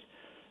expenses,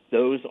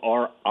 those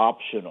are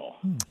optional.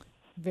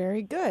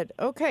 Very good.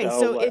 Okay,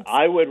 So what it's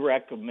I would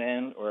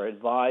recommend or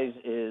advise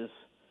is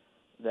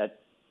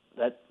that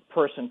that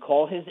person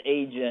call his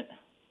agent.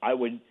 I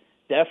would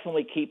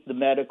definitely keep the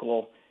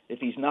medical. If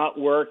he's not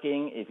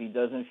working, if he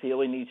doesn't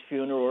feel he needs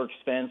funeral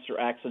expense or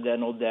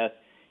accidental death,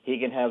 he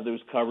can have those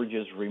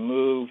coverages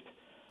removed.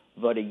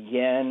 But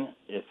again,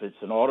 if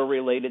it's an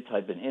auto-related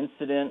type of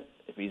incident,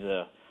 if he's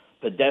a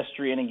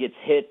pedestrian and gets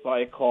hit by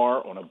a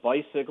car, on a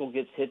bicycle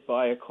gets hit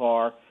by a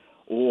car,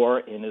 or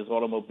in his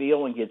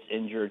automobile and gets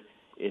injured,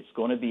 it's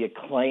going to be a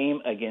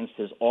claim against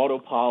his auto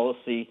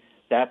policy.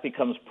 That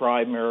becomes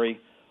primary.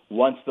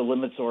 Once the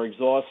limits are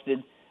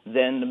exhausted,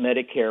 then the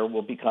Medicare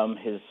will become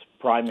his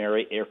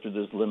primary after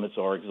those limits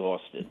are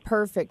exhausted.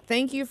 perfect.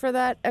 Thank you for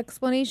that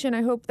explanation.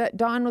 I hope that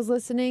Don was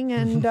listening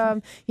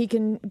and he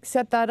can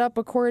set that up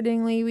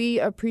accordingly. We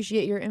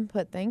appreciate your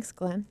input. Thanks,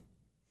 Glenn.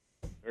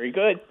 Very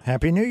good.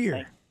 Happy New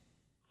Year.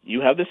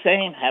 You have the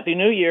same. Happy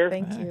New Year.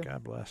 Thank you.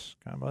 God bless.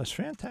 God bless.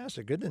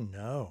 Fantastic. Good to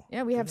know.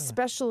 Yeah, we have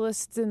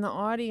specialists in the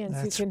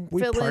audience who can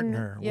we fill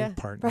partner. in. Yeah, We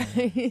partner.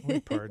 We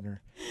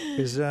partner.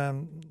 Because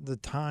the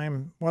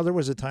time, well, there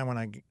was a time when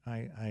I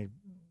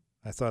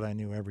thought I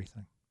knew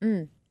everything.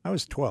 I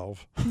was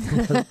 12.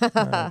 Come on,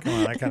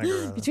 I kind of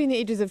grew up. Between the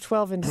ages of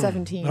 12 and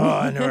 17. Oh,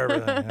 I knew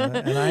everything.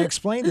 And I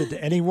explained it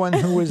to anyone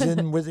who was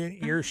within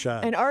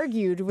earshot. And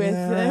argued with.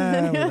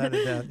 Yeah, without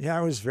a doubt. Yeah,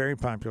 I was very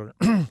popular.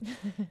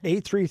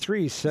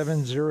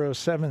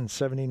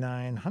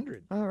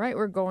 833-707-7900. All right,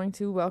 we're going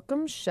to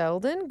welcome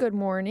Sheldon. Good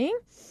morning.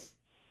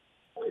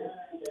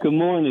 Good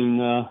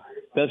morning.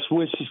 Best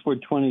wishes for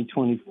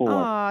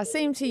 2024.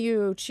 Same to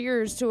you.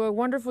 Cheers to a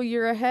wonderful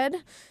year ahead.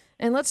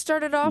 And let's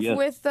start it off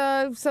with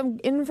some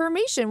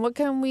information. What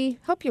can we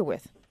help you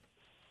with?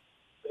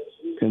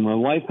 Okay, my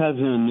wife has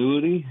an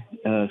annuity,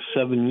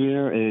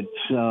 7-year.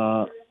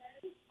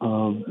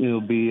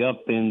 It'll be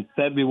up in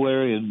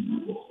February of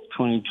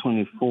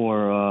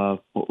 2024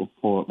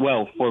 for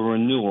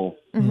renewal.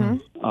 Mm-hmm.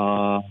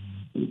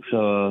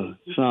 So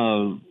it's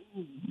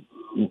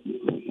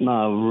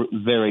not a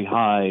very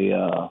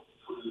high,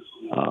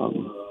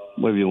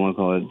 whatever you want to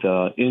call it,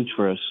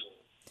 interest.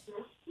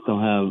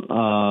 Don't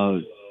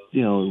have. She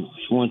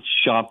wants to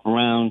shop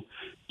around.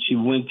 She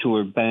went to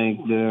her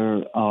bank.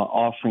 They're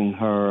offering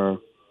her,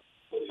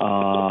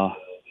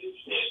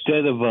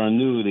 instead of an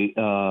annuity,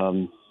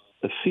 a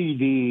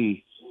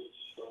CD,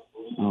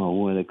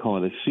 what do they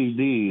call it? A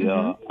CD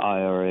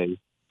IRA.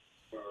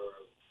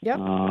 Yep.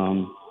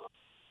 I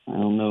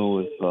don't know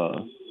if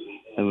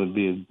that would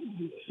be,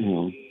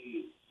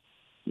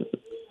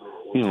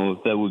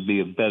 if that would be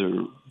a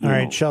better. All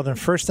right, Sheldon,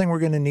 first thing we're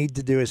going to need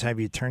to do is have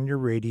you turn your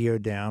radio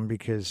down,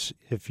 because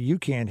if you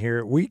can't hear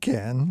it, we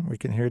can. We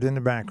can hear it in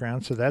the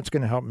background, so that's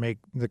going to help make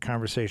the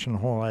conversation a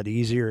whole lot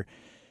easier.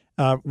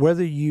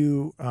 Whether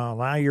you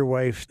allow your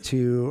wife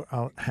to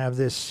have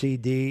this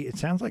CD, it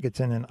sounds like it's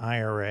in an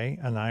IRA,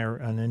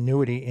 an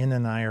annuity in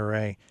an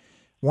IRA.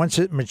 Once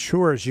it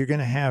matures, you're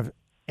going to have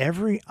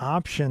every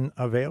option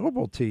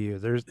available to you.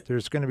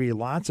 There's going to be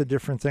lots of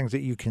different things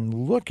that you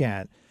can look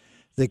at.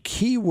 The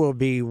key will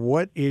be,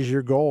 what is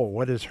your goal?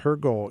 What is her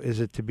goal? Is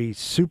it to be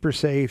super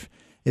safe?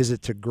 Is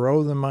it to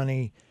grow the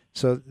money?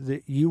 So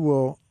that you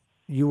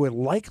would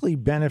likely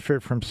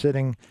benefit from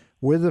sitting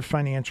with a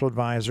financial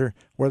advisor,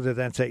 whether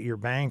that's at your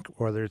bank,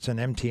 whether it's an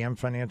MTM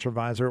financial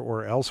advisor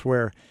or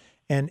elsewhere,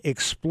 and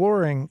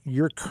exploring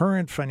your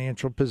current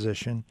financial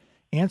position.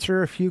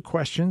 Answer a few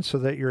questions so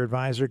that your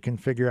advisor can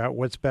figure out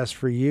what's best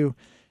for you,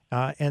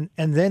 and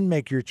then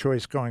make your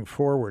choice going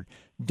forward.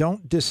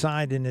 Don't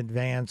decide in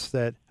advance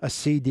that a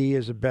CD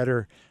is a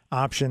better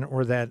option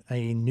or that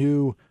a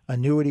new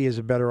annuity is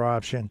a better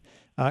option.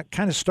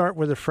 Kind of start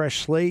with a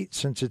fresh slate.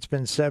 Since it's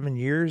been 7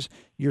 years,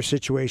 your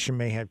situation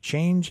may have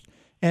changed,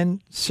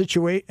 and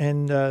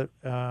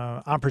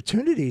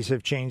opportunities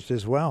have changed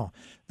as well.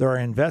 There are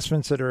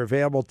investments that are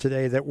available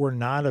today that were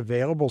not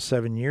available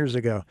 7 years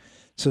ago.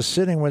 So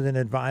sitting with an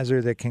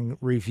advisor that can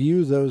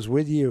review those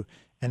with you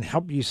and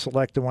help you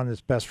select the one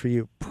that's best for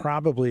you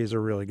probably is a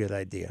really good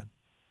idea.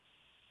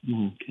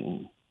 Okay.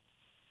 I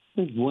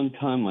think one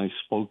time I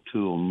spoke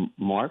to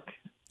Mark.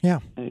 Yeah.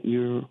 At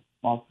your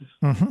office.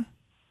 Mm-hmm.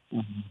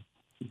 Is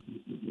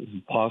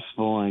it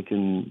possible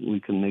we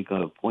can make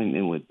an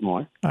appointment with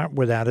Mark?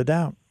 Without a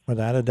doubt.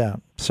 Without a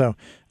doubt. So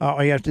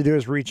all you have to do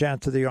is reach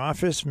out to the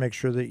office, make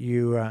sure that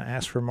you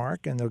ask for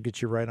Mark, and they'll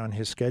get you right on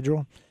his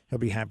schedule. He'll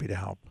be happy to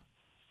help.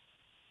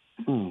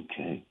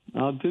 Okay.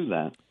 I'll do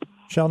that.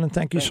 Sheldon,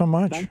 thank you so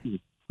much. Thank you.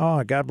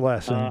 Oh, God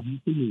bless. And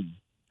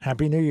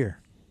Happy New Year.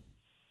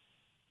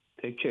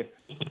 Take care.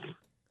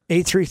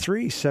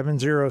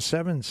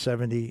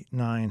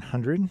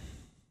 833-707-7900.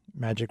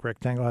 Magic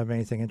Rectangle, have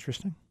anything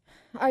interesting?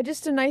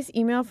 Just a nice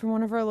email from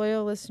one of our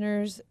loyal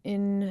listeners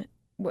in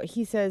what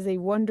he says a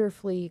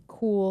wonderfully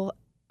cool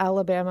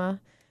Alabama.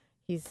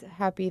 He's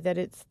happy that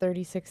it's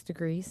 36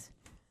 degrees.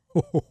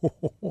 We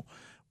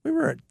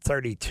were at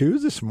 32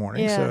 this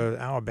morning, Yeah. so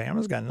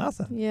Alabama's got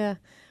nothing. Yeah.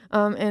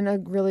 And a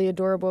really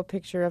adorable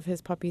picture of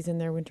his puppies in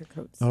their winter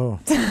coats. Oh.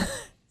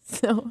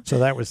 So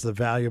that was the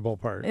valuable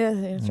part. Yeah,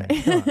 that's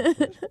right. Come on,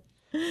 please.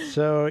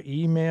 So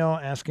email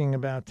asking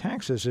about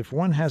taxes. If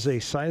one has a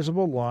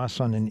sizable loss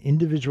on an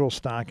individual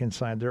stock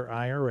inside their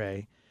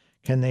IRA,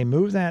 can they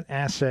move that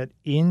asset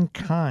in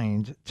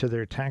kind to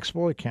their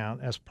taxable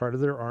account as part of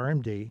their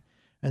RMD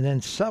and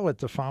then sell it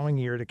the following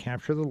year to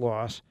capture the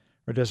loss,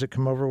 or does it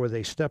come over with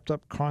a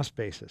stepped-up cost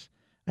basis?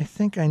 I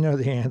think I know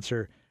the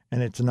answer,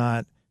 and it's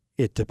not,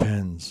 it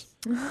depends.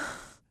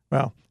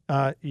 Well,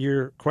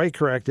 you're quite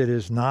correct. It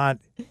is not,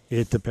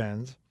 it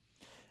depends.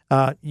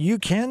 You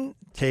can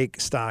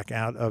take stock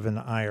out of an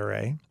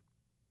IRA,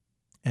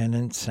 and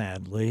then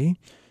sadly,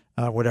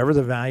 whatever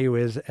the value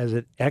is as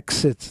it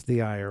exits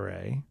the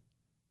IRA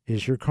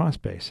is your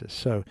cost basis.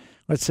 So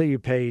let's say you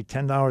pay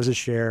 $10 a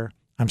share.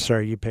 I'm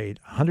sorry, you paid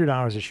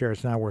 $100 a share.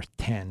 It's now worth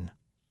 $10.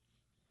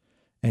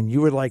 And you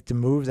would like to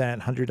move that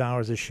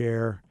 $100 a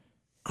share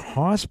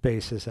cost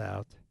basis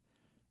out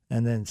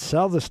and then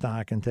sell the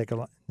stock and take a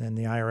lot. And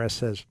the IRS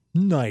says,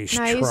 nice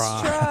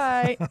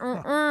try.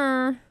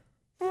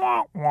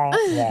 Wah, wah,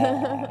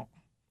 wah.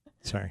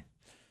 Sorry.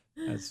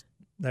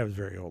 That was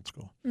very old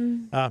school.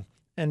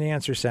 And the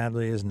answer,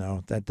 sadly, is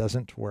no, that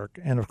doesn't work.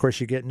 And, of course,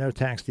 you get no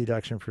tax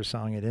deduction for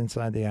selling it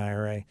inside the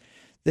IRA.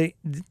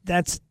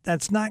 That's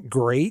not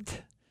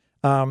great.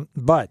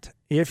 But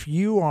if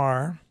you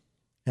are,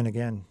 and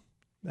again,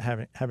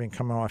 having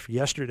come off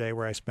yesterday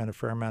where I spent a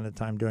fair amount of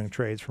time doing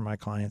trades for my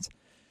clients,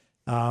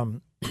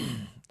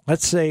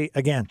 let's say,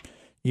 again,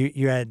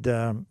 you had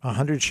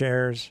 100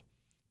 shares.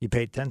 You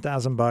paid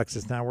 $10,000.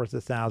 It's now worth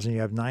 $1,000. You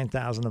have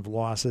 $9,000 of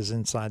losses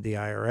inside the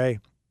IRA.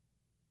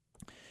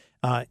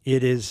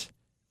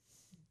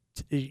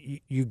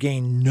 You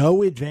gain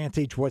no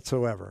advantage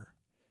whatsoever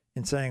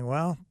in saying,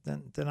 well,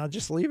 then I'll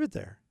just leave it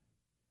there.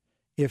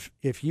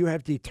 If you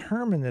have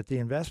determined that the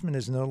investment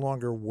is no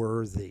longer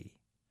worthy,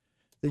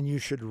 then you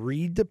should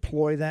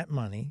redeploy that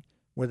money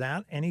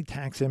without any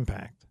tax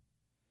impact.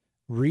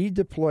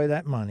 Redeploy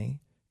that money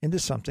into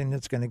something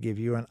that's going to give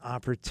you an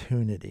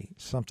opportunity,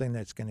 something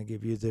that's going to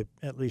give you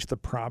at least the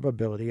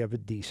probability of a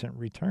decent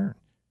return.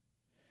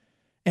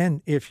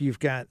 And if you've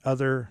got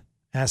other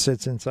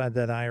assets inside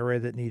that IRA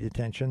that need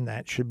attention,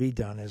 that should be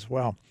done as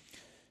well.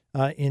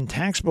 In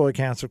taxable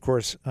accounts, of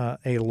course,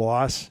 a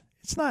loss,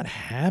 it's not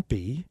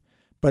happy,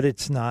 but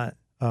it's not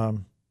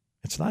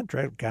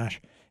dreadful.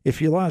 Gosh,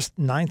 if you lost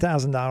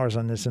 $9,000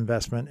 on this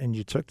investment and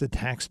you took the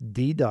tax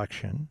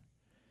deduction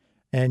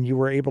and you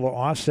were able to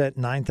offset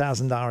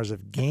 $9,000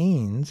 of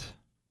gains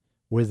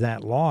with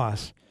that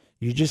loss,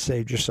 you just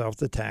saved yourself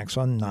the tax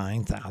on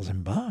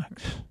 $9,000.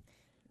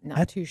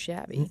 Not too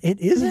shabby. It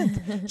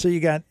isn't. So you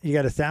got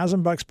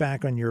 $1,000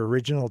 back on your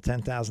original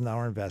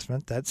 $10,000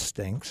 investment. That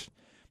stinks.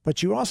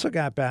 But you also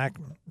got back,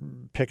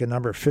 pick a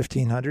number,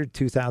 $1,500,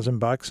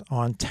 $2,000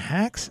 on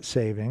tax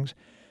savings.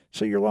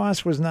 So your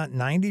loss was not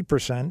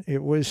 90%.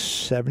 It was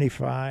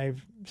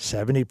 75,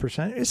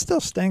 70%. It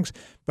still stinks,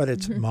 but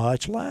it's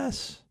much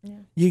less.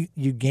 Yeah.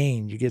 You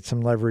gain. You get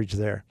some leverage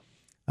there.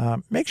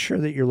 Make sure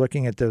that you're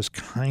looking at those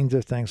kinds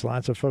of things.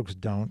 Lots of folks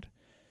don't.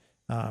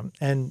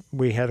 And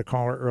we had a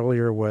caller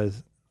earlier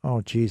with, oh,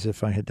 geez,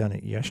 if I had done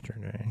it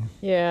yesterday.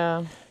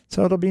 Yeah.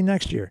 So it'll be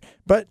next year.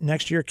 But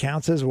next year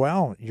counts as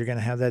well. You're going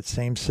to have that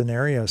same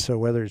scenario. So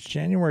whether it's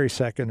January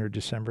 2nd or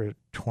December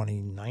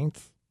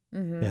 29th,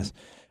 yes,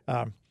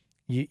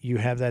 you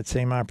have that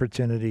same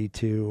opportunity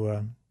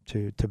to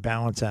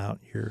balance out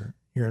your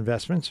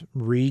investments,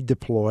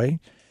 redeploy.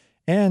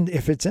 And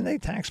if it's in a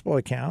taxable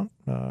account,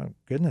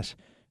 goodness,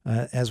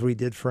 as we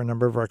did for a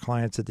number of our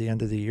clients at the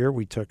end of the year,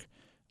 we took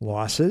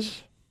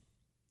losses.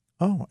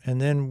 Oh,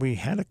 and then we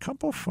had a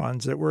couple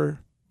funds that were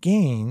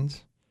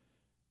gains,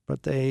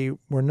 but they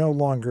were no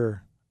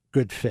longer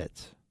good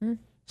fits.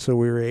 So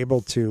we were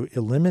able to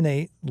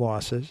eliminate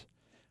losses,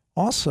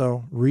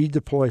 also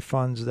redeploy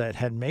funds that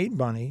had made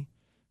money,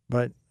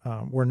 but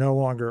were no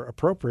longer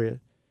appropriate,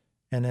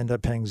 and end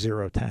up paying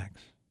zero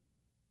tax.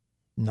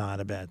 Not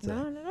a bad thing.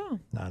 Not at all.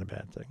 Not a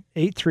bad thing.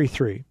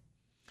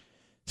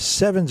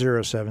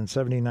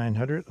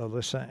 833-707-7900.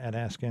 Alyssa at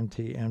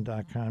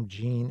AskMTM.com.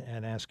 Gene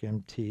at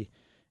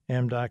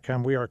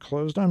AskMTM.com. We are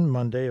closed on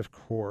Monday, of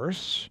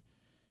course.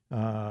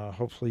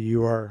 Hopefully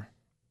you are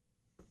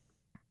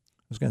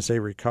was going to say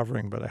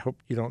recovering, but I hope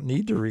you don't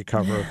need to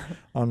recover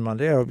on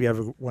Monday. I hope you have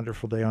a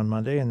wonderful day on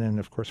Monday. And then,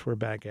 of course, we're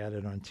back at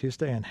it on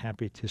Tuesday and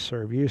happy to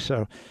serve you.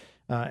 So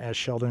as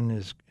Sheldon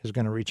is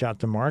going to reach out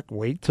to Mark,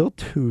 wait till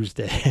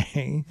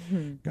Tuesday.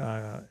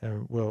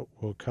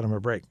 We'll cut him a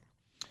break.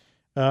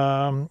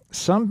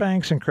 Some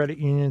banks and credit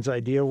unions I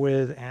deal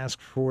with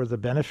ask for the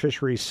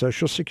beneficiary's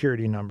Social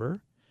Security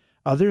number.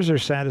 Others are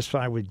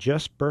satisfied with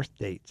just birth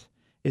dates.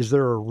 Is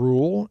there a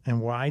rule, and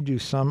why do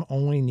some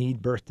only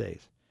need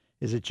birthdays?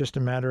 Is it just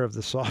a matter of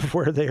the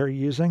software they are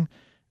using?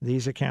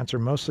 These accounts are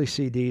mostly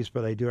CDs,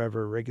 but I do have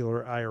a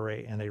regular IRA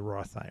and a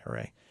Roth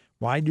IRA.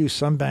 Why do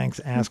some banks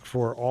ask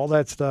for all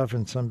that stuff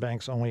and some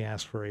banks only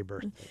ask for a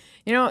birthday?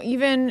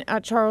 Even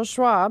at Charles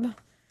Schwab,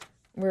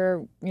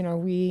 where,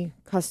 we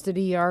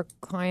custody our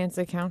clients'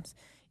 accounts,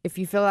 if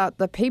you fill out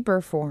the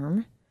paper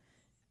form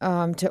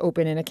to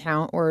open an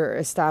account or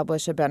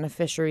establish a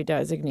beneficiary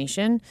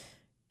designation,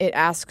 it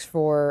asks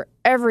for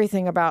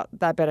everything about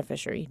that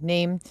beneficiary: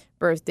 name,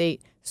 birth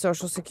date,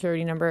 Social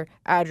Security number,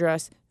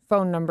 address,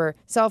 phone number,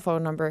 cell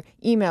phone number,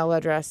 email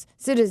address,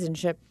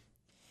 citizenship.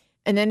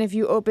 And then if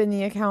you open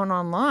the account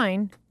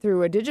online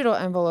through a digital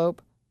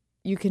envelope,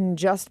 you can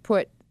just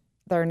put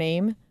their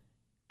name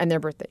and their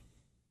birthday.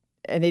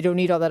 And they don't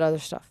need all that other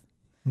stuff.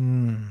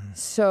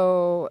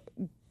 So,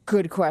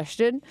 good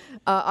question.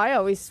 I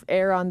always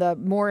err on the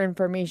more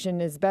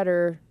information is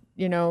better.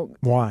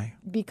 Why?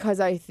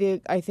 Because I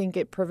think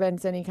it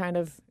prevents any kind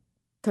of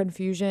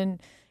confusion,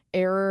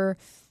 error.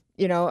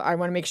 I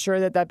want to make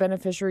sure that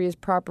beneficiary is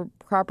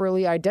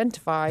properly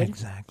identified.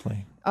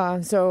 Exactly.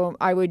 So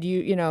I would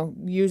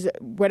use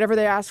whatever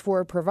they ask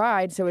for,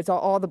 provide. So it's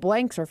all the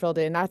blanks are filled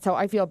in. That's how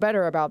I feel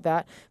better about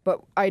that. But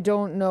I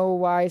don't know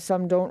why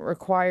some don't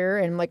require.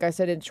 And like I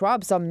said in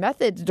Schwab, some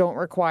methods don't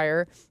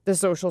require the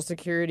Social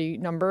Security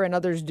number and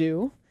others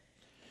do.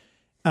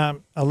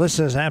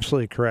 Alyssa is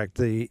absolutely correct.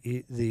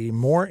 The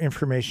more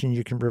information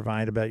you can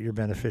provide about your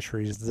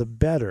beneficiaries, the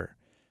better.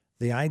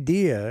 The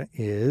idea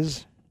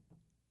is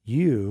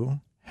you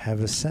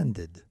have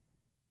ascended.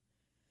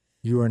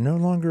 You are no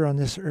longer on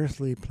this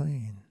earthly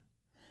plane.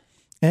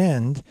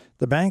 And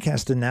the bank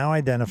has to now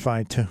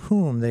identify to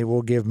whom they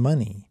will give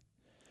money.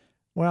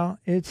 Well,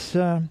 it's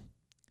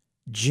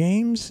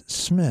James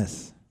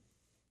Smith.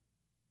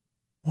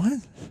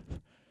 What?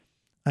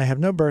 I have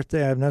no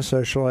birthday, I have no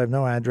social, I have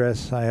no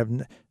address, I have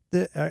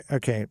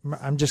okay,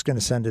 I'm just going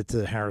to send it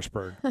to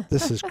Harrisburg.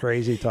 This is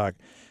crazy talk.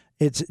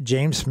 It's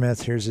James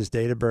Smith. Here's his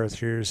date of birth.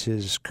 Here's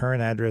his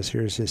current address.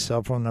 Here's his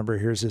cell phone number.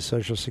 Here's his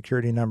Social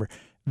Security number.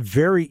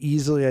 Very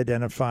easily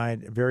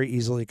identified, very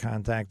easily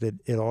contacted.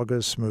 It all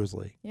goes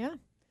smoothly. Yeah.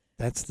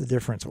 That's the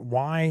difference.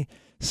 Why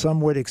some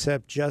would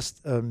accept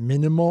just a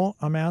minimal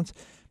amount?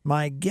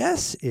 My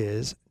guess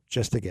is,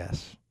 just a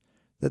guess,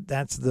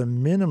 that's the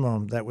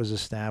minimum that was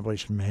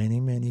established many,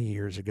 many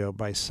years ago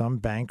by some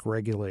bank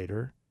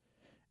regulator.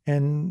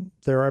 And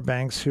there are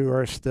banks who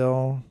are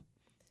still,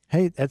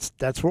 hey,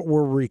 that's what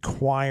we're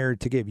required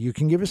to give. You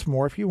can give us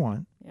more if you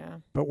want,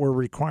 but we're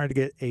required to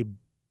get a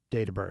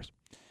date of birth.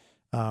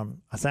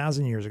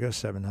 1,000 years ago,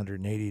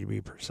 780 to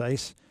be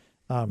precise,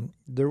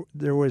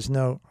 there was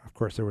no, of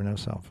course, there were no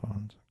cell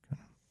phones,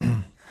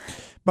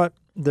 but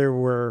there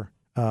were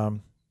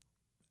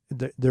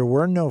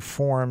no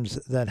forms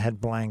that had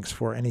blanks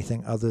for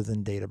anything other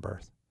than date of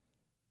birth,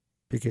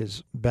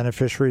 because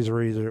beneficiaries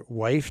were either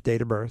wife,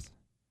 date of birth,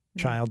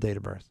 child, date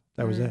of birth.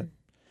 That was it.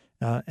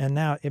 And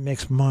now it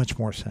makes much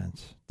more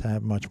sense to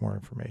have much more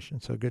information.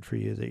 So good for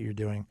you that you're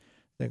going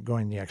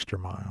the extra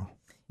mile.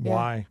 Yeah.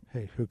 Why?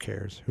 Hey, who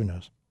cares? Who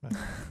knows?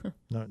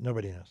 No,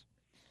 nobody knows.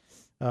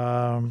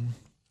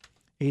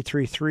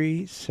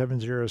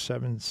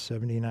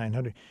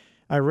 833-707-7900.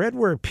 I read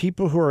where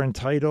people who are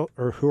entitled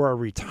or who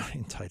are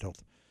entitled.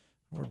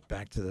 We're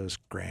back to those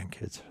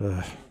grandkids.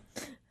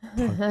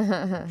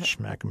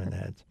 Smack them in the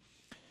heads.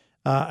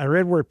 I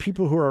read where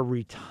people who are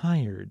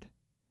retired,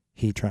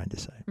 he tried to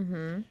say,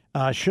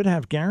 should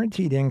have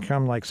guaranteed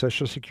income like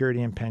Social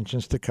Security and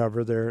pensions to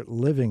cover their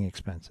living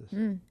expenses.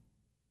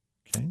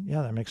 Okay,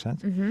 yeah, that makes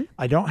sense.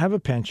 I don't have a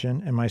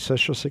pension, and my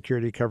Social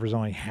Security covers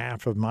only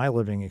half of my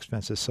living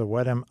expenses. So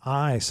what am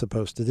I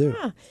supposed to do?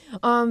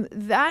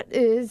 That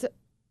is,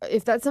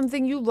 if that's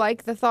something you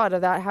like, the thought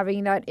of that,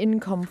 having that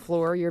income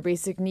floor, your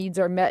basic needs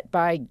are met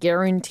by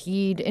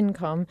guaranteed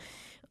income.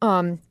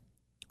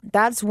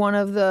 That's one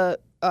of the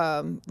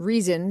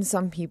reasons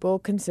some people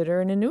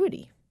consider an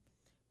annuity,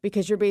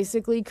 because you're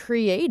basically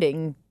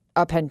creating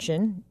a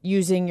pension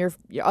using your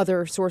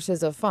other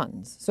sources of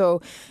funds.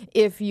 So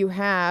if you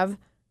have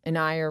an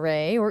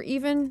IRA or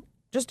even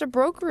just a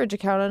brokerage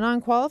account, a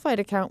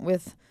non-qualified account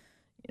with,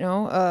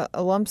 a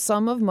lump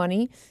sum of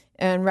money,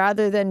 and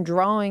rather than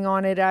drawing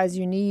on it as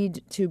you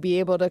need to be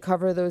able to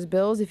cover those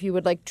bills, if you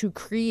would like to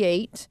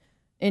create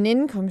an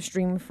income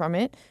stream from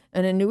it,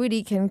 an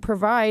annuity can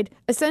provide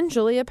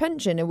essentially a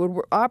pension. It would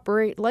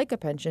operate like a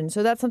pension.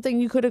 So that's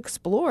something you could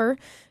explore.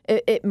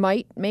 It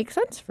might make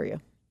sense for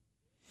you.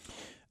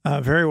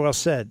 Very well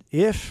said.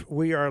 If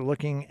we are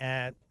looking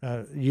at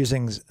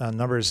using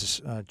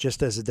numbers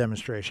just as a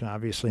demonstration,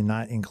 obviously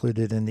not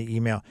included in the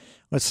email,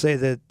 let's say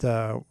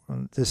that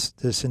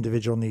this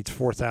individual needs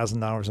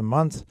 $4,000 a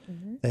month.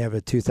 Mm-hmm. They have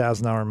a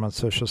 $2,000 a month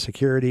Social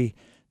Security.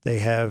 They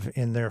have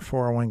in their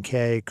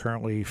 401k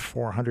currently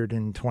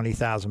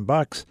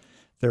 $420,000.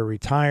 They're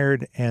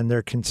retired, and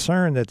they're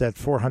concerned that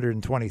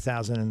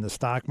 $420,000 in the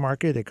stock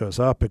market, it goes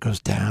up, it goes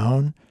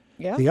down.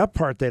 Yeah. The up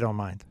part they don't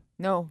mind.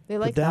 No, they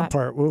like the down that.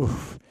 part,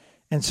 oof.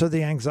 And so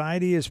the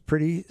anxiety is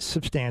pretty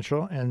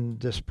substantial. And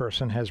this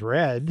person has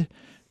read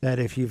that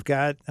if you've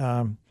got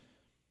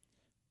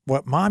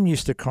what Mom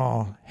used to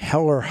call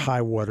hell or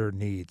high water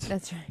needs,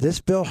 that's right. This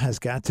bill has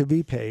got to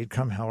be paid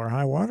come hell or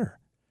high water.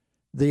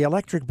 The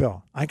electric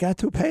bill, I got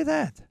to pay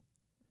that.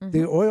 Mm-hmm.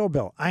 The oil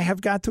bill, I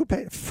have got to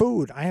pay.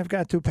 Food, I have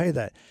got to pay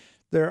that.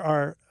 There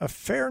are a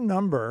fair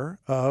number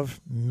of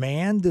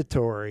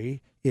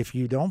mandatory, if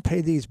you don't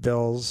pay these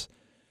bills,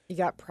 you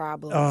got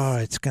problems. Oh,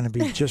 it's going to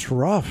be just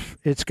rough.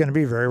 It's going to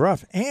be very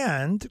rough.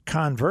 And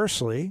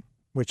conversely,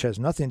 which has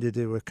nothing to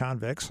do with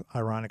convicts,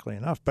 ironically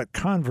enough, but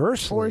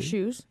conversely. Or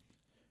shoes.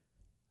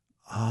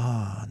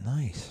 Ah,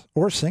 nice.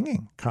 Or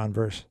singing,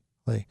 conversely.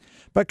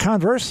 But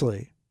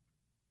conversely,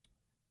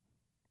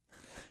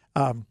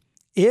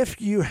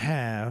 if you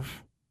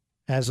have,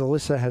 as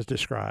Alyssa has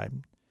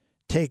described,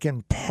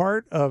 taken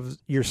part of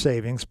your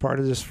savings, part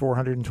of this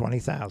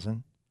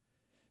 $420,000,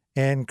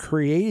 and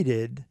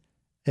created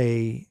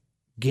a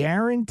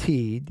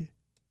guaranteed,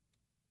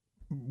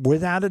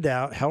 without a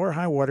doubt, hell or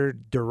high water,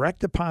 direct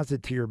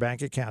deposit to your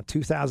bank account,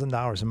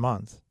 $2,000 a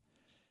month,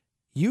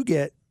 you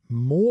get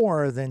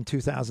more than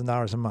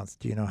 $2,000 a month.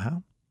 Do you know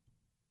how?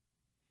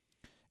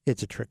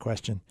 It's a trick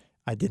question.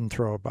 I didn't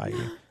throw it by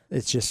you.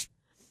 It's just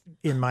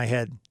in my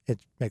head. It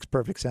makes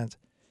perfect sense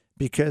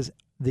because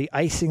the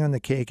icing on the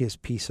cake is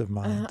peace of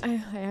mind.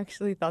 I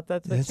actually thought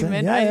that's what you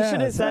meant. I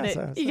should have said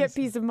it. You get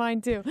peace of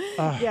mind too.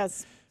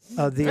 Yes.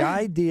 The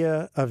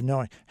idea of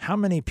knowing how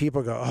many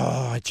people go,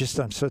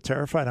 I'm so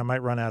terrified I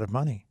might run out of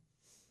money.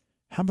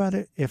 How about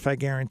it if I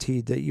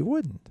guaranteed that you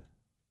wouldn't?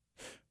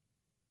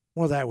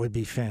 Well, that would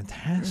be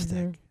fantastic.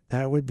 Mm-hmm.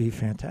 That would be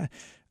fantastic.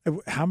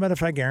 How about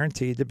if I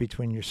guaranteed that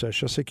between your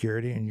Social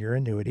Security and your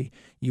annuity,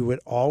 you would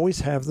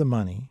always have the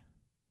money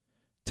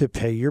to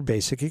pay your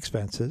basic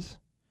expenses,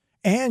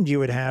 and you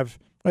would have,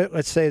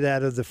 let's say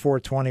that of the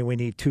 420, we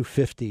need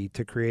 250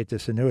 to create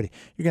this annuity.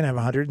 You're going to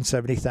have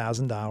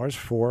 $170,000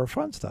 for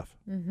fun stuff.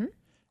 Mm-hmm.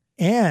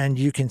 And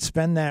you can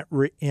spend that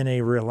in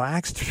a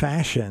relaxed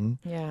fashion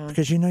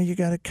because you know you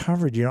got it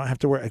covered. You don't have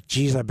to worry,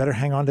 geez, I better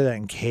hang on to that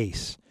in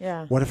case.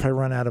 Yeah. What if I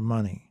run out of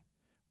money?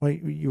 Well,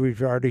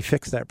 we've already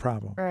fixed that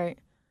problem. Right.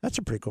 That's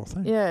a pretty cool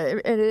thing. Yeah,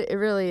 it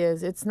really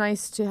is. It's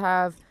nice to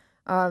have,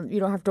 you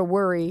don't have to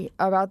worry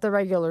about the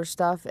regular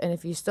stuff. And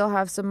if you still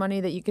have some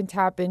money that you can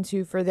tap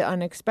into for the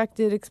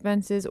unexpected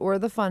expenses or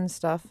the fun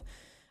stuff,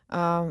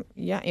 you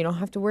don't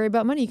have to worry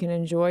about money. You can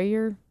enjoy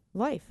your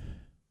life.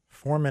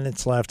 4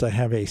 minutes left. I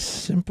have a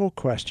simple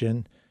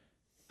question.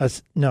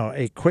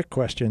 A quick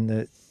question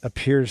that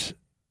appears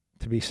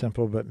to be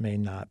simple but may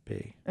not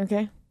be.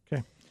 Okay.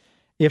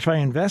 If I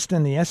invest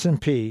in the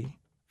S&P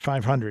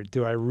 500,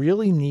 do I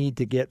really need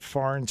to get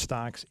foreign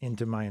stocks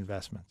into my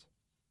investments?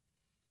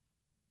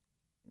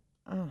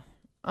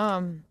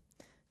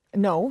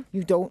 No,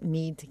 you don't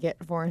need to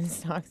get foreign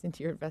stocks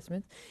into your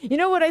investments. You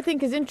know what I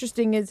think is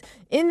interesting is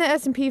in the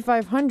S&P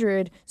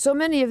 500, so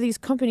many of these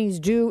companies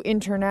do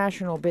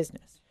international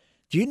business.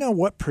 Do you know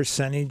what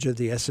percentage of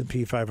the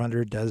S&P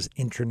 500 does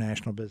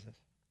international business?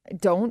 I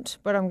don't,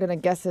 but I'm going to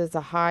guess it's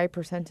a high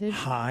percentage.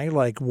 High?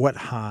 Like what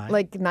high?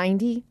 Like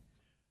 90?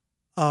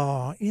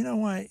 Oh, you know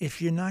what?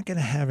 If you're not going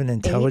to have an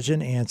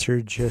intelligent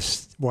answer,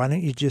 why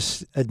don't you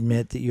just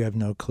admit that you have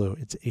no clue?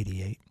 It's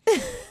 88.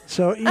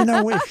 So,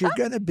 if you're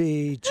going to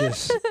be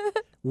just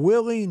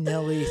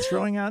willy-nilly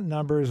throwing out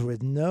numbers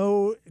with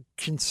no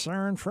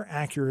concern for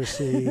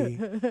accuracy,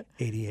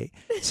 88.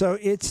 So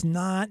it's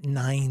not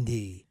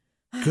 90.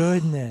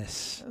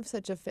 Goodness. I'm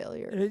such a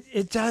failure.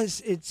 It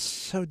does. It's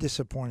so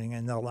disappointing.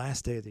 And the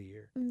last day of the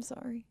year. I'm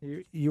sorry.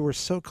 You were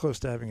so close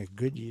to having a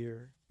good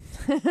year.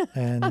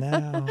 And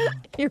now.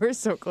 You were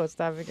so close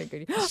to having a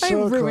good year. I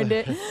ruined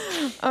it.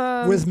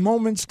 With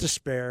moments to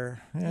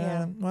spare.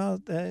 Yeah.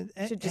 Well,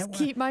 should just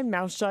keep my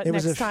mouth shut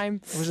next time.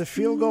 It was a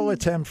field goal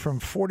attempt from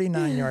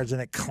 49 yards, and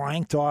it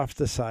clanked off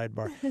the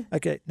sidebar.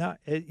 Okay. Now,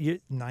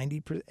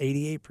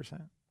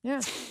 88%. Yeah.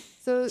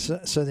 So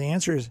the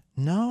answer is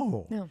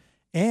no. No.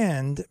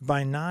 And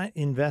by not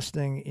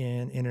investing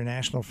in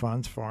international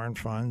funds, foreign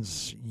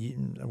funds,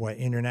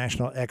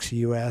 international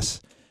ex-U.S.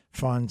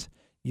 funds,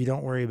 you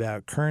don't worry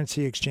about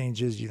currency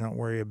exchanges. You don't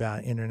worry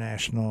about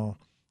international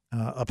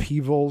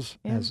upheavals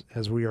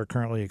as we are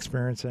currently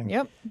experiencing.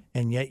 Yep.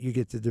 And yet you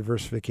get the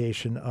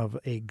diversification of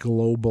a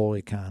global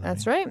economy.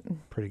 That's right.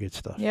 Pretty good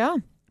stuff. Yeah.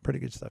 Pretty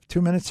good stuff.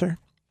 2 minutes, sir.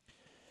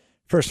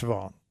 First of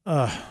all,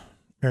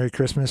 Merry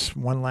Christmas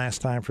one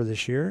last time for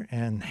this year,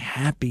 and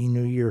Happy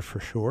New Year for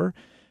sure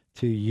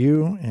to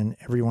you and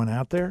everyone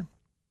out there.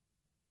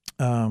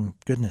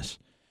 Goodness.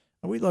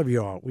 We love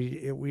you all.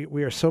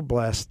 We are so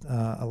blessed.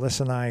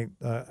 Alyssa and I,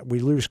 we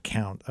lose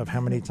count of how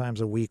many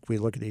times a week we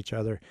look at each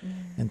other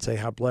and say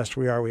how blessed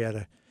we are. We had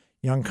a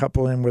young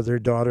couple in with their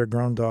daughter,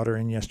 grown daughter,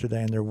 in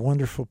yesterday, and they're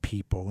wonderful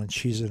people, and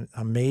she's an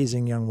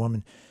amazing young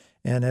woman.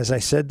 And as I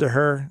said to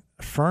her,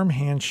 firm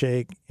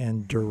handshake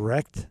and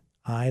direct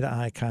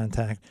eye-to-eye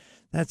contact,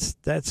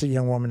 that's a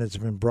young woman that's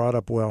been brought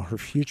up well. Her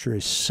future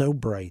is so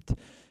bright,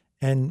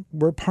 and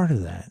we're part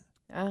of that.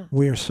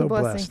 We are so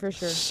blessed, for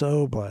sure.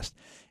 So blessed.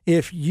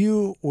 If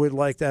you would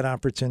like that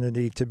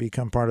opportunity to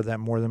become part of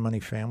that More Than Money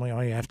family,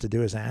 all you have to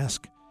do is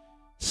ask.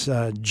 It's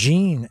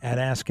Gene at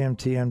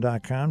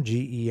AskMTM.com,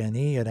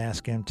 Gene at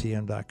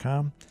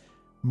AskMTM.com,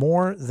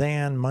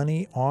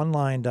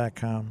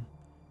 morethanmoneyonline.com,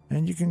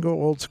 and you can go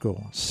old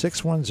school,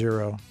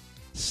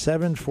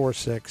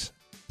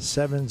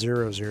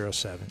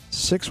 610-746-7007,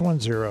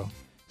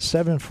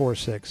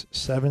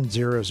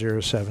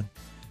 610-746-7007.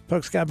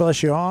 Folks, God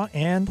bless you all,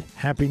 and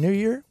Happy New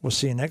Year. We'll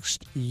see you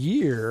next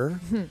year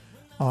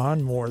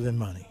on More Than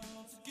Money.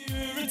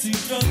 Security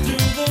cut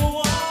through the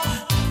wall.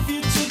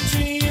 Future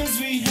dreams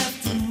we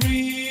have to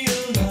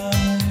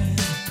realize.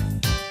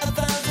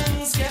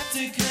 1,000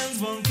 skeptic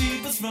hands won't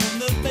keep us from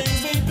the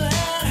things we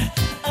plan,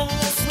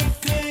 unless we're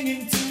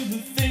clinging to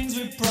the things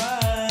we prize.